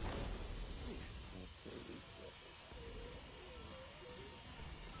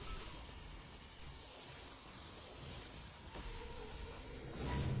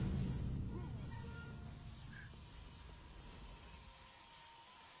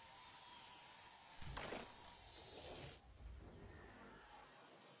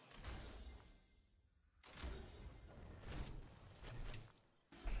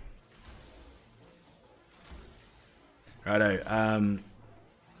 Righto,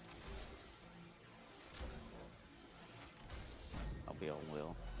 I'll be on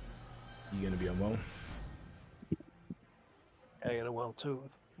Will. you gonna be on well? I got a well too.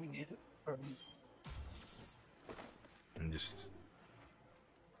 We need it. And just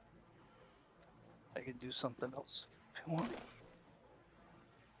I can do something else if you want.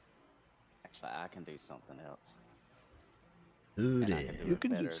 Actually, I can do something else. ooh, And I there. can do You it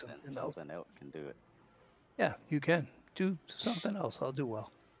can do better something than else. something else can do it. Yeah, you can. Do something else. I'll do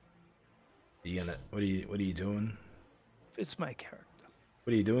well. What are you doing? It's my character.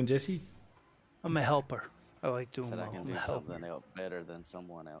 What are you doing, Jesse? I'm a helper. I like doing Said I well. can I'm do a helper. something else better than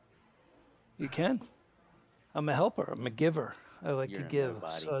someone else. You can. I'm a helper. I'm a giver. I like You're to a give,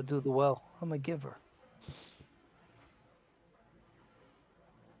 nobody. so I do the well. I'm a giver.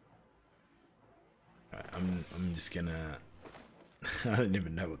 I'm just gonna. I don't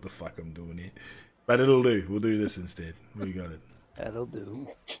even know what the fuck I'm doing here, but it'll do. We'll do this instead. We got it. That'll do.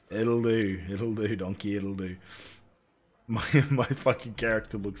 It'll do. It'll do, donkey. It'll do. My fucking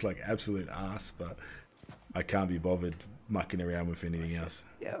character looks like absolute ass, but I can't be bothered mucking around with anything else.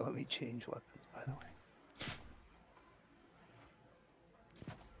 Yeah, let me change weapons, by the way.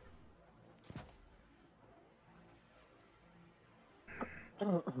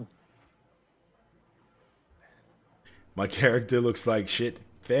 My character looks like shit,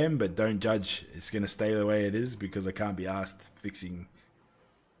 fam, but don't judge. It's gonna stay the way it is because I can't be asked fixing.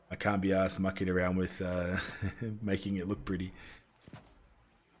 I can't be asked mucking around with making it look pretty.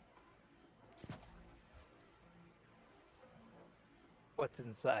 What's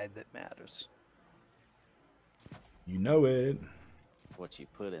inside that matters. You know it. What you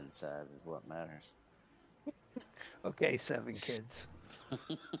put inside is what matters. Okay, 7 kids.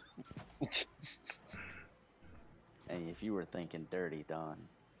 And if you were thinking dirty, Don,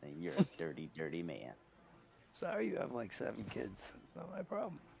 then you're a dirty, dirty man. Sorry, you have like 7 kids. It's not my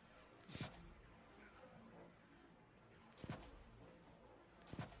problem.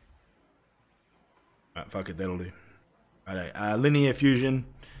 Alright, fuck it, that'll do. Alright, linear fusion.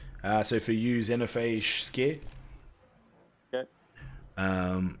 So for you, Xenophage Scare. Okay.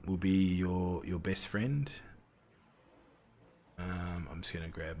 Will be your best friend. I'm just gonna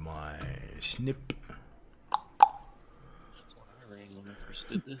grab my snip. That's what I ran when I first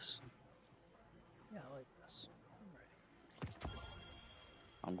did this. Yeah, I like this.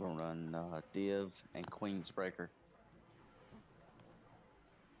 I'm gonna run Div and Queensbreaker.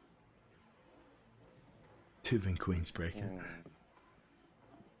 Div and Queensbreaker.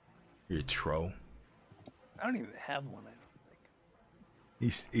 You're a troll. I don't even have one, I don't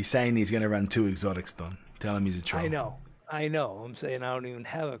think. He's saying he's gonna run 2 exotics, Don. Tell him he's a troll. I know. I'm saying I don't even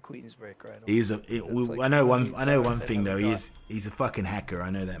have a Queensbreaker. I don't. He's a. I know one thing though. got. He's a fucking hacker. I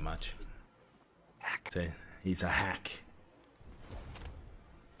know that much. So he's a hack.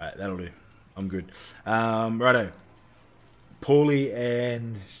 Alright, that'll do. I'm good. Righto. Paulie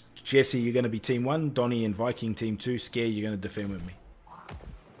and Jesse, you're going to be team 1. Donnie and Viking team 2. Scare, you're going to defend with me.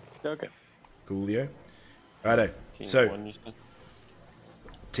 Okay. Coolio. Righto. Team 1, you said?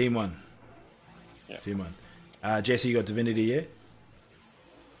 Team 1. Yeah. Team 1. Jesse, you got Divinity, yeah?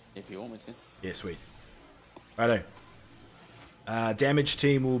 If you want me to. Yeah, sweet. Righto. Damage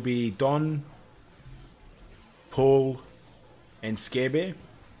team will be Don, Paul, and Scarebear.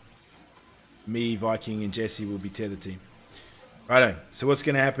 Me, Viking, and Jesse will be tether team. Righto. So what's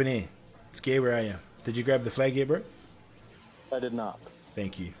going to happen here? Scare, where are you? Did you grab the flag here, bro? I did not.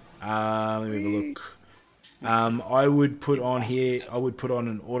 Thank you. Let me have a look. I would put on here, I would put on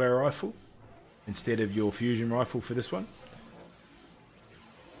an auto rifle instead of your fusion rifle for this one.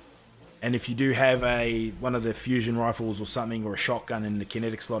 And if you do have one of the fusion rifles or something, or a shotgun in the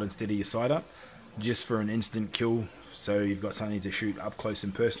kinetic slot instead of your side up, just for an instant kill, so you've got something to shoot up close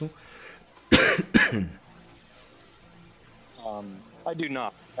and personal. I do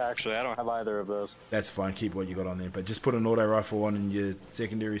not. Actually, I don't have either of those. That's fine, keep what you got on there. But just put an auto rifle on in your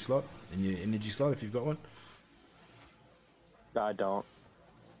secondary slot, in your energy slot if you've got one. I don't.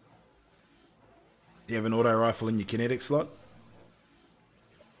 Do you have an auto rifle in your kinetic slot?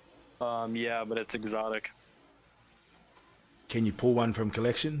 Yeah, but it's exotic. Can you pull one from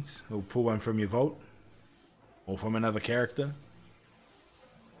collections? Or pull one from your vault? Or from another character?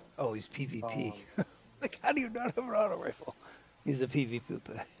 Oh, he's PvP. Like, how do you not have an auto rifle? He's a PvP.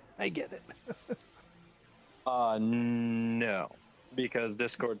 I get it. No. Because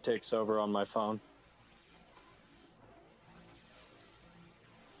Discord takes over on my phone.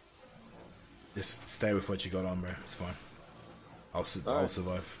 Just stay with what you got on, bro. It's fine. I'll Alright.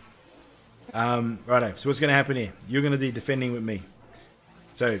 survive. Righto. So what's going to happen here? You're going to be defending with me.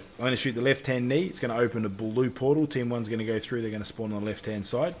 So I'm going to shoot the left-hand knee. It's going to open a blue portal. Team 1's going to go through. They're going to spawn on the left-hand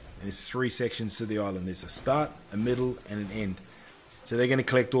side. And there's 3 sections to the island. There's a start, a middle, and an end. So they're going to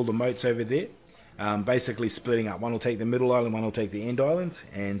collect all the motes over there. Basically splitting up. One will take the middle island, one will take the end island.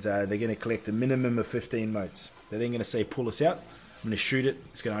 And they're going to collect a minimum of 15 motes. They're then going to say, pull us out. I'm going to shoot it.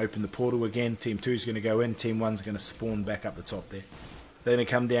 It's going to open the portal again. Team 2 is going to go in. Team 1's going to spawn back up the top there. They're going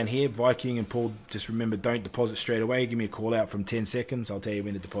to come down here. Viking and Paul, just remember, don't deposit straight away. Give me a call out from 10 seconds. I'll tell you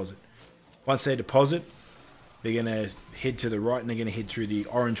when to deposit. Once they deposit, they're going to head to the right and they're going to head through the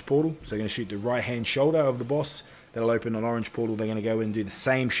orange portal. So they're going to shoot the right-hand shoulder of the boss. That'll open an orange portal. They're going to go in and do the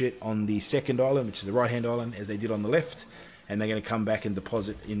same shit on the second island, which is the right-hand island, as they did on the left. And they're going to come back and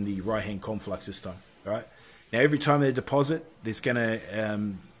deposit in the right-hand conflux this time. All right? Now, every time they deposit, it's going to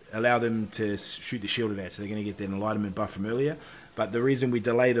allow them to shoot the shield event. So they're going to get their enlightenment buff from earlier. But the reason we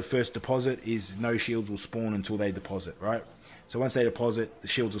delay the first deposit is no shields will spawn until they deposit, right? So once they deposit, the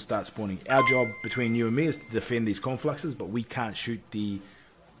shields will start spawning. Our job between you and me is to defend these confluxes, but we can't shoot the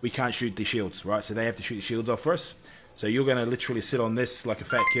shields, right? So they have to shoot the shields off for us. So you're going to literally sit on this like a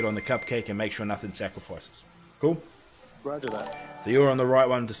fat kid on the cupcake and make sure nothing sacrifices. Cool? Roger that. So you're on the right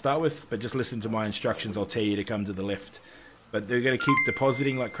one to start with, but just listen to my instructions. I'll tell you to come to the left. But they're going to keep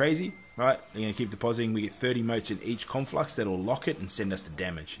depositing like crazy, right? They're going to keep depositing. We get 30 motes in each conflux. That'll lock it and send us to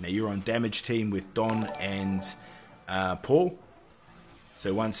damage. Now, you're on damage team with Don and Paul.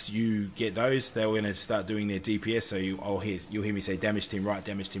 So once you get those, they're going to start doing their DPS. So you'll hear me say damage team right,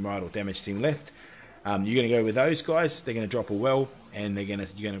 or damage team left. You're going to go with those guys. They're going to drop a well, and we're going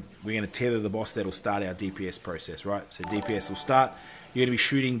to tether the boss. That'll start our DPS process, right? So DPS will start. You're going to be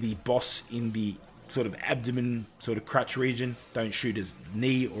shooting the boss in the sort of abdomen, sort of crutch region. Don't shoot his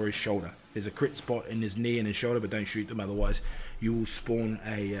knee or his shoulder. There's a crit spot in his knee and his shoulder, but don't shoot them. Otherwise, you will spawn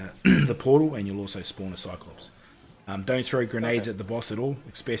the portal, and you'll also spawn a Cyclops. Don't throw grenades at the boss at all,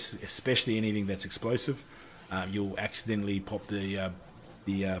 especially anything that's explosive. You'll accidentally pop the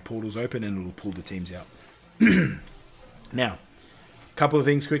portals open and it'll pull the teams out. Now, a couple of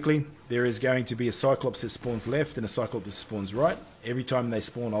things quickly. There is going to be a Cyclops that spawns left and a Cyclops that spawns right. Every time they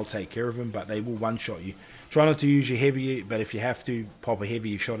spawn, I'll take care of them, but they will one-shot you. Try not to use your heavy, but if you have to, pop a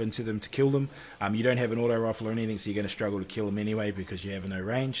heavy shot into them to kill them. You don't have an auto rifle or anything, so you're going to struggle to kill them anyway because you have no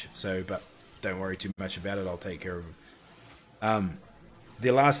range. So, but don't worry too much about it. I'll take care of them.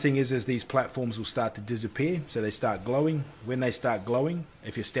 The last thing is these platforms will start to disappear, so they start glowing. When they start glowing,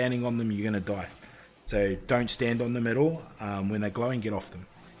 if you're standing on them, you're going to die. So don't stand on them at all. When they're glowing, get off them.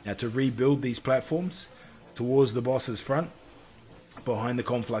 Now to rebuild these platforms, towards the boss's front, behind the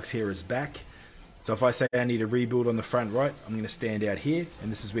conflux here is back. So if I say I need a rebuild on the front right, I'm going to stand out here,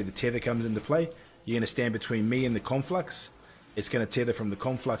 and this is where the tether comes into play. You're going to stand between me and the conflux. It's going to tether from the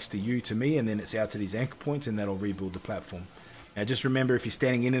conflux to you to me, and then it's out to these anchor points, and that'll rebuild the platform. Now just remember, if you're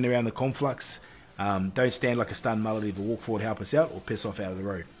standing in and around the conflux, don't stand like a stunned mullet, either walk forward, help us out, or piss off out of the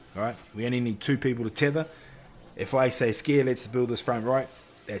road. Alright, we only need 2 people to tether. If I say, Scare, let's build this front right,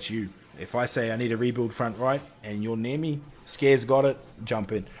 that's you. If I say I need a rebuild front right, and you're near me, Scare's got it,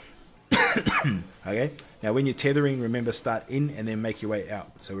 jump in. Okay, now when you're tethering, remember, start in and then make your way out.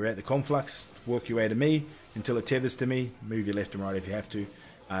 So we're at the conflux, work your way to me until it tethers to me, move your left and right if you have to.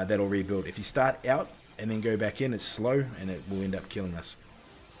 That'll rebuild. If you start out and then go back in, it's slow and it will end up killing us.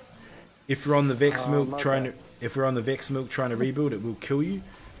 If we're on the Vex milk trying to rebuild, it will kill you.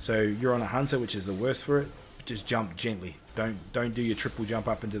 So you're on a hunter, which is the worst for it. Just jump gently. Don't do your triple jump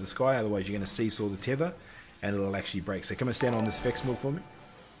up into the sky, otherwise you're going to seesaw the tether and it'll actually break. So come and stand on this Vex milk for me.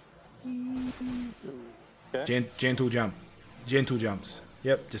 Okay. Gentle jump. Gentle jumps.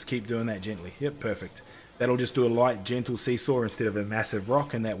 Yep, just keep doing that gently. Yep, perfect. That'll just do a light, gentle seesaw instead of a massive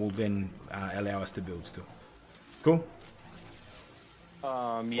rock, and that will then allow us to build still. Cool?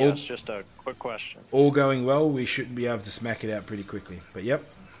 Yes, just a quick question. All going well, we should be able to smack it out pretty quickly. But yep,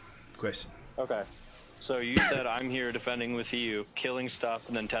 question. Okay. So you said I'm here defending with you, killing stuff,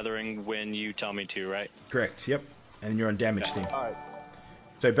 and then tethering when you tell me to, right? Correct, yep. And you're on damage team. Alright.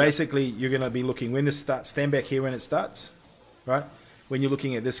 So basically, you're going to be looking when this starts. Stand back here when it starts, right? When you're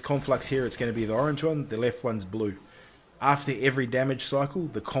looking at this conflux here, it's going to be the orange one. The left one's blue. After every damage cycle,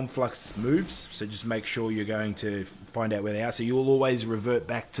 the conflux moves. So just make sure you're going to find out where they are. So you'll always revert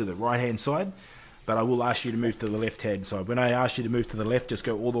back to the right-hand side, but I will ask you to move to the left-hand side. When I ask you to move to the left, just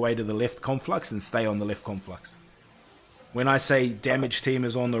go all the way to the left conflux and stay on the left conflux. When I say damage team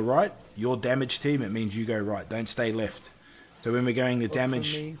is on the right, your damage team, it means you go right. Don't stay left. So when we're going to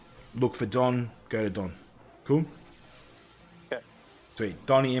damage, look for Don, go to Don. Cool? Okay. Sweet.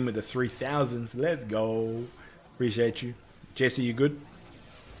 Donnie in with the 3000s. Let's go. Appreciate you. Jesse, you good?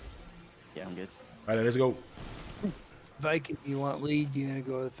 Yeah, I'm good. All right, let's go. Viking, you want lead? You gonna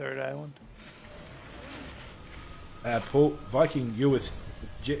go to the third island? Paul, Viking, you're with...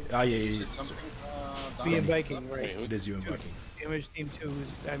 Oh, yeah. Me and Viking, right? It is you and Viking. Damage team 2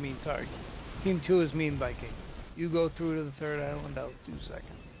 is... sorry. Team 2 is me and Viking. You go through to the third island, I'll do second.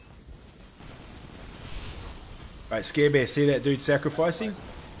 Right, Scare Bear, see that dude sacrificing?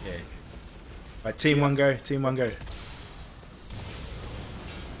 Yeah. Right, team 1 go, team 1 go.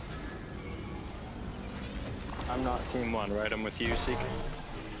 I'm not team 1, right? I'm with you, Seeker.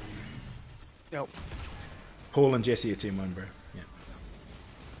 Nope. Paul and Jesse are team 1, bro. Yeah.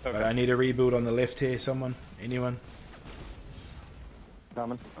 Okay. Right, I need a rebuild on the left here, someone? Anyone?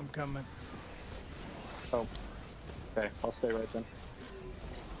 Coming. I'm coming. Oh. Okay, I'll stay right then.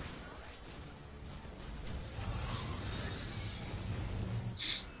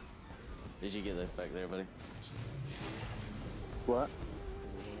 Did you get the effect there, buddy? What?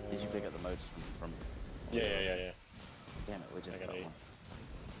 Did you pick up the modes from? Yeah. Damn it, we just I got got 8. one.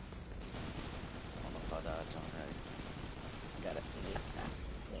 I don't know if I died, John. Right. Got it.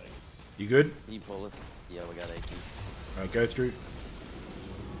 Nice. You good? Can you pull us? Yeah, we got 18. Alright, go through.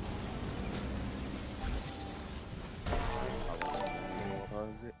 What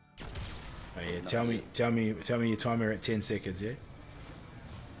was it? Oh, yeah, tell me your timer at 10 seconds, yeah?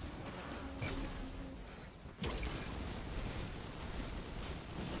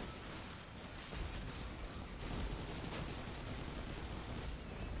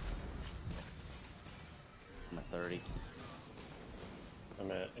 I'm at 30.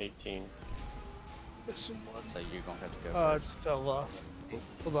 I'm at 18. So you're gonna have to go It first. fell off.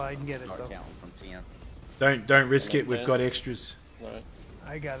 Hold on, I can get it Start though. counting from 10. Don't risk it, we've 10. got extras. Alright.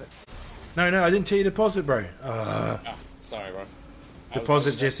 I got it. No, I didn't tell you deposit, bro. Sorry, bro.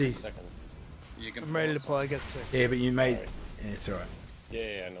 Deposit, Jesse. Second. You can I'm ready to pause. pull. I got 6. Yeah, but you made... Sorry. Yeah, it's alright.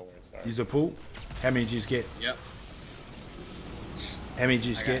 Yeah, no worries. Sorry. Use a pool. How many did you just get? Yep. How many did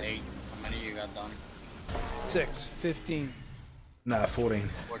you I got get? 8. How many you got done? 6, 15, Nah, 14.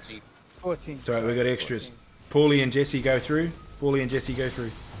 14. 14. It's alright, we got extras. 14. Paulie and Jesse go through. Paulie and Jesse go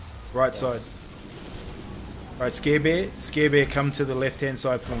through. Right side. Alright, Scare Bear, come to the left hand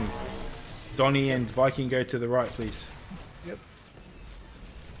side for me. Donnie and Viking go to the right, please. Yep.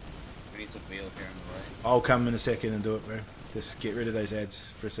 We need to build here on the right. I'll come in a second and do it, bro. Just get rid of those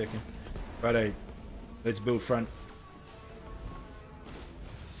ads for a second. Righto, let's build front.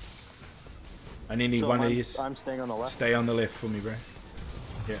 I need So one of I'm- these. I'm staying on the left. Stay on the left for me, bro.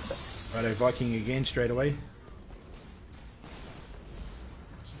 Yeah. Righto, Viking again straight away.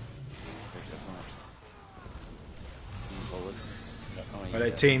 Righto,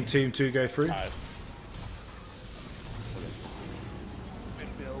 team 2 go through.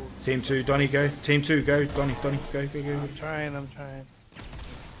 Build. Team 2, Donnie go. Team 2 go. Donnie, go. I'm trying.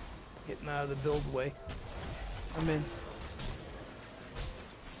 Getting out of the build way. I'm in.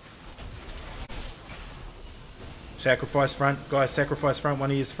 Sacrifice front. Guys, sacrifice front.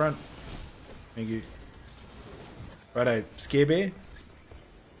 One of you is front. Thank you. Righto, Scare Bear.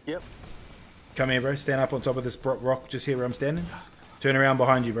 Yep. Come here, bro. Stand up on top of this rock just here where I'm standing. Turn around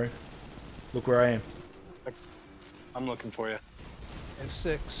behind you, bro. Look where I am. I'm looking for you.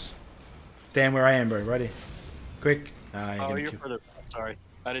 F6. Stand where I am, bro. Right here. Quick. Nah, Oh, you're further back. Sorry.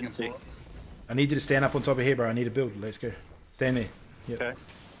 I didn't see. I need you to stand up on top of here, bro. I need to build. Let's go. Stand there. Yep. Okay.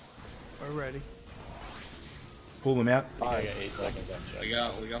 We're ready. Pull them out. I got 8 seconds on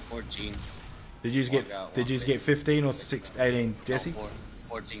Jack. We got 14. Did you get 15 or 18, Jesse? No,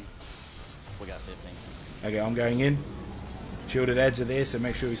 14. We got 15. Okay, I'm going in. Shielded ads are there, so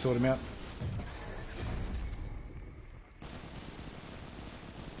make sure we sort them out.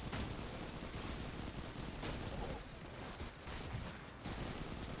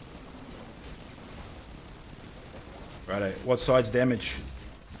 Righto, what side's damage?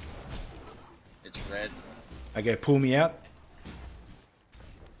 It's red. Okay, pull me out.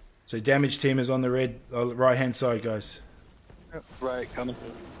 So damage team is on the red, right hand side, guys. Right, coming.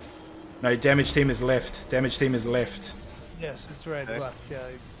 No, damage team is left. Damage team is left. Yes, it's right. Okay. Left. Yeah,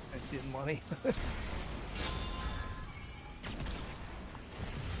 I did money.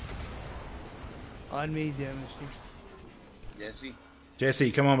 On me, damage. Jesse.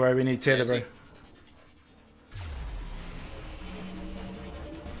 Jesse, come on, bro. We need tether, bro. Jesse.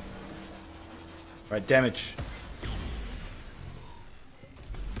 Right, damage.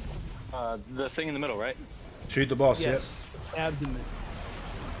 The thing in the middle, right? Shoot the boss, Yes. Abdomen. yep.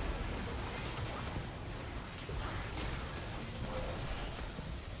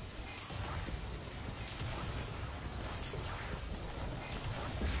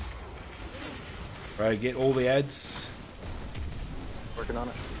 Right, get all the ads. Working on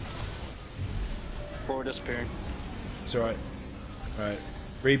it. Forward disappearing. It's alright. Right.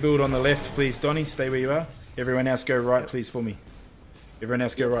 Rebuild on the left, please, Donnie. Stay where you are. Everyone else go right, please, for me. Everyone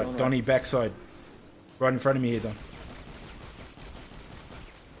else go right. right. Donnie, backside. Right in front of me here, Don.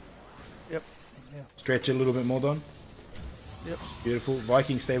 Yep. Yeah. Stretch a little bit more, Don. Yep. Beautiful.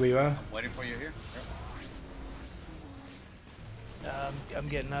 Viking, stay where you are. Waiting for you here. I'm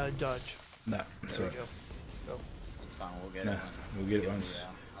getting out of dodge. No, it's There we alright. go. It's fine. We'll get No, it. we'll get it once.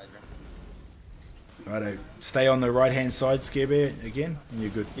 Hydra. Righto. Stay on the right hand side, Scare Bear, again, and you're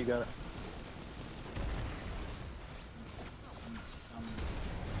good. You got it.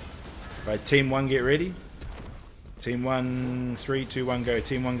 Right, team 1, get ready. Team 1, 3, 2, 1, go.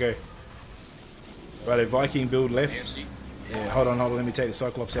 Team 1, go. Righto, Viking build left. AFC. Yeah, hold on, let me take the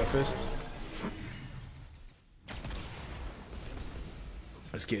Cyclops out first.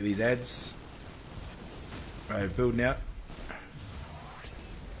 Let's get these ads. Right, building out.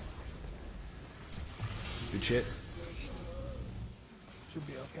 Good shit. Should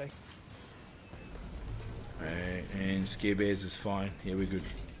be okay. Alright, and Scare Bears is fine. Yeah, we're good.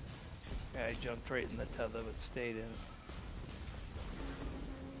 Yeah, I jumped right in the tether but stayed in.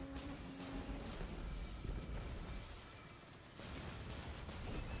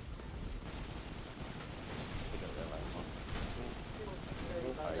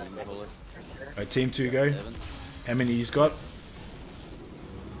 Alright, you pull us. Alright, team 2 go. 7. How many you got? How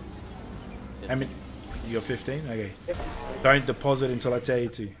 15. many? You got 15? Okay. Don't deposit until I tell you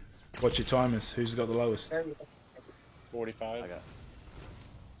to. What's your timers? Who's got the lowest? 45. I got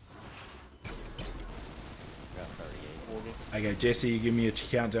 38. 40. Okay, Jesse, you give me a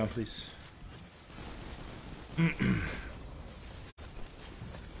countdown, please.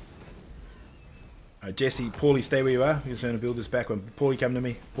 Alright, Jesse, Paulie, stay where you are. We're just going to build this back one. Paulie, come to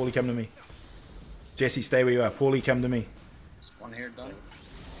me. Paulie, come to me. Jesse, stay where you are. Paulie, come to me. Is one here done?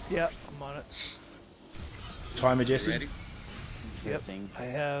 Yeah, I'm on it. Timer, Jesse. Ready? Yep, 15. I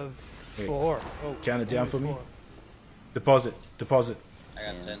have Wait. 4. Oh, Count it down only for me. 4. Deposit. Deposit. I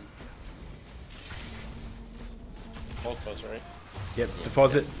got 10. Both of us, right? Yep.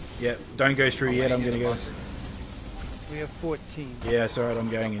 Deposit. Yep. Don't go through yet. I'm gonna go. We have 14. Yeah, it's alright. I'm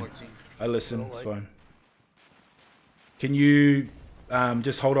going in. 14. I listen. Oh, It's like- fine. Can you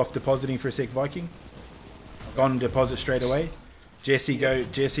just hold off depositing for a sec, Viking? Go on, deposit straight away. Jesse, go.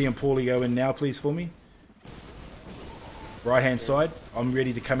 Jesse and Paulie, go in now, please, for me. Right hand side. I'm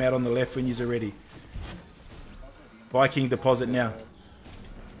ready to come out on the left when you're ready. Viking, deposit now.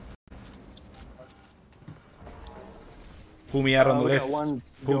 Pull me out on the we got left. one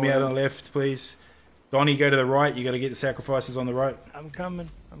Pull me going out in. on the left, please. Donnie, go to the right. You got to get the sacrifices on the right. I'm coming.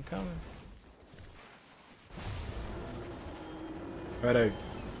 I'm coming. Righto.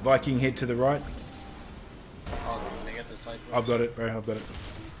 Viking, head to the right. Oh, can I get the cycle? I've got it, bro. I've got it.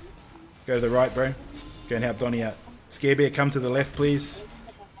 Go to the right, bro. Go and help Donnie out. Scarebear, come to the left, please.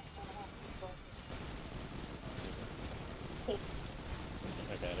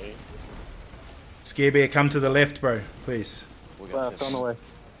 I got 8. Scarebear, come to the left, bro, please. We got Left, on the 15. way.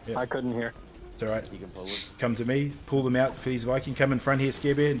 Yeah. I couldn't hear. It's alright. You can pull it. Come to me. Pull them out for these Viking. Come in front here,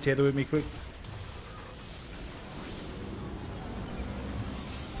 Scarebear, and tether with me quick.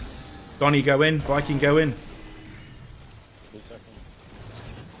 Donnie, go in. Viking, go in. 2 seconds.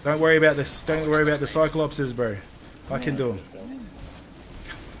 Don't worry about this. Don't worry about the Cyclopses, bro. I can do them. Let's go.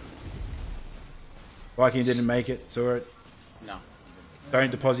 Viking didn't make it. It's alright. No. Don't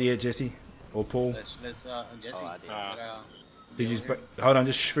deposit yet, Jesse. Or Paul. Let's Jesse. Oh, I did. Did you hold on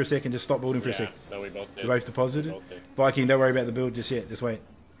just for a second. Just stop building for a Yeah, sec. no, we both did. You both deposited? Both did. Viking, don't worry about the build just yet. Just wait.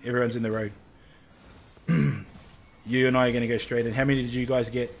 Everyone's in the road. You and I are going to go straight in. How many did you guys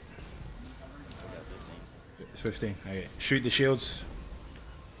get? It's 15. Okay. Shoot the shields.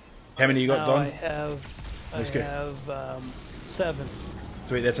 How many you got, Now Don? I have, Let's I go. have 7.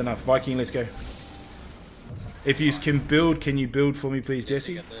 Sweet, that's enough. Viking, let's go. If you can build, can you build for me, please,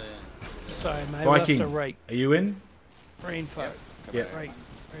 Jesse? Get the, Sorry, my Viking, left or right. are you in? Rain fire. Come Yep. Right.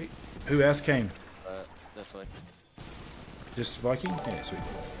 Right. Who else came? This way. Just Viking? Yeah, sweet.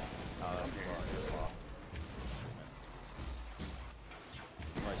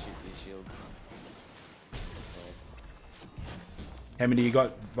 Might shoot these shields. How many you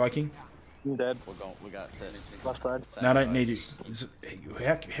got, Viking? I'm dead. We got set. Left side. No, I don't need you.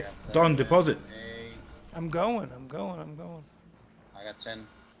 Don, deposit. Hey, I'm going. I'm going. I'm going. I got 10.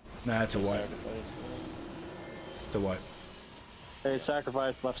 Nah, it's a wipe. It's a wipe. Hey,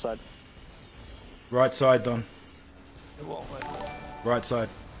 sacrifice, left side. Right side, Don. It won't let me. Right side.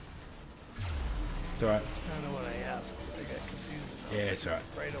 It's alright. I don't know what I asked. I got confused. Yeah, it's alright.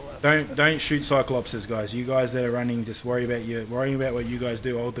 Right or left. Don't shoot Cyclopses, guys. You guys that are running, just worrying about what you guys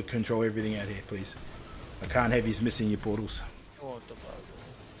do. I'll control everything out here, please. I can't have you missing your portals. I won't deposit.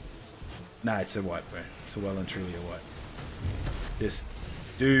 Nah, it's a wipe, bro. It's well and truly a wipe. Just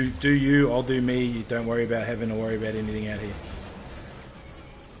do you, I'll do me. You don't worry about having to worry about anything out here.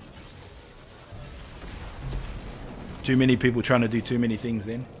 Too many people trying to do too many things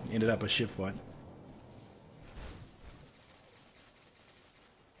then. Ended up a shit fight.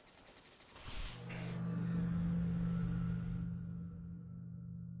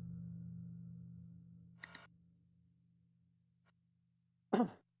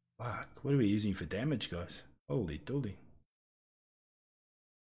 Fuck, what are we using for damage, guys? Holy dooly.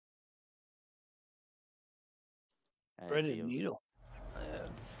 Threaded needle.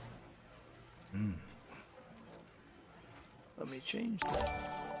 Let me change that.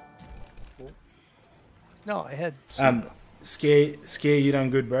 No, I had. Scare, you done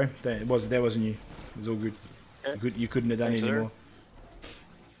good, bro. That wasn't you. It was all good. You couldn't have done Thanks, any sir. more.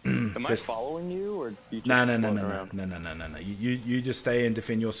 Am Just- I following you, or you just No. floating around? No. You just stay and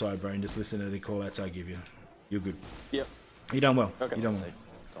defend your side, bro, and just listen to the call outs I give you. You're good. Yep. You done well. Okay. You done well.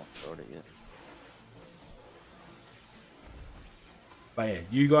 Don't start it yet. But yeah,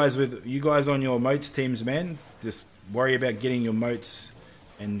 you guys on your moats teams, man, just worry about getting your moats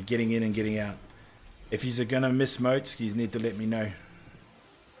and getting in and getting out. If you're gonna miss moats, you need to let me know.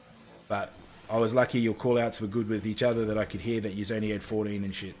 But I was lucky your call outs were good with each other that I could hear that you only had 14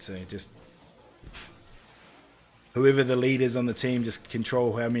 and shit. So just whoever the lead is on the team, just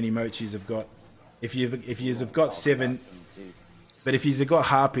control how many moats you've got. If you've got 7. But if you've got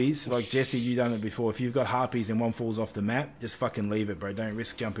harpies, like Jesse, you done it before. If you've got harpies and one falls off the map, just fucking leave it, bro. Don't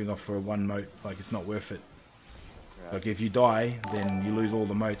risk jumping off for a one moat. Like, it's not worth it. Right. Like, if you die, then you lose all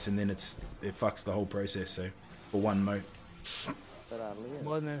the moats, and then it fucks the whole process. So, for one moat. But I live.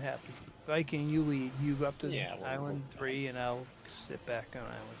 More than happy. Viking, you lead. You go up to the Yeah, we'll island go. 3, and I'll sit back on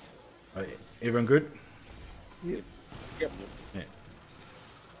island. Everyone good? Yeah. Yep. Yeah.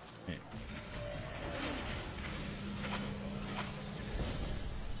 Yeah.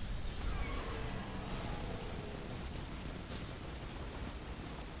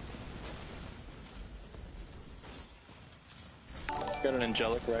 Got an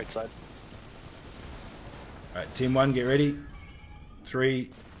angelic right side. Alright, team 1, get ready. 3,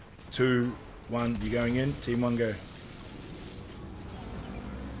 2, 1, you're going in. Team 1, go.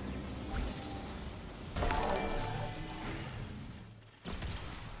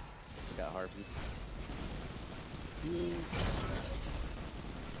 Got harpies. You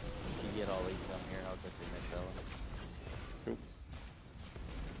get all these down here, I'll go to the next fella. Cool.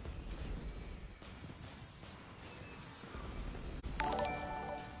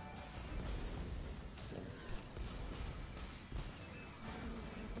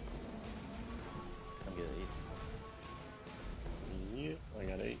 Come get these. Yeah, I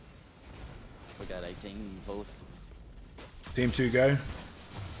got 8. We got 18 both. Team 2, go.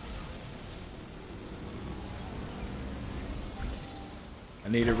 I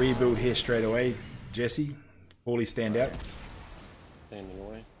need a rebuild here straight away. Jesse, Paulie, stand out. Standing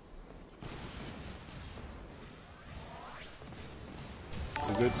away.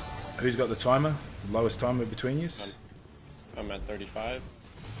 We're good. Who's got the timer? Lowest timer between you? I'm at 35.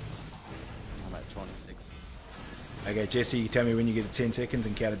 I'm at 26. Okay, Jesse, you tell me when you get to 10 seconds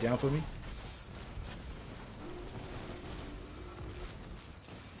and count it down for me.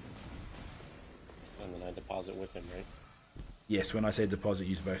 And then I deposit with him, right? Yes, when I say deposit,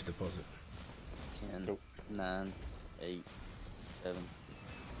 use both deposit. 10, Cool. 9, 8, 7,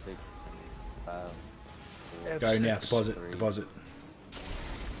 6, 5, 4, Go now, deposit, 3. deposit.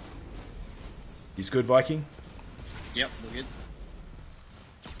 He's good, Viking. Yep, we're good.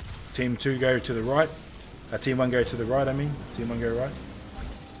 Team 2 go to the right. Team 1 go to the right, I mean. Team 1 go right.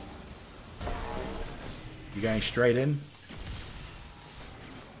 You're going straight in.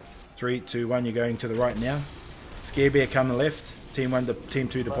 3, 2, 1, you're going to the right now. Scare Bear, come to the left. Team 1, Team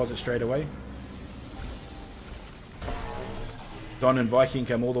 2 deposit straight away. Don and Viking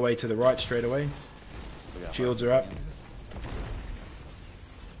come all the way to the right straight away. Shields are up.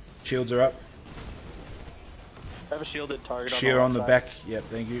 Shields are up. I have a shielded target Shear on the left back. Yep,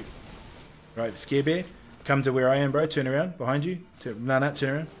 thank you. Right, Scare Bear, come to where I am, bro. Turn around, behind you. No,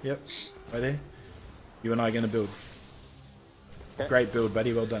 turn around. Yep, right there. You and I are going to build. Okay. Great build,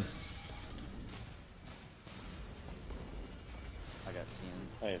 buddy. Well done. I got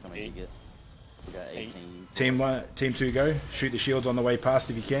 10. I have How many 8. you get? We got 18. Team 1, Team 2 go. Shoot the shields on the way past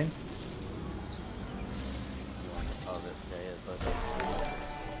if you can. You want to deposit? Okay, yeah, both of us.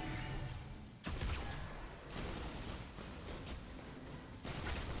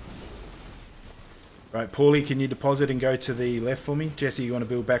 Right, Paulie, can you deposit and go to the left for me? Jesse, you want to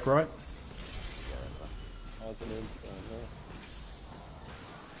build back right? Yeah, that's fine. Positive.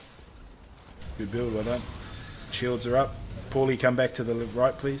 Good build, well done. Shields are up. Paulie, come back to the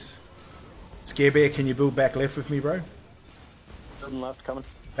right, please. Scare Bear, can you build back left with me, bro? Building left, coming.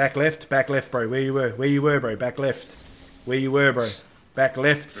 Back left, bro. Where you were, bro. Back left. Where you were, bro. Back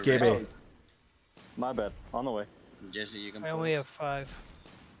left, Scare Bear. My bad. On the way. Jesse, you can I only have 5.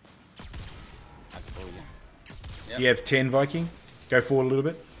 I can pull you. Yep. You have 10, Viking. Go forward a little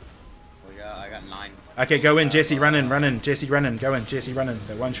bit. I got 9. Okay, go in, Jesse. Run in. Jesse, run in. Go in, Jesse. Run in.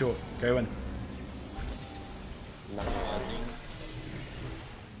 That one short. Go in.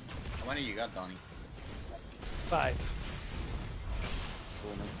 How many you got, Donnie? 5.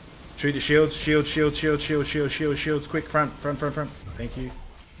 Pull me. Shoot the shields. Shields. Quick, front. Thank you.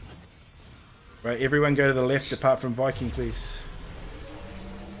 Right, everyone go to the left apart from Viking, please.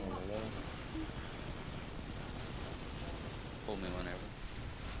 Pull me whenever.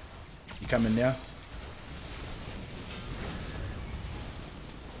 You coming now?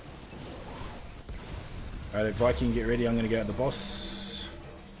 Alright, Viking, get ready. I'm going to go at the boss.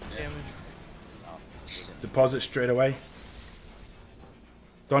 Damage. Deposit straight away.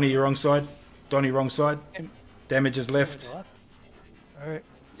 Donnie, you're wrong side. Wrong side. Damage is left. Alright,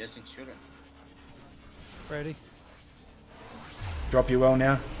 Jesse, shoot it. ready. Drop your well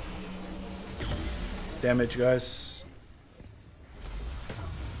now. Damage, guys.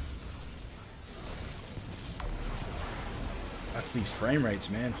 Fuck these frame rates,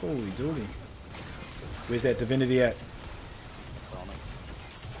 man. Holy dooly. Where's that divinity at? It's on me.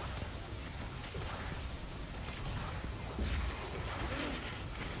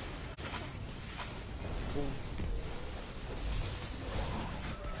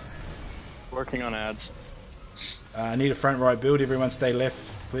 Working on ads. I need a front right build. Everyone stay left,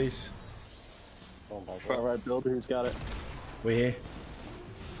 please. Front right builder, who's got it? We're here.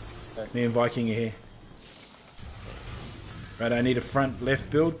 Okay. Me and Viking are here. Right, I need a front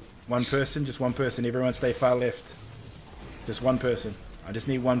left build. One person, just one person. Everyone stay far left. Just one person. I just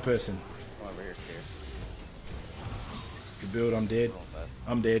need one person. Come over here, scared. Good build, I'm dead.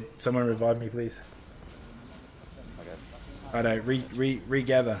 I'm dead. Someone revive me, please. Righto,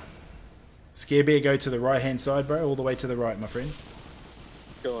 regather. Scare Bear, go to the right hand side, bro. All the way to the right, my friend.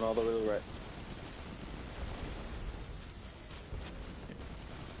 Going all the way to the right.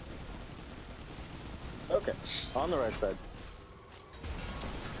 Okay, on the right side.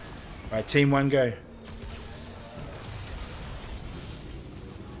 Alright, team 1, go.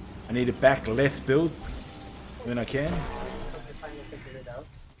 I need a back left build when I can.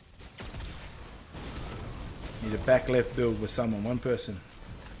 Need a back left build with someone, one person.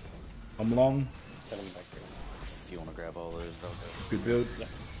 I'm long. Send him back here. If you want to grab all those, I'll go. Good build. Yeah.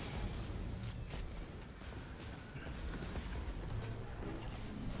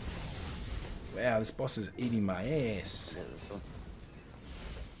 Wow, this boss is eating my ass. Yeah, this one.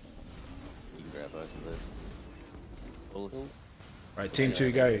 You can grab both of those bullets. Right, team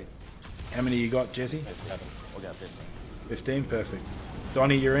 2, go. How many you got, Jesse? Nice, got him. We got 15. 15, perfect.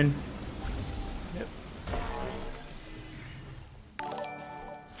 Donnie, you're in. Yep.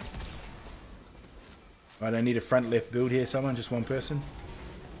 Right, I need a front left build here, someone, just one person.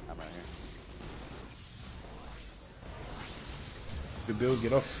 I'm right here. Good build,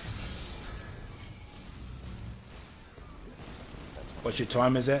 get off. What's your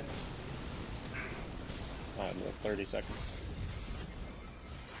timers at? 30 seconds.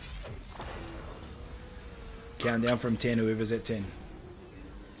 Count down from 10, whoever's at 10.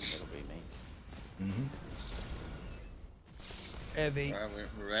 It'll be me. Heavy. Alright,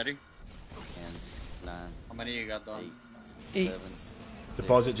 we're ready. 10, 9, How many you got done? 8. 7,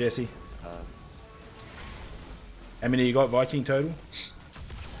 Deposit, Jesse. 5. How many you got, Viking, total?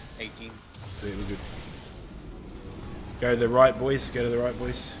 18. Yeah, we're good. Go to the right, boys. Go to the right,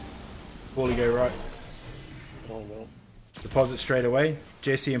 boys. Paulie, go right. Oh, no. Deposit straight away.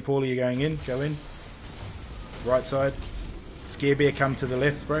 Jesse and Paulie are going in. Go in. Right side. Scare Bear, come to the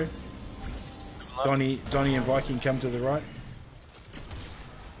left, bro. Donnie and Viking, come to the right.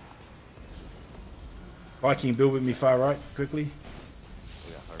 Viking, build with me far right, quickly.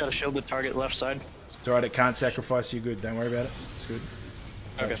 Gotta shield the target left side. It's alright, it can't sacrifice you. Good, don't worry about it. It's good.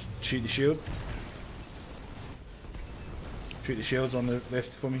 Okay. Shoot the shield. Shoot the shields on the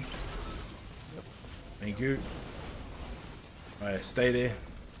left for me. Thank you. Alright, stay there.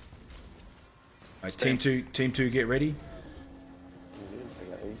 Alright, team two, get ready.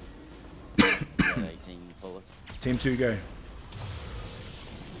 I got 8. Got 18 bullets. Team 2, go.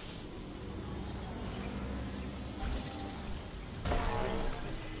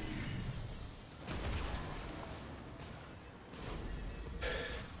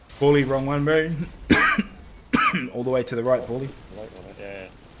 Paulie, wrong one, bro. All the way to the right, Paulie. Yeah.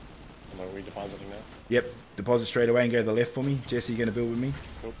 Am I redepositing now? Yep, deposit straight away and go to the left for me. Jesse, you gonna build with me?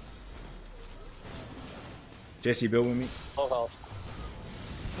 Cool. Jesse, build with me. Full health.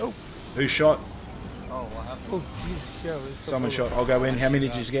 Oh, Who shot? Oh, what happened? oh, jeez. Yeah, it's Someone so shot. I'll go in. How many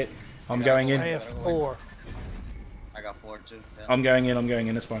did you get? I'm going I in. have 4. I got 4 too. Yeah. I'm going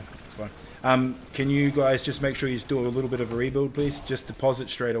in. It's fine. It's fine. Can you guys just make sure you do a little bit of a rebuild, please? Just deposit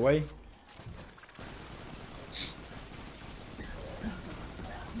straight away.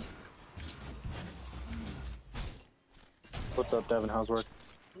 What's up, Devin? How's work?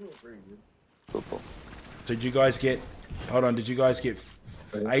 Cool. Did you guys get? Hold on. Did you guys get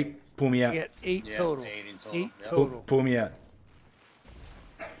 8? Pull me out. You get 8 Yeah, total. 8 in total. 8 Yeah. total. Pull me out.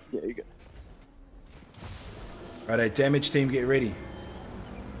 Yeah, you good. Righto, damage team, get ready.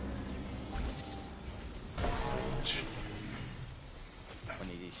 We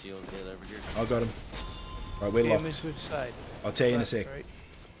need these shields get over here. I got him. Right, we're Damage locked. which side? I'll tell you in a Left, sec. right?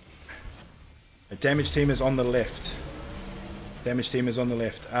 The damage team is on the left. Damage team is on the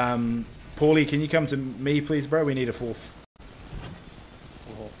left. Paulie, can you come to me, please, bro? We need a 4th.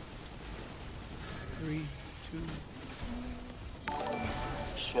 3, 2.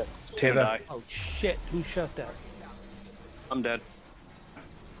 Shit. Tether. Die. Oh shit! Who shot that? I'm dead.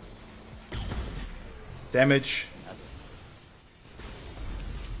 Damage.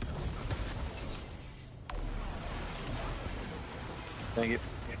 Thank you.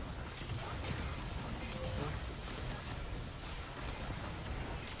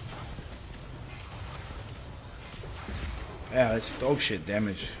 Yeah, it's dog shit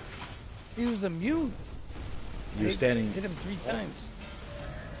damage. He was immune. You were standing. Hit him 3 times.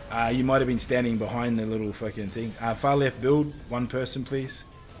 You might have been standing behind the little fucking thing. Far left build, one person, please.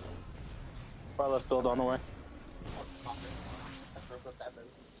 Far left build on the way.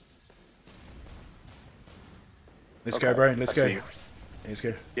 Let's Okay, go, bro. Let's I go. see you. Let's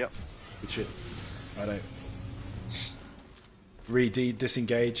go. Yep. Good shit. Righto.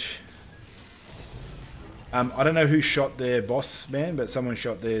 Disengage. I don't know who shot their boss, man, but someone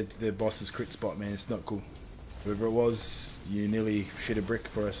shot their boss's crit spot, man. It's not cool. Whoever it was, you nearly shit a brick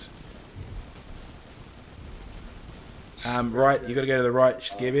for us. Right, you got to go to the right,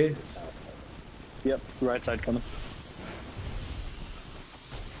 Scare Bear. Yep, right side coming.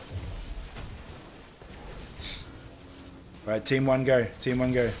 Right, team one go. Team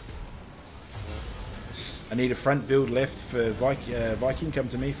one go. I need a front build left for Viking. Come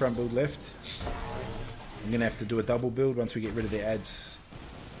to me, front build left. I'm going to have to do a double build once we get rid of the ads.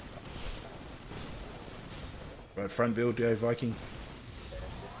 Right, front build, go Viking.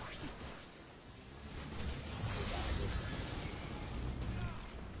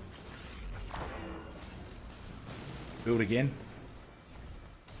 Build again.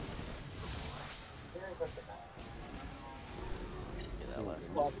 Get that last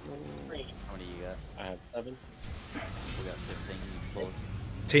one. How many you got? I have 7. We got 15 bullets.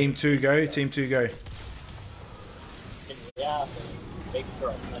 Team 2 go. Team 2 go. Yeah, big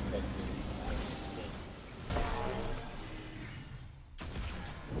girl. That's it.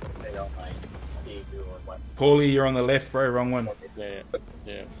 They don't mind. You or what? Paulie, you're on the left, bro. Wrong one. Yeah,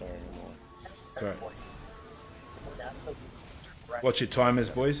 sorry. I'm on. Sorry. Watch your timers,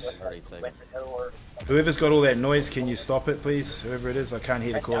 boys. 30 seconds. Whoever's got all that noise, can you stop it, please? Whoever it is, I can't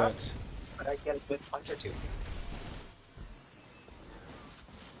hear the callouts. But I get a good punch or two.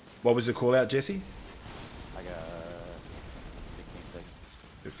 What was the call out, Jesse? I got 15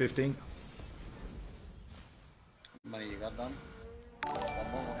 seconds. 15? How many you got done?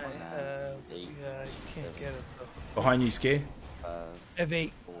 Yeah, you can't get it though. Behind you, Scare. I have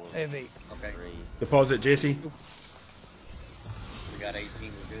 8. I have 8. Okay. Deposit, Jesse. We got 18.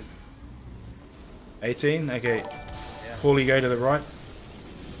 We're good. 18? Okay. Yeah. Paulie, go to the right.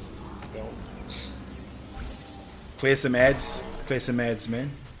 Go. Clear some ads. Clear some ads, man.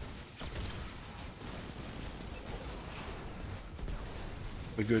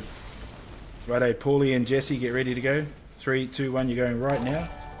 We're good. Righto, Paulie and Jesse, get ready to go. 3, 2, 1, you're going right now.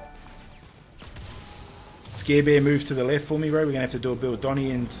 Scare Bear, move to the left for me, bro. We're going to have to do a build.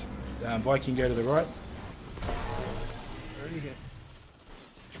 Donnie and Viking, go to the right. Already hit.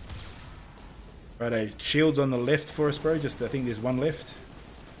 Righto, shields on the left for us, bro. Just, I think there's one left.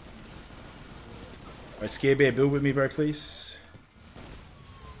 Right, Scare Bear, build with me, bro, please.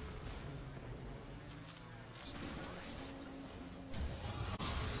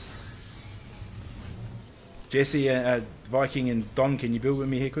 Jesse, Viking, and Don, can you build with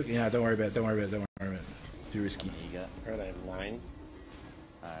me here quick? Yeah, don't worry about it. Don't worry about it. Don't worry about it. Too risky. You got? Alright, I have 9.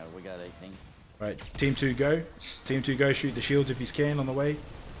 We got 18. Right, team 2 go. Team 2 go. Shoot the shields if you can on the way.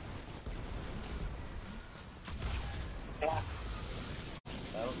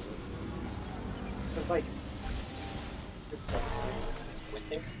 It's like this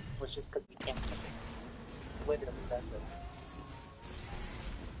winter was just because we can't fix it. Literally, that's it.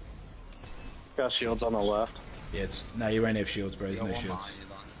 Got shields on the left. Yeah, it's no, you won't have shields, bro. There's You no got one shields. behind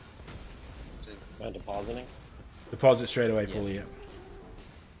you, Don. Am I depositing? Deposit straight away, Yeah. Paulie. Yeah.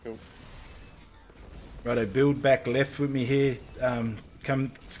 Cool. Righto, build back left with me here.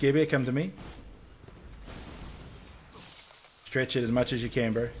 Come, Scare Bear, come to me. Stretch it as much as you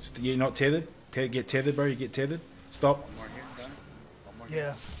can, bro. You're not tethered. Get tethered, bro. You get tethered. Stop. One more here, Don. One more here.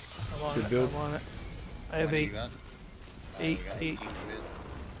 Yeah. I'm on Good it. build. I'm on it. I How have many 8. you got? Eight, We got 8. 18. We're good.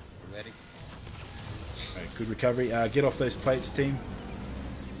 We're ready. Right, good recovery. Get off those plates, team.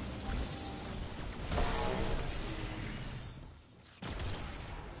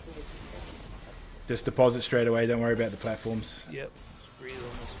 Just deposit straight away. Don't worry about the platforms. Yep. Just breathe on this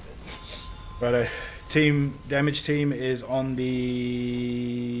bit. Righto. Damage team is on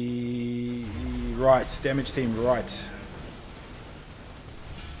the right. Damage team right.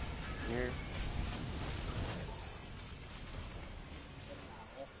 Here.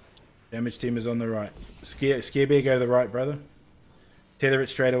 Damage team is on the right. Scare Bear, go to the right, brother. Tether it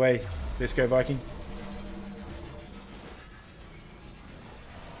straight away. Let's go, Viking.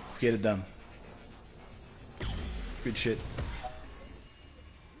 Get it done. Good shit.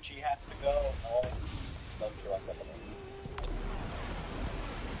 She has to go. Love you like that.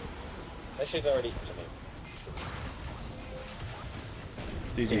 That shit's already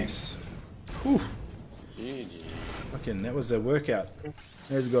GG's. Whew. GG. Fucking, that was a workout.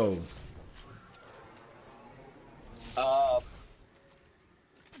 Let's go. I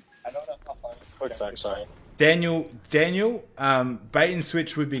don't know how far. Quick sec, sorry. Daniel, bait and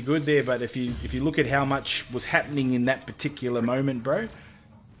switch would be good there, but if you look at how much was happening in that particular moment, bro,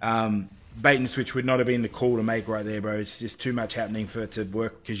 bait and switch would not have been the call to make right there, bro. It's just too much happening for it to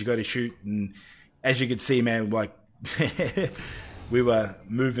work because you got to shoot. And as you could see, man, like we were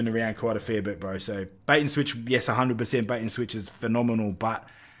moving around quite a fair bit, bro. So bait and switch, yes, 100% bait and switch is phenomenal. But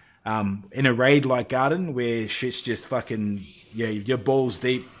in a raid like Garden where shit's just fucking, your balls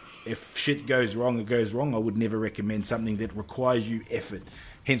deep, if shit goes wrong, it goes wrong. I would never recommend something that requires you effort.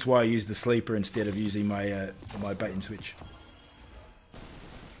 Hence why I use the sleeper instead of using my my bait and switch.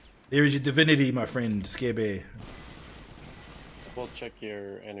 There is your divinity, my friend, Scare Bear. We'll check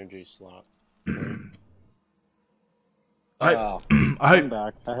your energy slot. I I'm hope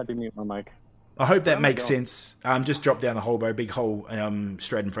back. I had to mute my mic. I hope that Where am I makes going? sense. Just drop down the hole, bro. Big hole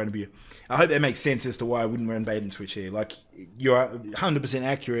straight in front of you. I hope that makes sense as to why I wouldn't run bait and switch here. Like, you're 100%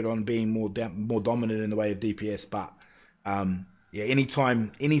 accurate on being more dominant in the way of DPS, but yeah,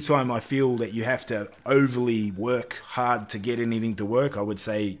 anytime I feel that you have to overly work hard to get anything to work, I would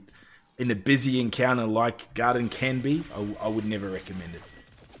say in a busy encounter like Garden can be, I would never recommend it.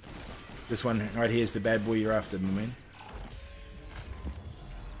 This one right here is the bad boy you're after, my man.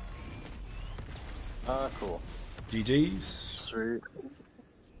 Cool. GG's. Sweet.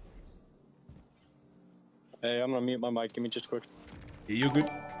 Hey, I'm gonna mute my mic. Give me just quick. Yeah, you're good.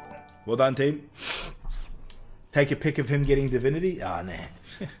 Well done, team. Take a pic of him getting divinity. Ah,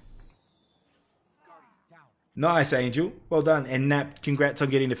 nah. Nice, Angel. Well done. And Nap, congrats on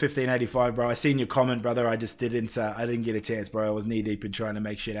getting the 1585, bro. I seen your comment, brother. I just didn't. I didn't get a chance, bro. I was knee deep in trying to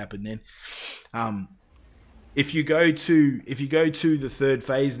make shit happen then. If you go to the third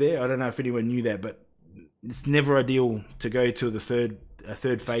phase there, I don't know if anyone knew that, but it's never ideal to go to the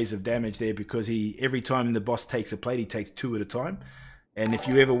third phase of damage there because every time the boss takes a plate, he takes 2 at a time. And if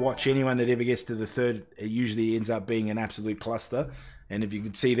you ever watch anyone that ever gets to the third, it usually ends up being an absolute cluster. And if you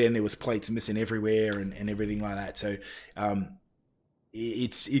could see then, there was plates missing everywhere and everything like that. So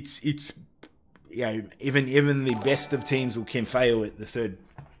it's even the best of teams can fail at the third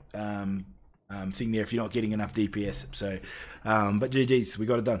thing there if you're not getting enough DPS. So, but GG's, we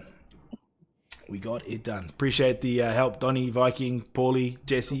got it done. We got it done. Appreciate the help, Donny, Viking, Paulie,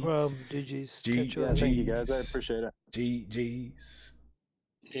 Jesse. GG's. Yeah, thank you guys. I appreciate it. GG's.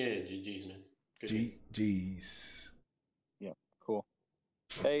 Yeah, GG's, man. Good GG's. Yeah, cool.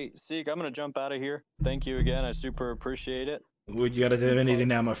 Hey, Seek, I'm gonna jump out of here. Thank you again. I super appreciate it. Would you got to do anything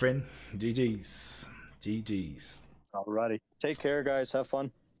now, my friend? GG's. GG's. Alrighty. Take care, guys. Have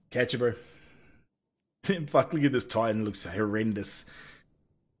fun. Catch you, bro. Fuck, look at this Titan. Looks horrendous.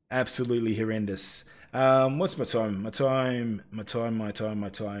 Absolutely horrendous. What's my time? My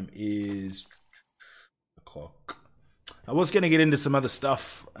time is o'clock. I was going to get into some other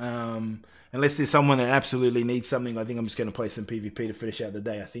stuff. Unless there's someone that absolutely needs something, I think I'm just going to play some PvP to finish out the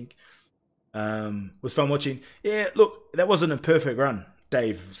day, I think. Was fun watching. Yeah, look, that wasn't a perfect run,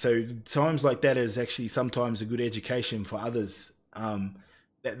 Dave. So times like that is actually sometimes a good education for others.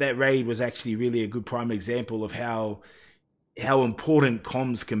 That raid was actually really a good prime example of how important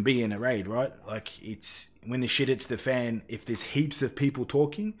comms can be in a raid, right? Like, it's when the shit hits the fan, if there's heaps of people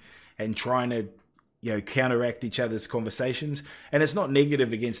talking and trying to, counteract each other's conversations, and it's not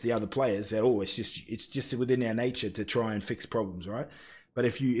negative against the other players at all. It's just within our nature to try and fix problems, right? But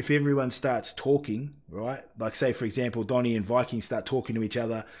if everyone starts talking, right? Like, say for example, Donnie and Viking start talking to each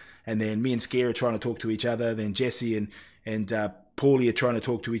other, and then me and Scare are trying to talk to each other, then Jesse and Paulie are trying to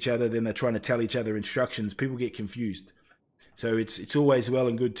talk to each other, then they're trying to tell each other instructions. People get confused. So it's always well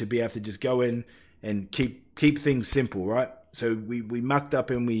and good to be able to just go in and keep things simple, right? So we mucked up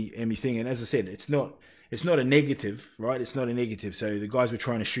and we think, and as I said, it's not a negative, right? It's not a negative. So the guys were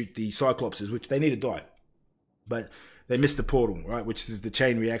trying to shoot the Cyclopses, which they need to die, but they missed the portal, right? Which is the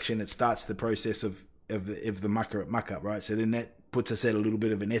chain reaction that starts the process of the muck up, right? So then that puts us at a little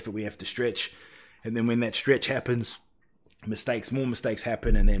bit of an effort. We have to stretch, and then when that stretch happens, more mistakes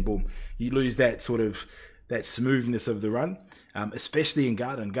happen, and then boom, you lose that smoothness of the run, especially in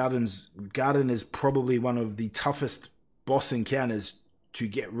Garden. Garden is probably one of the toughest boss encounters to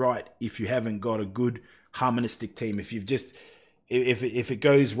get right if you haven't got a good harmonistic team. If it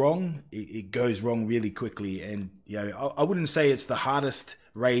goes wrong, it goes wrong really quickly. And I wouldn't say it's the hardest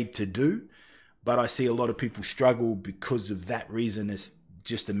raid to do, but I see a lot of people struggle because of that reason. It's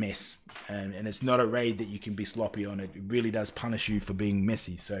just a mess, and it's not a raid that you can be sloppy on. It really does punish you for being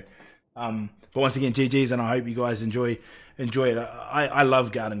messy. So but once again, GG's, and I hope you guys enjoy it. I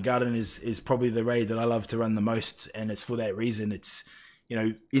love Garden. Garden is probably the raid that I love to run the most, and it's for that reason. It's,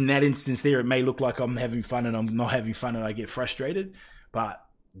 in that instance there, it may look like I'm having fun and I'm not having fun and I get frustrated, but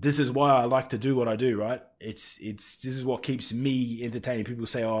this is why I like to do what I do, right? This is what keeps me entertaining. People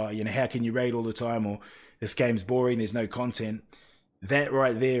say, oh, how can you raid all the time, or this game's boring, there's no content. That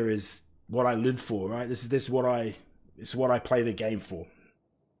right there is what I live for, right? This is what I play the game for.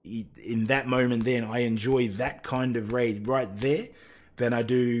 In that moment, then I enjoy that kind of raid right there than I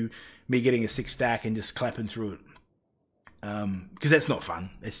do me getting a 6 stack and just clapping through it. Because that's not fun.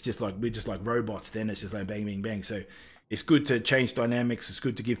 It's just like we're just like robots. Then it's just like bang, bang, bang. So it's good to change dynamics. It's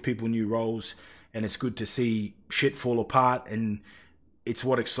good to give people new roles, and it's good to see shit fall apart. And it's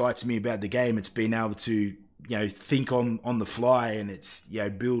what excites me about the game. It's being able to think on the fly, and it's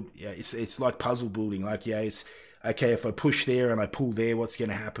build. It's like puzzle building. Like it's okay if I push there and I pull there, what's going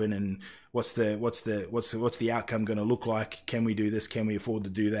to happen, and what's the outcome going to look like? Can we do this? Can we afford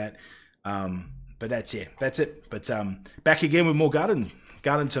to do that? But that's it. But back again with more Garden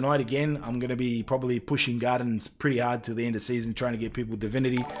tonight again. I'm going to be probably pushing Gardens pretty hard till the end of the season, trying to get people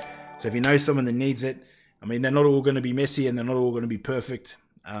Divinity. So if you know someone that needs it, I mean, they're not all going to be messy and they're not all going to be perfect.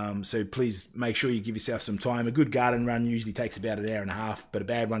 So please make sure you give yourself some time. A good Garden run usually takes about an hour and a half, but a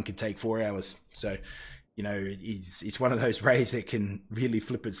bad one can take 4 hours. So it's one of those raids that can really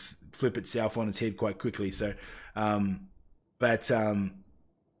flip itself on its head quite quickly. So, but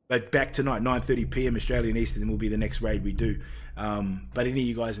back tonight, 9:30 PM Australian Eastern will be the next raid we do. But any of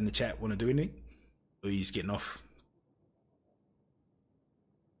you guys in the chat want to do anything? Or are you just getting off?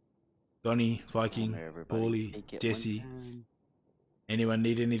 Donnie, Viking, Paulie, Jesse. Anyone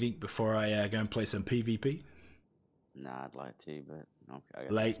need anything before I go and play some PvP? Nah, I'd like to, but I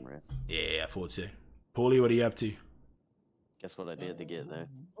got Late. some rest. Yeah, I thought so. Paulie, what are you up to? Guess what I did to get there?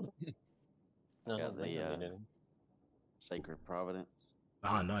 Got the Sacred Providence.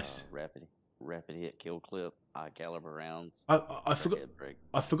 Ah, nice. Rapid hit kill clip, high caliber rounds. I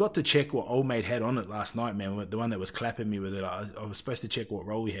forgot to check what Old Mate had on it last night, man. The one that was clapping me with it. I was supposed to check what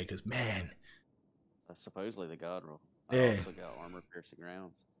role he had, because man, that's supposedly the God roll. Yeah. I also got armor piercing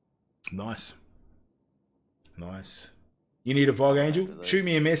rounds. Nice. You need a Vog, Angel? Shoot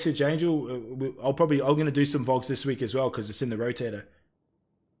me a message, Angel. I'm going to do some Vogs this week as well, because it's in the rotator.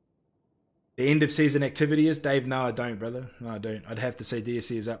 The end of season activity is, Dave? No, I don't, brother. No, I don't. I'd have to say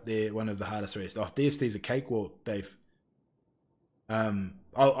DSC is up there, one of the hardest raids. Oh, DSC is a cakewalk, Dave.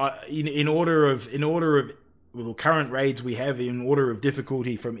 In order of the current raids we have, in order of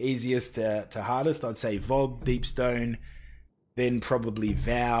difficulty from easiest to hardest, I'd say Vog, Deepstone, then probably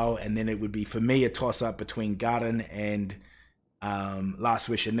Vow, and then it would be, for me, a toss-up between Garden and Last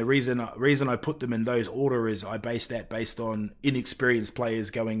Wish. And the reason I put them in those order is I base that based on inexperienced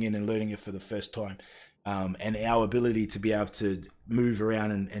players going in and learning it for the first time, and our ability to be able to move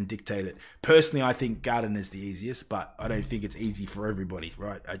around and dictate it. Personally, I think Garden is the easiest, but I don't think it's easy for everybody,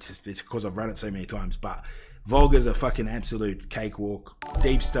 right? It's because I've run it so many times. But Vogue is a fucking absolute cakewalk.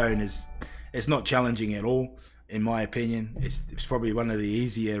 Deepstone it's not challenging at all, in my opinion. It's probably one of the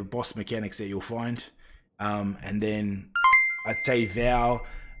easier boss mechanics that you'll find. And then I'd say Vow,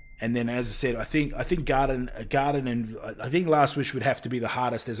 and then as I said, I think Garden, and I think Last Wish would have to be the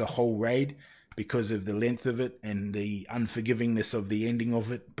hardest as a whole raid because of the length of it and the unforgivingness of the ending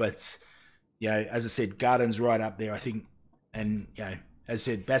of it. But as I said, Garden's right up there, I think, and as I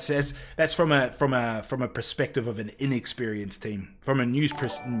said, that's from a perspective of an inexperienced team. From a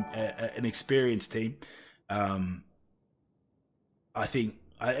an experienced team, I think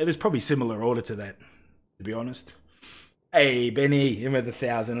it was probably similar order to that, to be honest. Hey, Benny, in with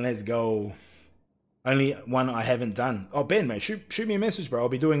 1,000. Let's go. Only one I haven't done. Oh, Ben, man, shoot me a message, bro. I'll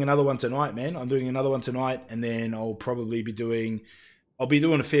be doing another one tonight, man. I'm doing another one tonight, and then I'll be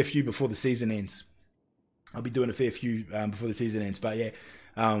doing a fair few before the season ends. But yeah,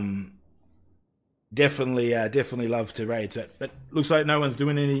 definitely love to raid. But looks like no one's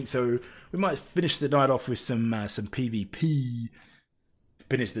doing anything, so we might finish the night off with some PvP.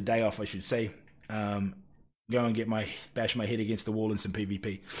 Finish the day off, I should say. Go and bash my head against the wall in some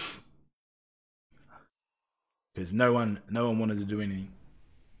PvP, because no one wanted to do anything.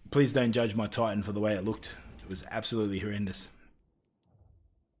 Please don't judge my Titan for the way it looked. It was absolutely horrendous.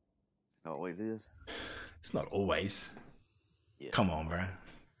 It always is. It's not always. Yeah. Come on, bro.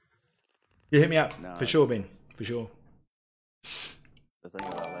 You hit me up for sure, Ben. For sure. The thing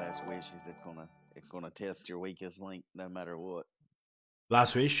about Last Wish is it's gonna test your weakest link no matter what.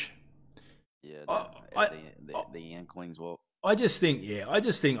 Last Wish. Yeah, the end Queen's Walk. I just think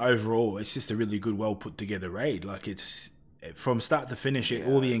overall it's just a really good, well put together raid. Like, it's from start to finish.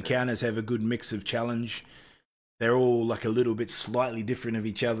 All the encounters have a good mix of challenge. They're all like a little bit slightly different of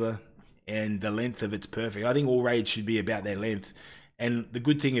each other, and the length of it's perfect. I think all raids should be about their length. And the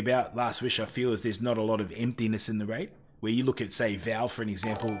good thing about Last Wish, I feel, is there's not a lot of emptiness in the raid. Where you look at, say, Val, for an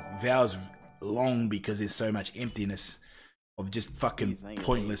example, Val's long because there's so much emptiness of just fucking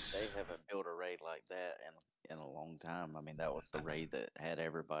pointless. They haven't built a raid like that in a long time. I mean, that was the raid that had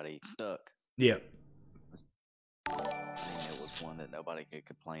everybody stuck. Yeah. I mean, it was one that nobody could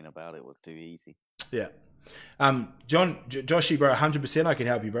complain about. It was too easy. Yeah. Joshy, bro, 100% I can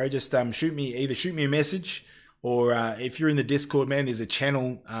help you, bro. Just shoot me a message, or if you're in the Discord, man, there's a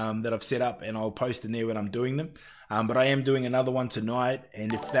channel that I've set up, and I'll post in there when I'm doing them. But I am doing another one tonight,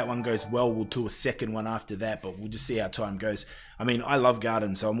 and if that one goes well, we'll do a second one after that, but we'll just see how time goes. I mean, I love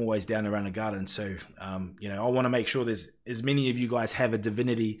Garden, so I'm always down around a Garden, so, you know, I want to make sure there's as many of you guys have a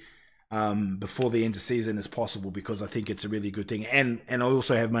Divinity before the end of season as possible, because I think it's a really good thing. And I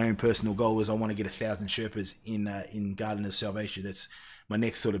also have my own personal goal, is I want to get 1,000 Sherpas in Garden of Salvation. That's my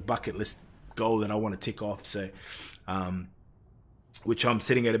next sort of bucket list goal that I want to tick off. So, which I'm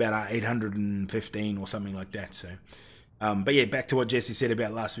sitting at about 815 or something like that. So, but yeah, back to what Jesse said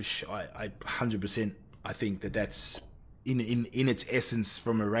about Last Wish. I 100%, I think that's in its essence,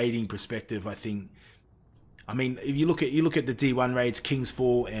 from a rating perspective. I mean, if you look at the D1 raids, King's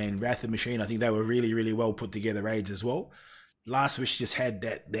Fall and Wrath of the Machine, I think they were really, really well put together raids as well. Last Wish just had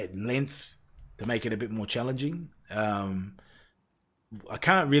that length to make it a bit more challenging. I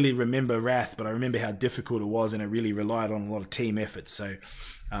can't really remember Wrath, but I remember how difficult it was, and it really relied on a lot of team effort. So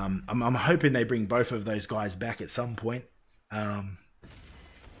I'm hoping they bring both of those guys back at some point.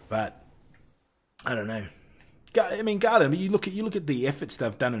 But I don't know. I mean, Garden, you look at the efforts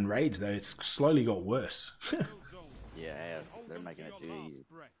they've done in raids, though. It's slowly got worse. Yeah, it has. They're making it too easy.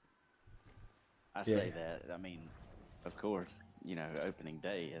 I say that. I mean, of course, you know, opening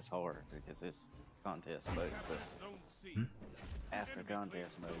day is hard because it's contest mode, but after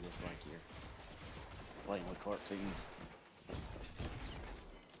contest mode, it's like you're playing with cartoons.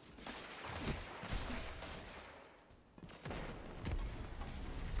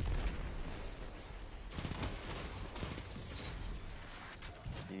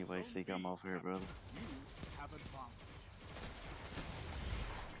 Anyway, see, I'm off here, brother.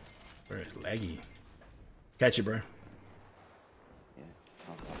 Bro, it's laggy. Catch you, bro. Yeah,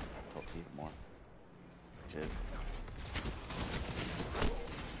 I'll talk to you tomorrow. Good.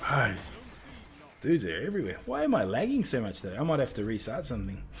 Oh, dudes are everywhere. Why am I lagging so much today? I might have to restart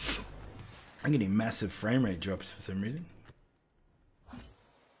something. I'm getting massive frame rate drops for some reason.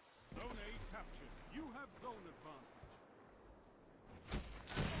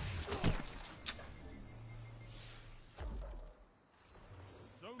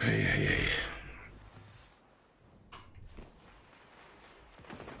 Hey.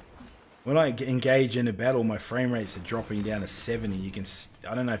 When I engage in a battle, my frame rates are dropping down to 70. You can,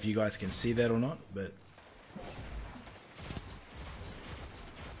 I don't know if you guys can see that or not, but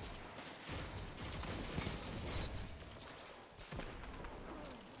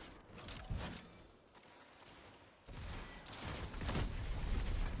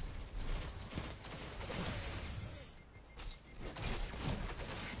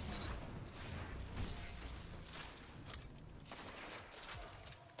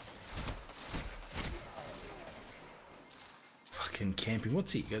camping.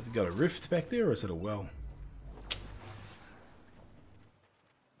 What's he got a rift back there, or is it a well?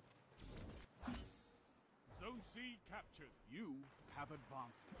 Zone C captured. You have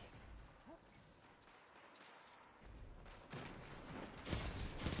advantage.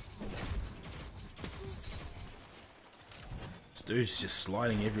 This dude's just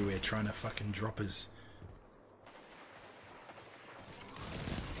sliding everywhere, trying to fucking drop his.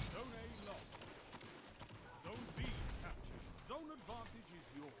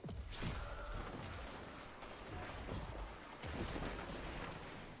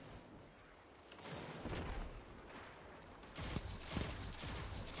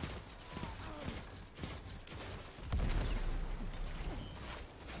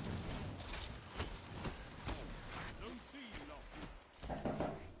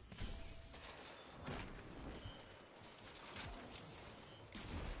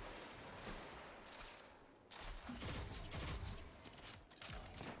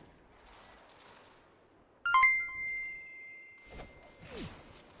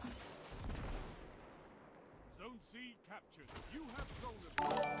 Zone C captured. You have zone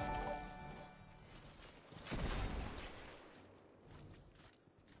advantage.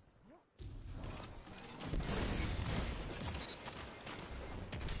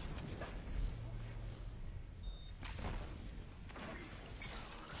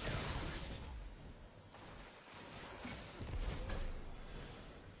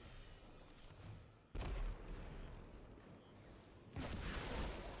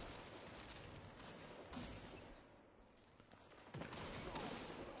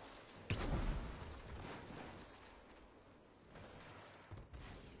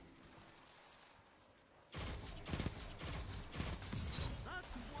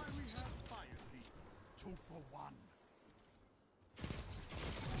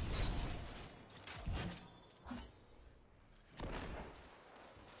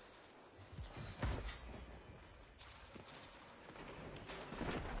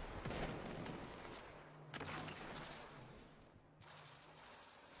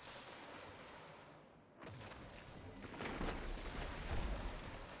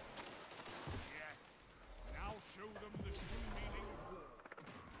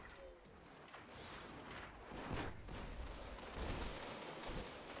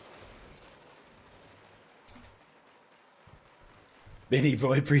 Benny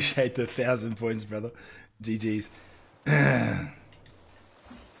boy, appreciate the 1,000 points, brother. GG's.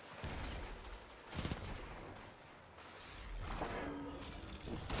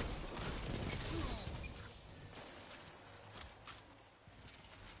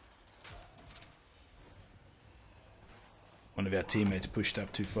 One of our teammates pushed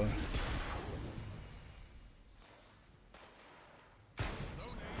up too far.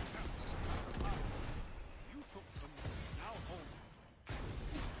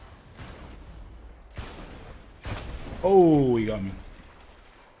 Oh, he got me.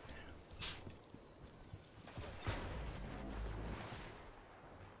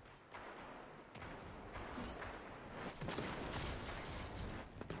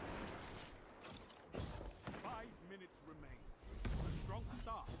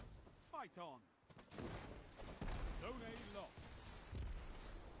 On. Zone A lost.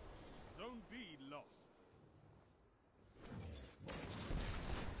 Zone B lost.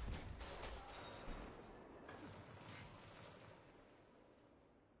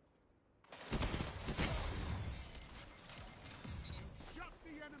 Shut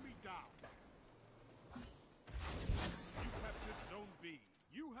the enemy down. You captured Zone B.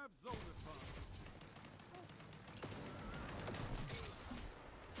 You have zone advantage.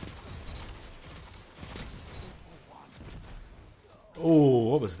 Oh,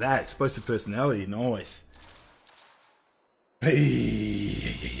 what was that? Explosive personality. Nice.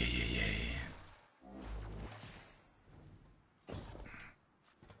 Hey.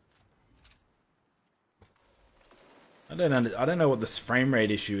 I don't know what this frame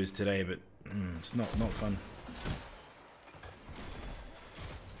rate issue is today, but it's not fun.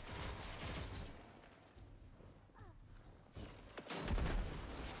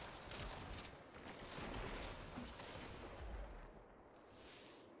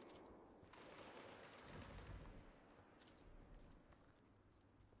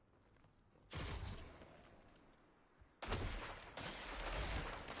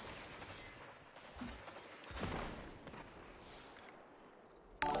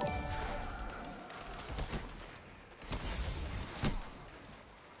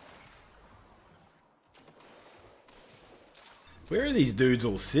 Where are these dudes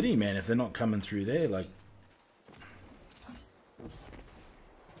all sitting, man, if they're not coming through there? Like...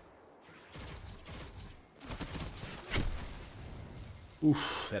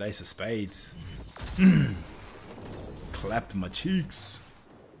 Oof, that ace of spades. Clapped my cheeks.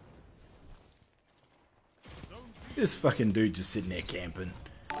 This fucking dude just sitting there camping.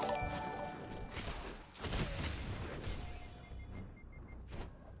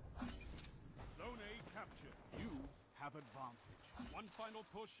 Final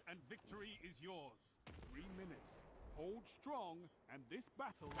push and victory is yours. 3 minutes. Hold strong, and this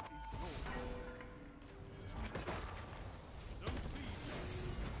battle is yours.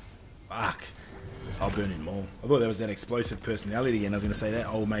 Fuck. I'll burn him all. I thought that was that explosive personality again. I was going to say that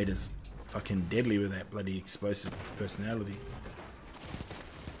old mate is fucking deadly with that bloody explosive personality.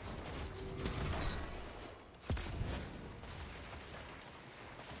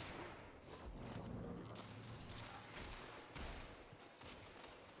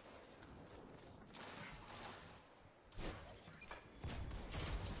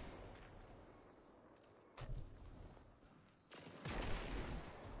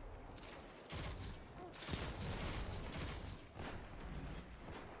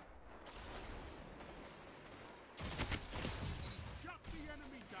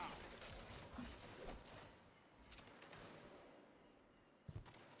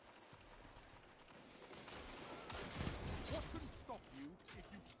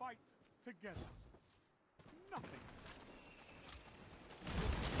 Together. Nothing.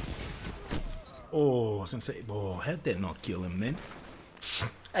 Oh, I was going to say, oh, how'd that not kill him then?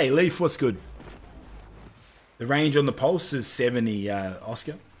 Hey, Leaf, what's good? The range on the pulse is 70,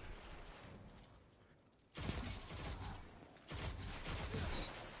 Oscar.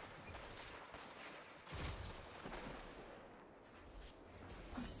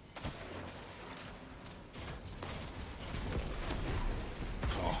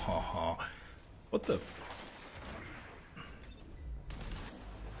 What the?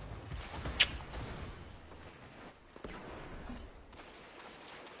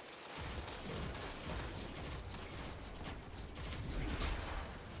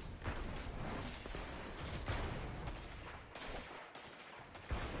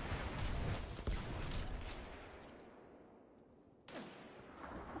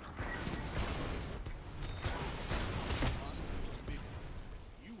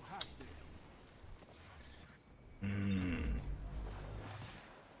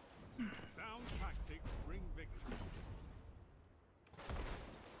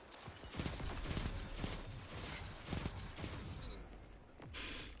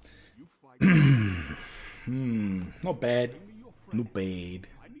 Not bad. Not bad.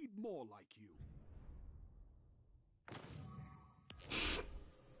 I need more like you.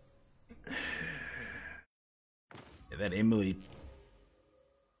 Yeah, that Emily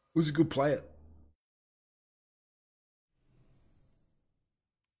was a good player.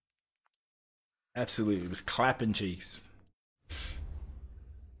 Absolutely, it was clapping cheeks.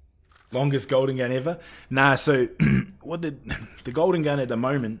 Longest golden gun ever? Nah, so what the golden gun at the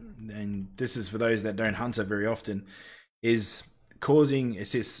moment, and this is for those that don't hunt it very often, is causing, it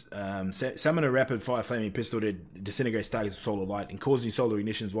says, summon a rapid fire flaming pistol that disintegrates targets with solar light and causing solar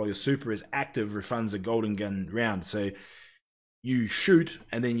ignitions while your super is active refunds a golden gun round. So you shoot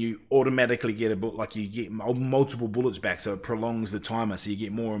and then you automatically get a bullet, like you get multiple bullets back, so it prolongs the timer, so you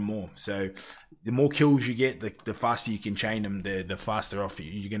get more and more. So the more kills you get, the faster you can chain them, the faster off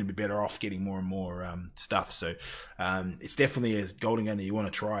you're going to be better off getting more and more stuff. So it's definitely a golden gun that you want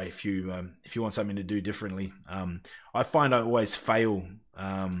to try if you want something to do differently. I find I always fail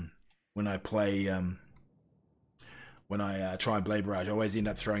when I play when I try and Blade Barrage. I always end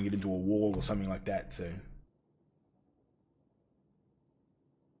up throwing it into a wall or something like that. So.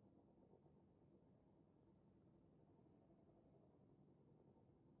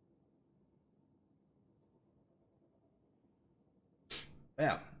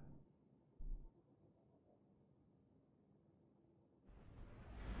 Yeah.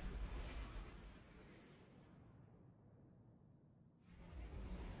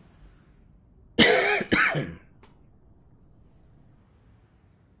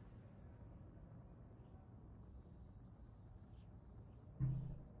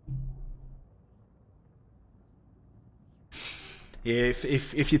 Yeah,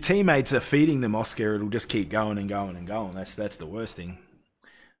 if your teammates are feeding them Oscar, it'll just keep going and going and going. That's the worst thing.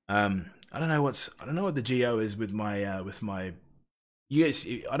 I don't know what the GO is with my you guys.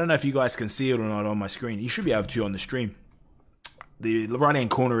 I don't know if you guys can see it or not on my screen. You should be able to on the stream. The right hand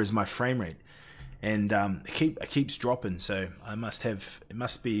corner is my frame rate, and it keeps dropping. So there must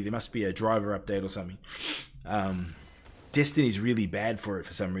be a driver update or something. Destiny's really bad for it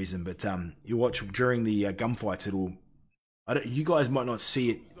for some reason, but you watch during the gunfights, you guys might not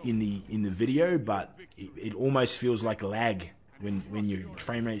see it in the video, but it almost feels like lag when your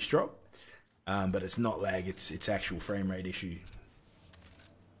frame rates drop. But it's not lag; it's actual frame rate issue.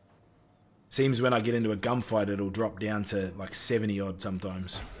 Seems when I get into a gunfight, it'll drop down to like 70 odd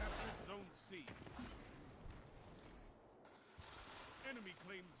sometimes. Enemy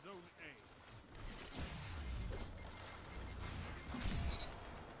claimed Zone A.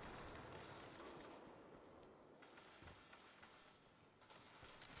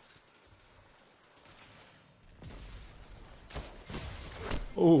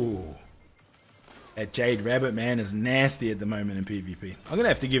 Oh, that Jade Rabbit, man, is nasty at the moment in PvP. I'm going to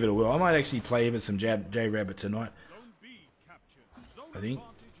have to give it a whirl. I might actually play with some Jade Rabbit tonight. I think.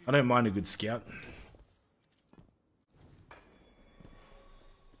 I don't mind a good scout.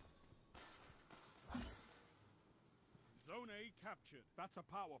 Zone A captured. That's a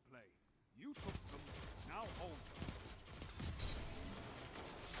power play. You took them. Now hold them.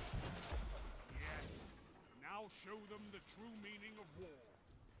 Yes. Now show them the true meaning of war.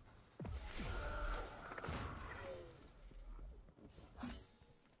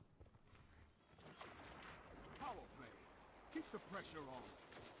 Power play. Keep the pressure on.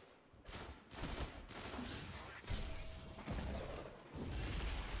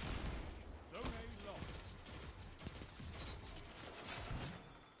 Zone A lost.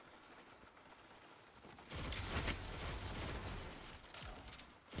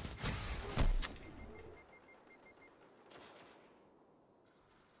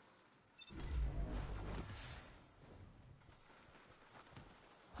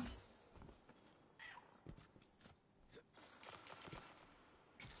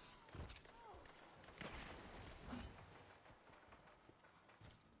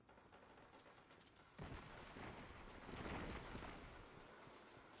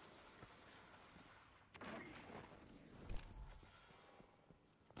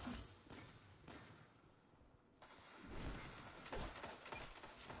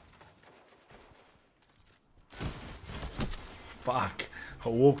 Fuck. I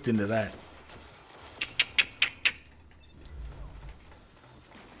walked into that.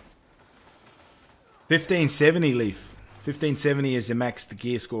 $1570 Leaf. 1570 is your max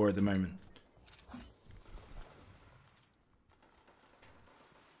gear score at the moment.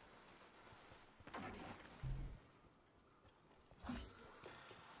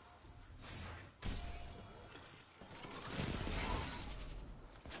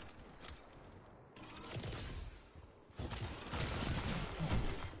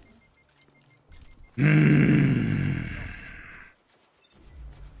 Listen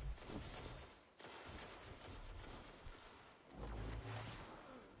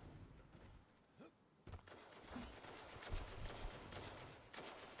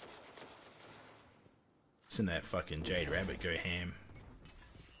to that fucking Jade Rabbit go ham.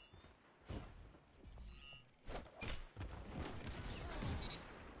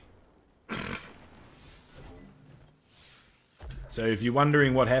 So if you're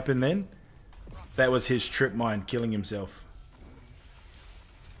wondering what happened then, that was his trip mine killing himself.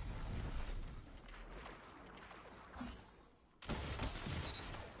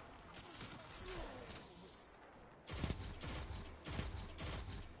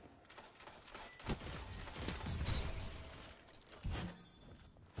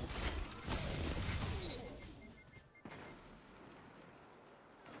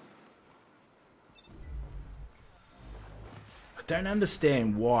 I don't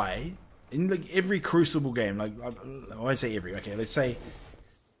understand why in like every Crucible game, like I won't say every, okay, let's say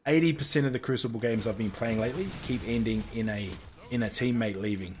 80% of the Crucible games I've been playing lately keep ending in a teammate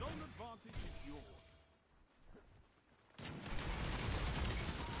leaving.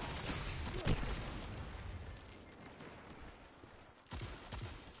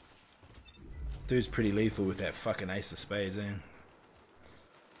 Dude's pretty lethal with that fucking ace of spades, eh?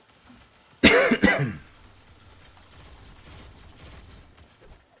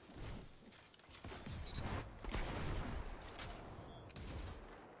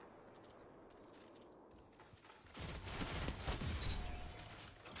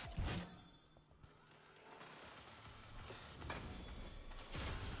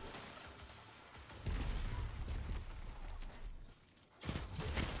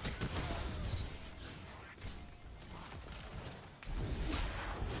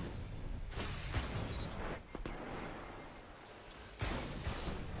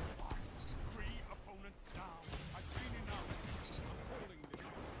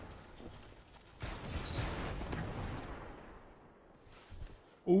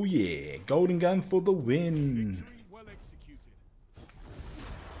 Oh yeah, golden gun for the win.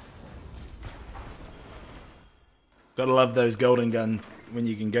 Gotta love those golden guns when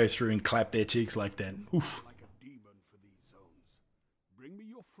you can go through and clap their cheeks like that. Oof. Like a demon for these zones. Bring me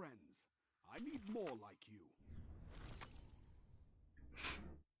your friends. I need more like you.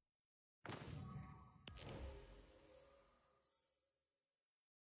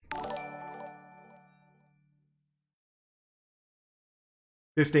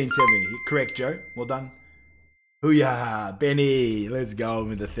 $15.70. Correct, Joe. Well done. Hoo-yah, Benny. Let's go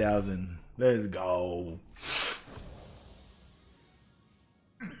with 1,000. Let's go.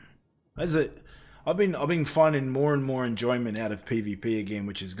 That's it. I've been finding more and more enjoyment out of PvP again,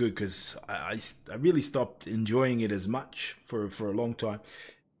 which is good because I really stopped enjoying it as much for a long time,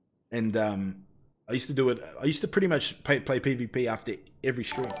 and I used to do it. I used to pretty much play PvP after every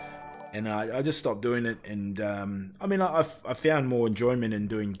stream, and I just stopped doing it. And I mean, I found more enjoyment in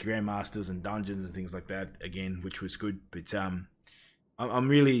doing Grandmasters and dungeons and things like that again, which was good. But I'm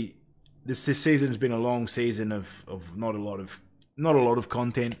really this season's been a long season of not a lot of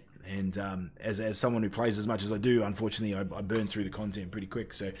content. And as someone who plays as much as I do, unfortunately, I burn through the content pretty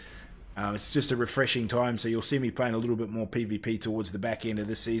quick. So it's just a refreshing time. So you'll see me playing a little bit more PvP towards the back end of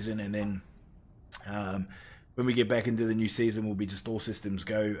this season. And then when we get back into the new season, we'll be just all systems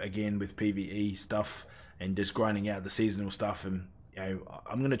go again with PvE stuff and just grinding out the seasonal stuff. And you know,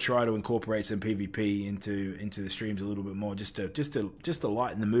 I'm going to try to incorporate some PvP into the streams a little bit more, just to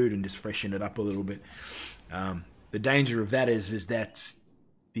lighten the mood and just freshen it up a little bit. The danger of that is that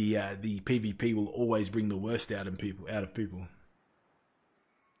the PvP will always bring the worst out of people.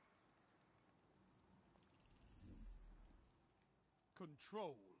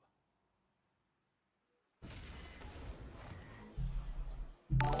 Control.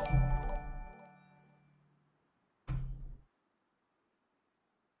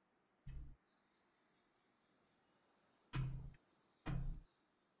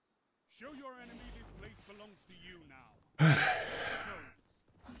 Show your enemy this place belongs to you now.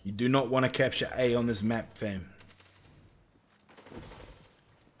 You do not want to capture A on this map, fam.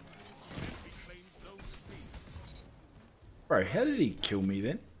 Bro, how did he kill me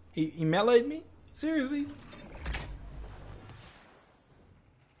then? He meleeed me? Seriously?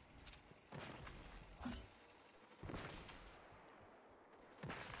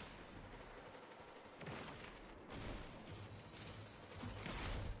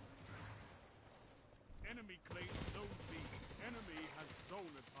 Enemy claims zone B. Enemy has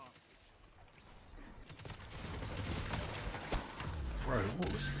zone advantage. Bro, what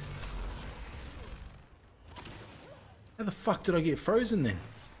was... How the fuck did I get frozen then?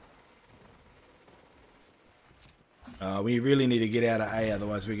 We really need to get out of A,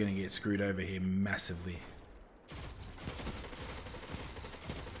 otherwise we're going to get screwed over here massively.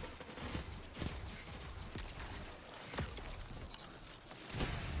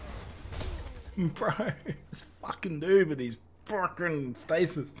 Bro, this fucking dude with these fucking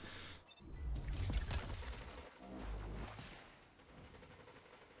stasis.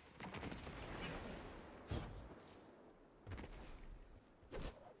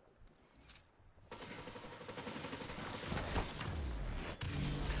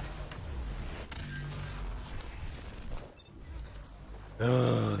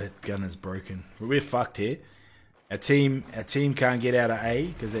 Oh, that gun is broken. We're fucked here. Our team can't get out of A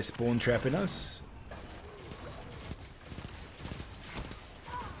because they're spawn trapping us.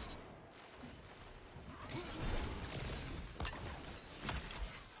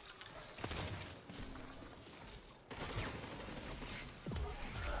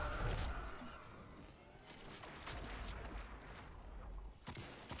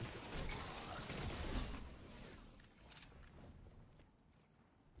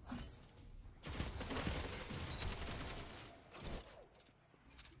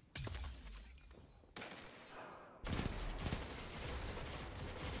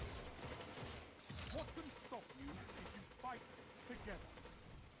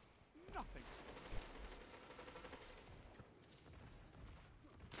 Nothing.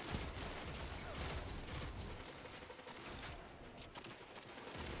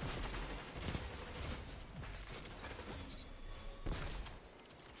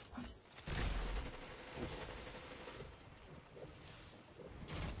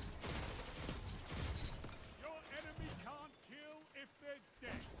 Your enemy can't kill if they're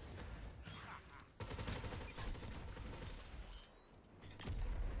dead.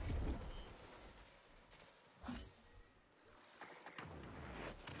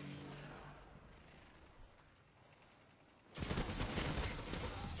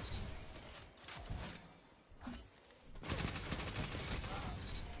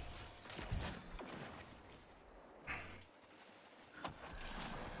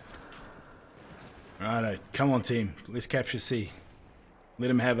 Righto, come on team, let's capture C.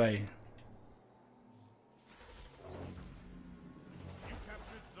 Let him have A. You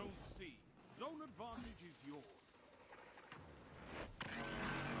captured Zone C. Zone advantage is yours.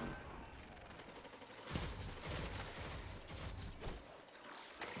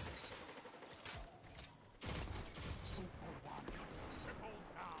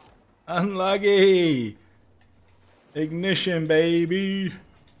 Unlucky! Ignition, baby!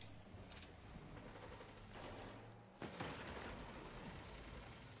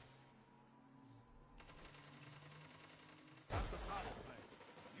 That's a power play.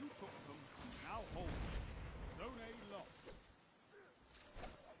 You took them, now hold them. Zone A lost.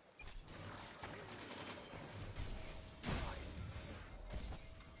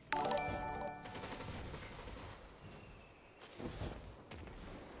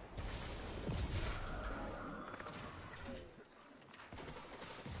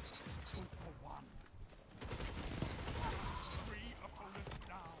 Three opponents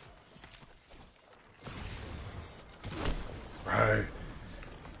down. Bro.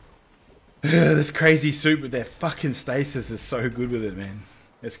 This crazy suit with that fucking stasis is so good with it, man.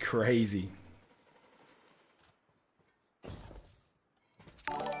 It's crazy.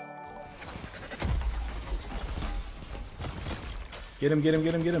 Get him, get him,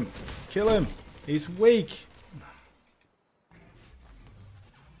 get him, get him. Kill him. He's weak.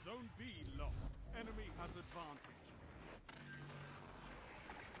 Zone B lost. Enemy has advantage.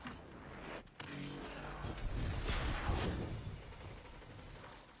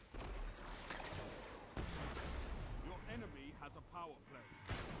 Your enemy has a power play.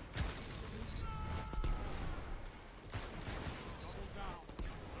 Double down.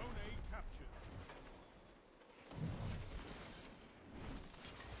 Zone A captured.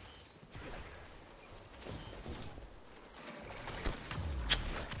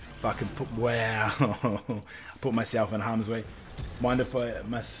 Fucking put, wow. I put myself in harm's way. Mind if I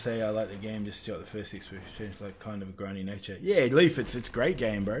must say I like the game, just got the first experience, like kind of a grinding nature. Yeah, Leaf, it's a great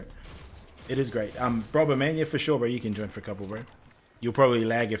game, bro. It is great. Robber, man, yeah, for sure, bro. You can join for a couple, bro. You'll probably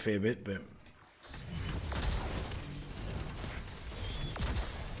lag a fair bit, but...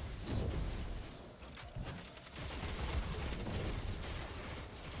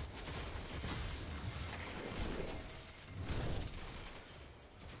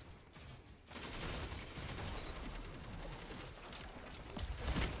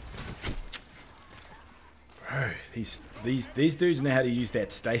 Bro, these dudes know how to use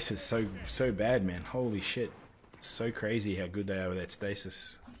that stasis so bad, man. Holy shit. It's so crazy how good they are with that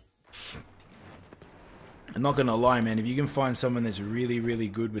stasis. I'm not gonna lie, man. If you can find someone that's really, really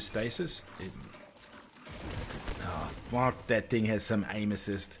good with stasis, oh, fuck, that thing has some aim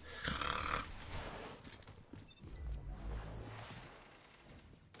assist.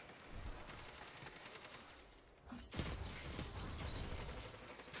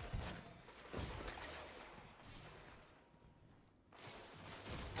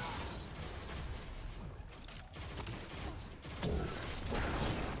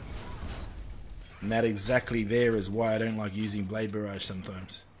 And that exactly there is why I don't like using Blade Barrage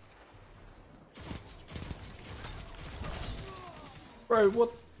sometimes. Bro,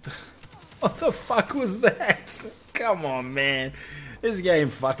 what the fuck was that? Come on, man. This game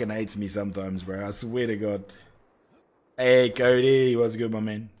fucking hates me sometimes, bro. I swear to God. Hey, Cody. What's good, my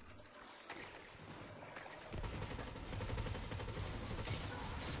man?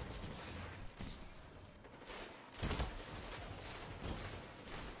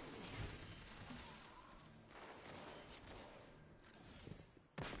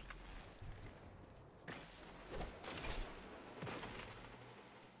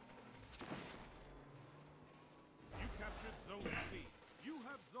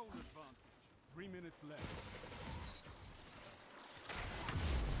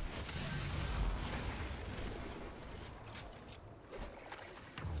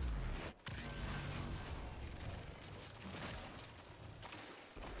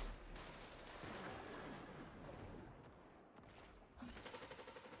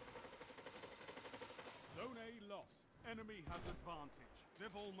 Enemy has advantage.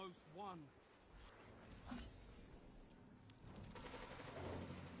 They've almost won.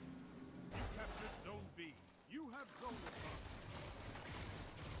 You captured Zone B. You have zone advantage.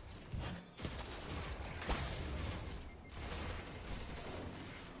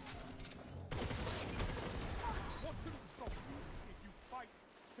 What can stop you if you fight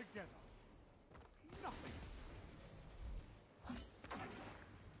together? Nothing.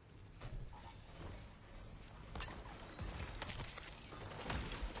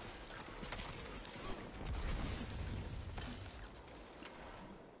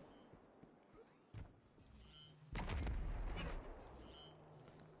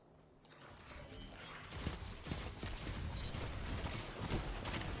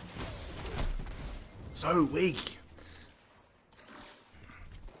 So weak.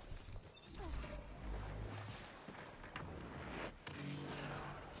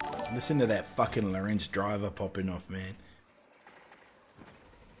 Listen to that fucking Lawrence driver popping off, man.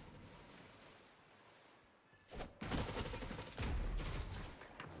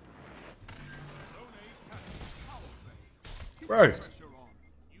 Bro. You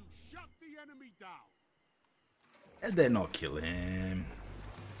shut the enemy down. How'd that not kill him?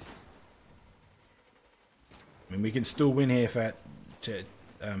 I mean, we can still win here, fam.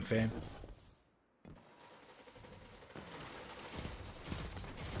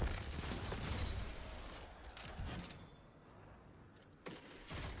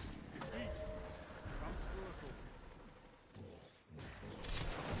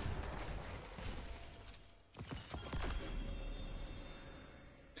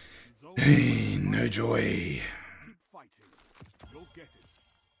 No joy. Keep fighting. You'll get it.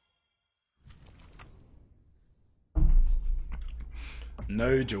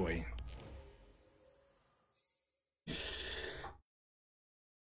 No joy.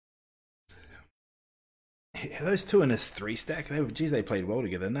 Are those two in a 3-stack? Geez, they played well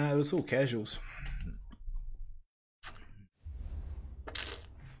together. Nah, it was all casuals.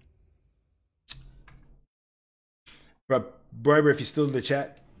 Bro, if you're still in the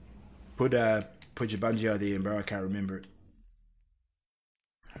chat, put your Bungie ID in, bro. I can't remember it.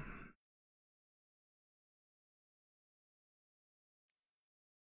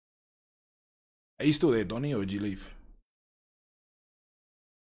 Are you still there, Donnie, or did you leave?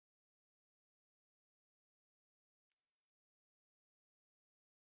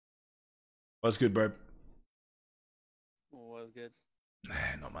 What's good, bro? Was good. Nah,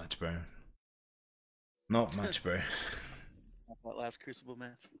 not much, bro. Not much, bro. That last Crucible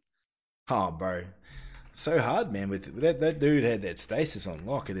match. Oh, bro. So hard, man. With that dude had that stasis on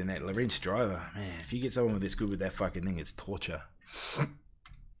lock, and then that Lawrence driver. Man, if you get someone this good with that fucking thing, it's torture.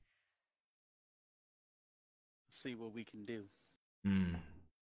 See what we can do.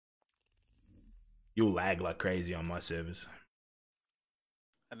 You'll lag like crazy on my servers.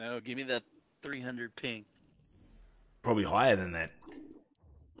 I know. Give me that 300 ping. Probably higher than that.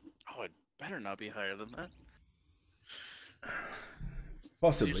 Oh, it better not be higher than that.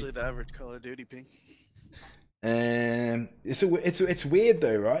 Possibly. It's usually the average Call of Duty ping. It's weird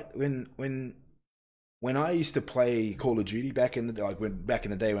though, right? When when I used to play Call of Duty back in the back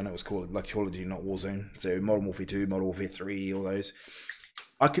in the day when it was called like Call of Duty, not Warzone. So Modern Warfare 2, Modern Warfare 3, all those.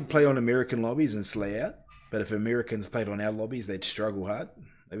 I could play on American lobbies and slay out, but if Americans played on our lobbies, they'd struggle hard.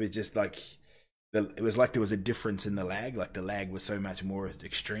 It was just like it was like there was a difference in the lag. Like the lag was so much more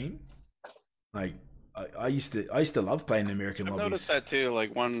extreme. Like I used to love playing in American I've lobbies. noticed that too.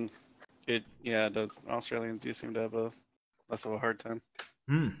 Like Australians do seem to have a less of a hard time.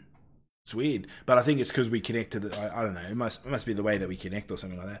 It's weird, but I think it's because we connected. I don't know. It must be the way that we connect or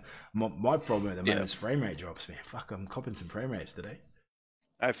something like that. My problem at the moment is frame rate drops, man. Fuck, I'm copping some frame rates today.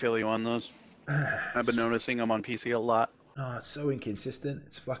 I feel you on those. I've been noticing them on PC a lot. Oh, it's so inconsistent.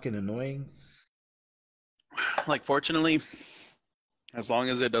 It's fucking annoying. Like, fortunately, as long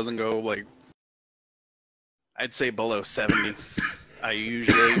as it doesn't go like, I'd say below 70,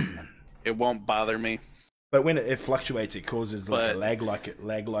 it won't bother me. But when it fluctuates, it causes like a lag like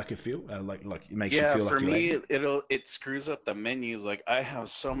a feel, like it makes you feel like for me, it screws up the menus. Like I have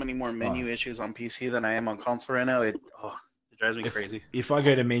so many more menu issues on PC than I am on console right now. It drives me crazy. If I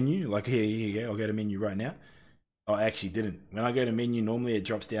go to menu, like here you go, I'll go to menu right now. I actually didn't. When I go to menu, normally it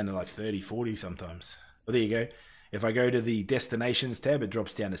drops down to like 30, 40 sometimes. But there you go. If I go to the destinations tab, it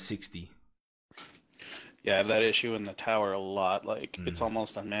drops down to 60. Yeah, I have that issue in the tower a lot. Like, it's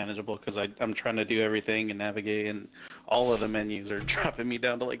almost unmanageable because I'm trying to do everything and navigate, and all of the menus are dropping me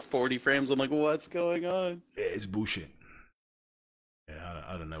down to like 40 frames. I'm like, what's going on? Yeah, it's bullshit. Yeah,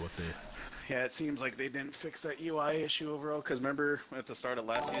 I don't know what they're... Yeah, it seems like they didn't fix that UI issue overall. Because remember, at the start of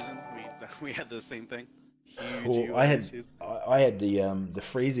last season, we had the same thing. Huge UI issues. I had the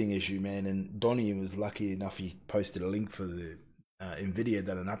freezing issue, man, and Donnie was lucky enough he posted a link for the NVIDIA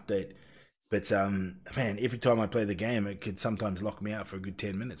done an update. But man, every time I play the game, it could sometimes lock me out for a good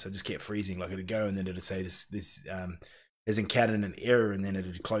 10 minutes. I just kept freezing. Like it'd go, and then it'd say this has encountered an error, and then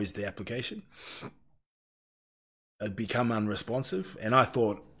it'd close the application. It'd become unresponsive, and I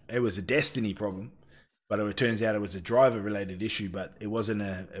thought it was a Destiny problem, but it turns out it was a driver-related issue. But it wasn't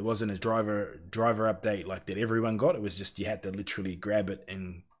a driver update like that everyone got. It was just you had to literally grab it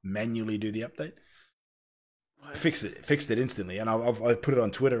and manually do the update. Fixed it instantly, and I've put it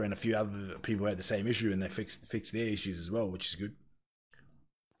on Twitter, and a few other people had the same issue, and they fixed their issues as well, which is good.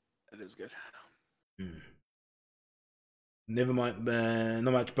 That is good. Never mind.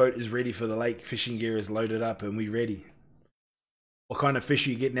 Not much boat is ready for the lake. Fishing gear is loaded up, and we ready. What kind of fish are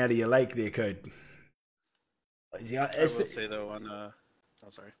you getting out of your lake there, Code? I will say though on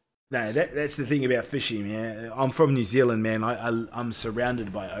sorry. No, that's the thing about fishing, man. I'm from New Zealand, man. I'm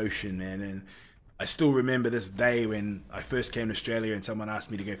surrounded by ocean, man, and I still remember this day when I first came to Australia and someone asked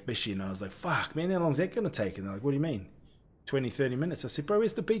me to go fishing, and I was like, fuck, man, how long's that going to take? And they're like, what do you mean? 20, 30 minutes. I said, bro,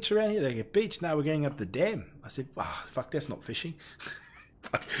 where's the beach around here? They go, beach? No, we're going up the dam. I said, fuck, that's not fishing.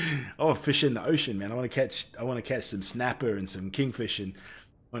 I want to fish in the ocean, man. I want to catch some snapper and some kingfish, and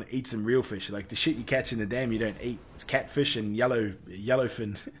I want to eat some real fish. Like the shit you catch in the dam, you don't eat. It's catfish and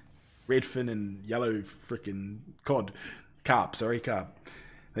yellowfin, redfin and yellow freaking carp.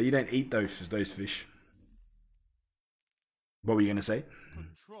 No, you don't eat those fish. What were you gonna say?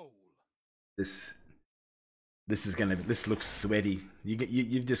 Control. This looks sweaty.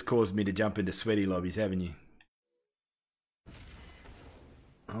 You've just caused me to jump into sweaty lobbies, haven't you?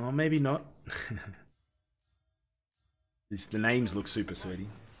 Oh, maybe not. The names look super sweaty.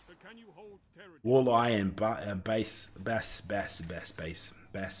 Walleye and bass.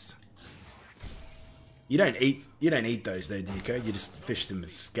 You don't eat those though, do you, Code? You just fish them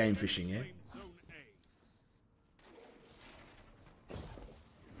as game fishing, yeah?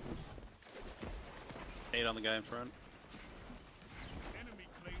 Eight on the guy in front.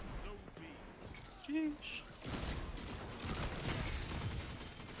 Jeez.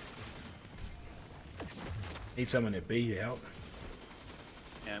 Need someone at B to help.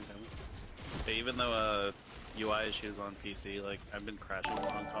 Yeah, I'm coming. But even though UI issues on PC, like I've been crashing more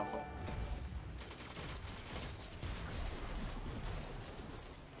on console.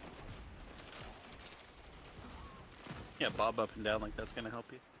 Yeah, bob up and down like that's gonna help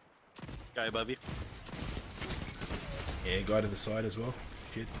you. Guy above you. Yeah, guy to the side as well.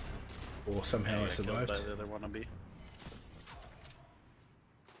 Shit. Or somehow I survived. By the other wannabe.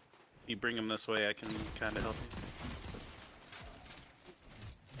 You bring him this way, I can kind of help you.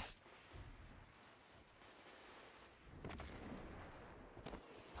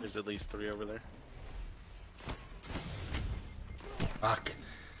 There's at least 3 over there. Fuck.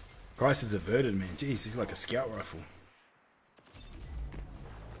 Christ is averted, man. Jeez, he's like a scout rifle.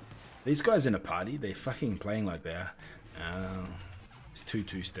 These guys in a party, they're fucking playing like they are. It's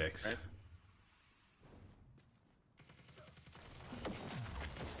 2-2 stacks. Right.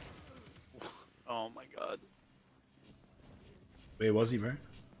 Oh my god. Where was he, bro?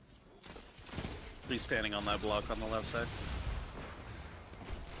 He's standing on that block on the left side.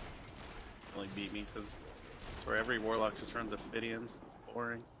 Really beat me because it's where every warlock just runs Ophidians. It's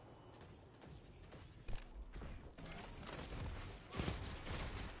boring.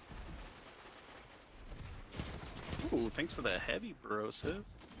 Ooh, thanks for the heavy, bro, Civ.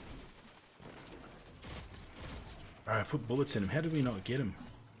 Alright, put bullets in him. How did we not get him?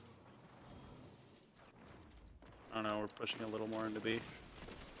 I don't know, we're pushing a little more into B.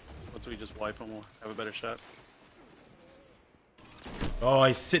 Once we just wipe him, we'll have a better shot. Oh,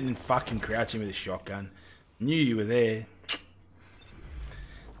 he's sitting and fucking crouching with a shotgun. Knew you were there.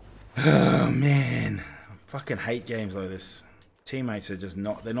 Oh, man. I fucking hate games like this. Teammates are just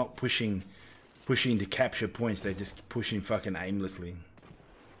not, they're not pushing to capture points. They're just pushing fucking aimlessly.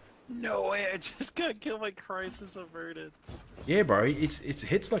 No way, I just got killed by Crisis Averted. Yeah, bro, it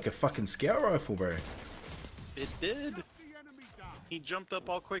hits like a fucking scout rifle, bro. It did. He jumped up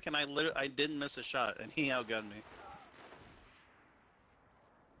all quick and I didn't miss a shot and he outgunned me.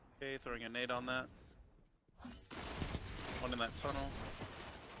 Okay, throwing a nade on that. One in that tunnel.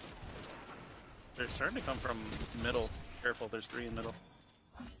 They're starting to come from middle. Careful, there's 3 in middle.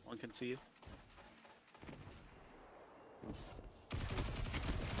 One can see you.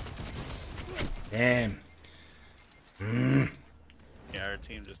 Damn. Yeah, our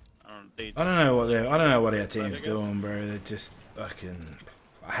team just I don't know what our team's doing, bro. They're just fucking.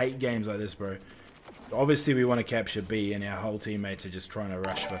 I hate games like this, bro. Obviously, we want to capture B, and our whole teammates are just trying to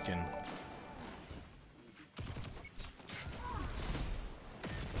rush fucking.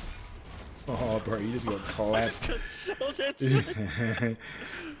 Oh, bro, you just got collapsed. I just got shelled.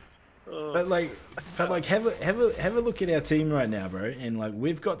 But like, have a look at our team right now, bro. And like,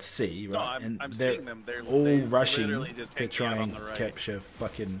 we've got C, right? No, I'm they're seeing them. They're all literally rushing just to try taking and out on the right. capture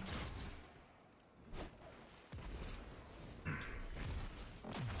fucking.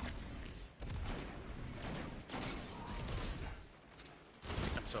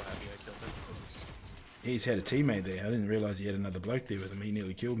 I'm so happy I killed him. He's had a teammate there. I didn't realize he had another bloke there with him. He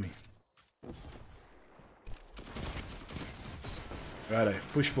nearly killed me. Righto,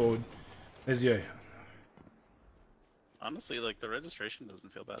 push forward. Let's go. Honestly, like the registration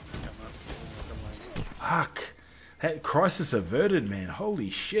doesn't feel bad. Fuck. That crisis averted, man. Holy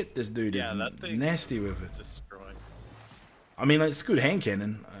shit, this dude is that thing nasty with it. Destroying. I mean, like, it's good hand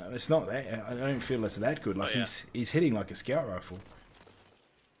cannon. It's not that. I don't feel it's that good. Like, yeah. he's hitting like a scout rifle.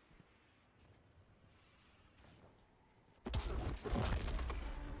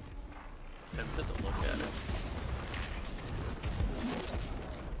 Tempted to look at it.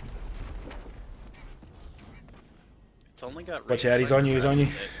 It's only got. Watch out, he's on you, he's on you.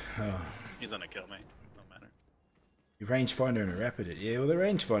 Oh. He's gonna kill me. No matter. Your rangefinder and a rapid it. Yeah, well, the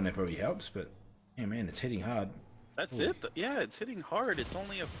rangefinder probably helps, but yeah, man, it's hitting hard. That's it. Yeah, it's hitting hard. It's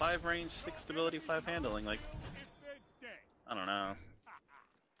only a 5 range, 6 stability, 5 handling. Like, I don't know.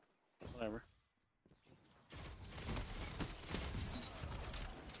 Whatever.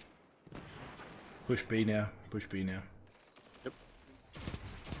 Push B now. Push B now. Yep.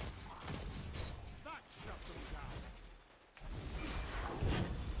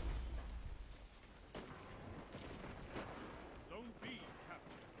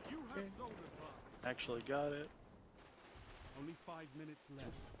 Actually got it. Only 5 minutes left.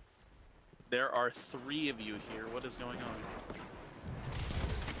 There are 3 of you here. What is going on?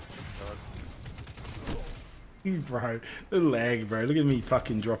 Bro, the lag, bro. Look at me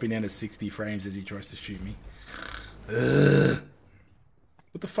fucking dropping down to 60 frames as he tries to shoot me. Ugh.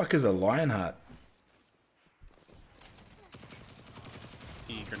 What the fuck is a Lionheart?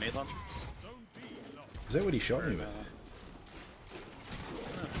 The grenade launcher? Is that what he shot me with?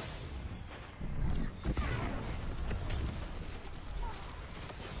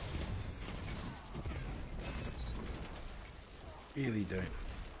 Really don't.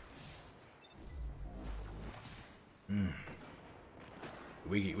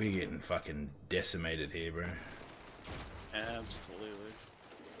 We're getting fucking decimated here, bro. Absolutely.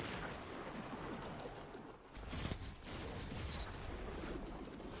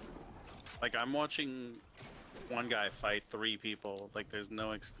 Like, I'm watching one guy fight 3 people. Like, there's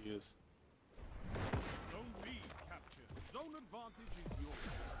no excuse. Zone B captured. Zone advantage is yours.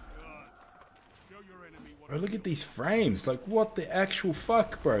 Good. Show your enemy what. Bro, look at these frames. Like, what the actual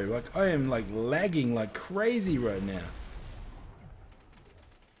fuck, bro? Like, I am, like, lagging like crazy right now.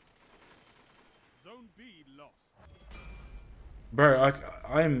 Zone B lost. Bro,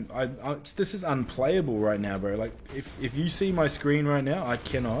 this is unplayable right now, bro. Like, if you see my screen right now, I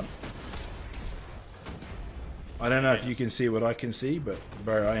cannot. I don't know if you can see what I can see, but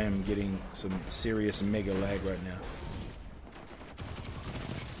bro, I am getting some serious mega lag right now.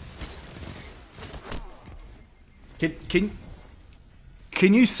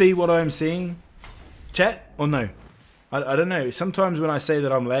 Can you see what I'm seeing, chat, or no? I don't know. Sometimes when I say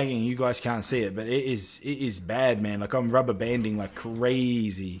that I'm lagging, you guys can't see it, but it is bad, man. Like I'm rubber banding like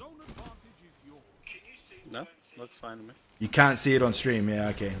crazy. No, looks fine to me. You can't see it on stream, yeah?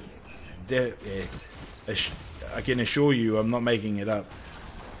 Okay. Yeah. I can assure you, I'm not making it up.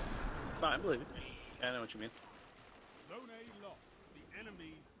 No, I believe it. I know what you mean. Zone A lost. The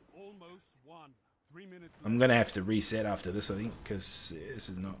enemies almost won. 3 minutes left. I'm gonna have to reset after this, I think, because this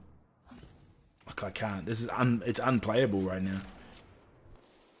is not. Like I can't. This is it's unplayable right now.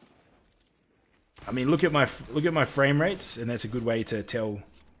 I mean, look at my frame rates, and that's a good way to tell.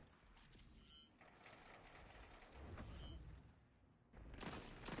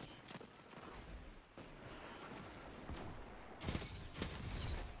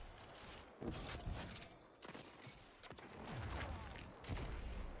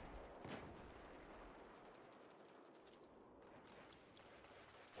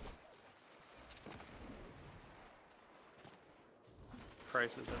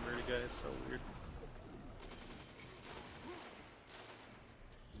 Prices of Vertigo is so weird.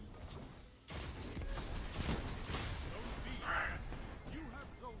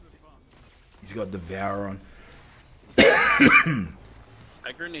 He's got Devour on.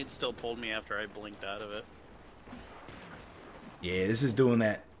 That grenade still pulled me after I blinked out of it. Yeah, this is doing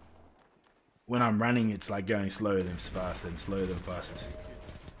that. When I'm running, it's like going slower than fast and slower than fast.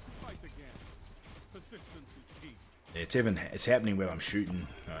 Yeah, it's happening when I'm shooting.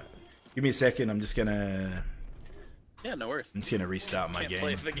 Alright. Give me a second, I'm just gonna... Yeah, no worries. I'm just gonna restart my game. Can't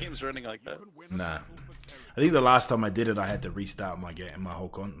play if the game's running like that. Nah. I think the last time I did it, I had to restart my game, my whole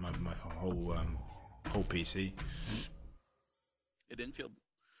whole PC. It didn't feel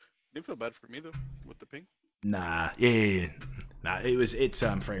bad for me though with the ping. Nah, yeah. Nah, it's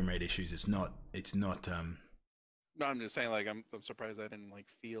frame rate issues. It's not. No, I'm just saying like I'm surprised I didn't like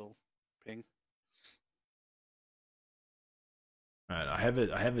feel ping. Alright, I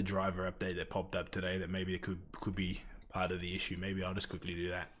have a driver update that popped up today that maybe it could be part of the issue. Maybe I'll just quickly do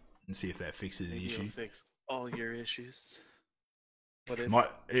that and see if that fixes the issue. It'll fix all your issues. What if?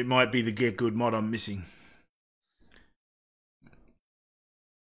 It might be the get good mod I'm missing.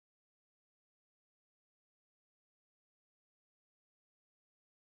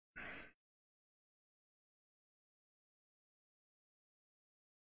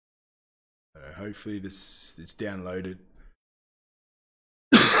 Hopefully it's downloaded.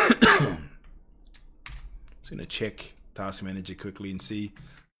 Just gonna check Task Manager quickly and see if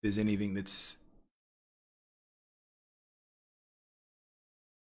there's anything that's.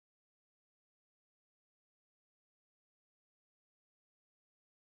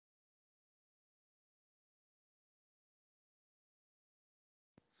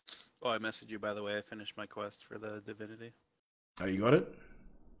 Oh, I messaged you by the way. I finished my quest for the divinity. Oh, you got it?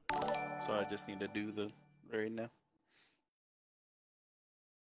 So I just need to do the raid now.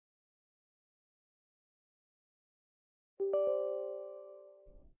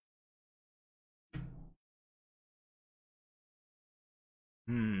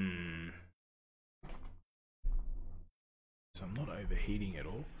 So I'm not overheating at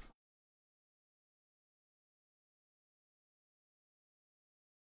all.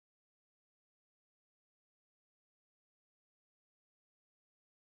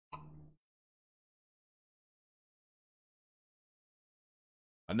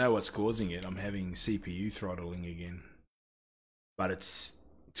 I know what's causing it. I'm having CPU throttling again. But it's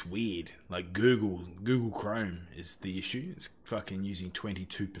weird. Like Google Chrome is the issue. It's fucking using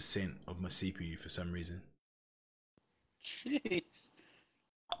 22% of my CPU for some reason. Jeez.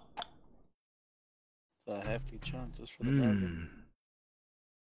 It's a hefty chunk just for the browser.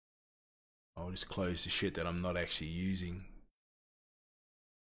 I'll just close the shit that I'm not actually using.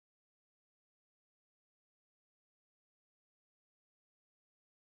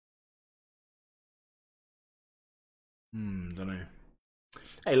 Don't know.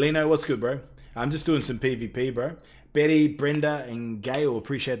 Hey Lino, what's good, bro? I'm just doing some PvP, bro. Betty, Brenda, and Gail,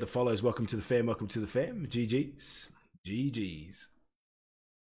 appreciate the follows. Welcome to the fam. Welcome to the fam. GG's. GG's.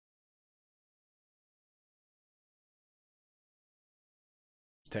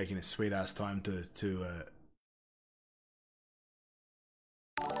 Taking a sweet ass time to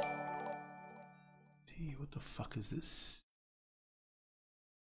Gee, what the fuck is this?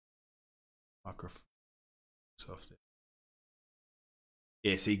 Microsoft.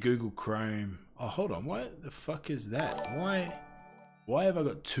 Yeah, see Google Chrome. Oh, hold on. What the fuck is that? Why have I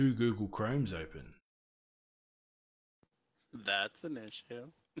got two Google Chromes open? That's an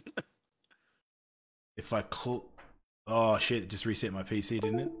issue. If I oh shit, it just reset my PC,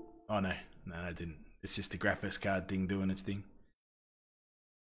 didn't it? Oh no, it didn't. It's just the graphics card thing doing its thing.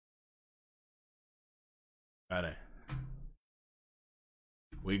 Righto.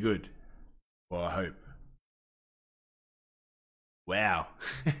 We good. Well, I hope. Wow.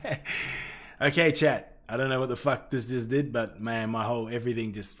 Okay, chat. I don't know what the fuck this just did, but man, my whole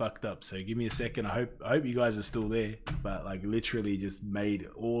everything just fucked up. So give me a second. I hope you guys are still there. But like literally just made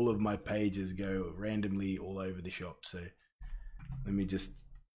all of my pages go randomly all over the shop. So let me just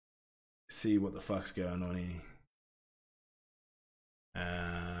see what the fuck's going on here.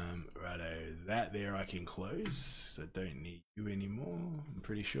 Righto, that there I can close. So don't need you anymore. I'm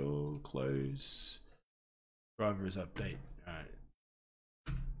pretty sure. Close. Drivers update. Alright.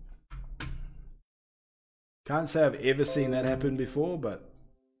 Can't say I've ever seen that happen before, but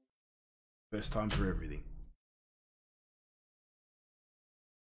first time for everything.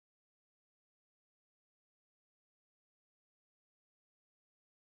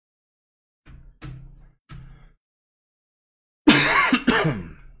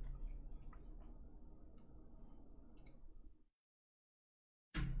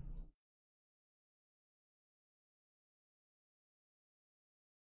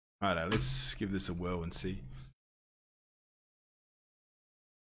 Alright, let's give this a whirl and see.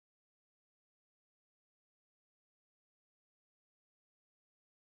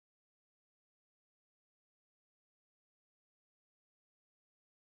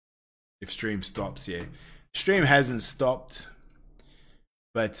 If stream stops, yeah. Stream hasn't stopped,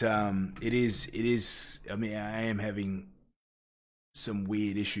 but it is I mean, I am having some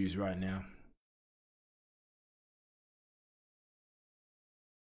weird issues right now.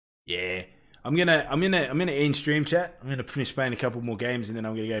 Yeah. I'm gonna end stream, chat. I'm gonna finish playing a couple more games and then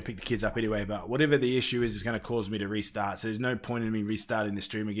I'm gonna go pick the kids up anyway. But whatever the issue is, it's gonna cause me to restart. So there's no point in me restarting the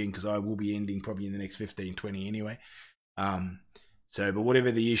stream again because I will be ending probably in the next 15-20 anyway. But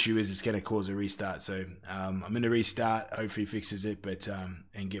whatever the issue is, it's gonna cause a restart. So I'm gonna restart, hopefully fixes it, but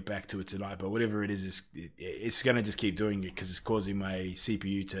and get back to it tonight. But whatever it is, it's gonna just keep doing it because it's causing my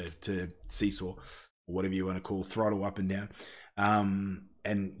CPU to seesaw, or whatever you want to call, throttle up and down.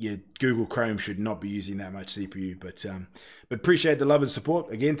 And yeah, Google Chrome should not be using that much CPU, but appreciate the love and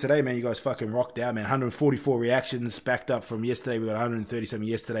support again today, man. You guys fucking rocked out, man. 144 reactions backed up from yesterday. We got 130 something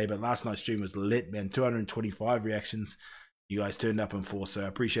yesterday, but last night's stream was lit, man. 225 reactions. You guys turned up in force, so I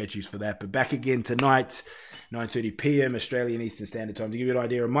appreciate you for that. But back again tonight, 9:30 p.m. Australian Eastern Standard Time. To give you an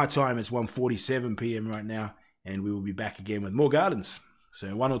idea of my time, it's 1:47 p.m. right now, and we will be back again with more Gardens.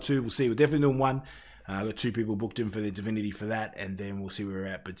 So 1 or 2, we'll see. We're definitely doing 1. I've got 2 people booked in for the Divinity for that, and then we'll see where we're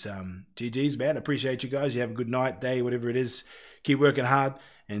at. But GG's, man. Appreciate you guys. You have a good night, day, whatever it is. Keep working hard,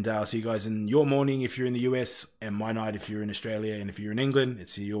 and I'll see you guys in your morning if you're in the US, and my night if you're in Australia, and if you're in England,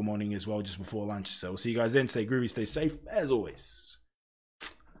 it's your morning as well, just before lunch. So we'll see you guys then. Stay groovy, stay safe, as always.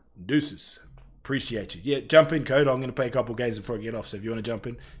 Deuces. Appreciate you. Yeah, jump in, Code. I'm going to play a couple games before I get off, so if you want to jump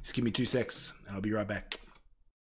in, just give me 2 secs, and I'll be right back.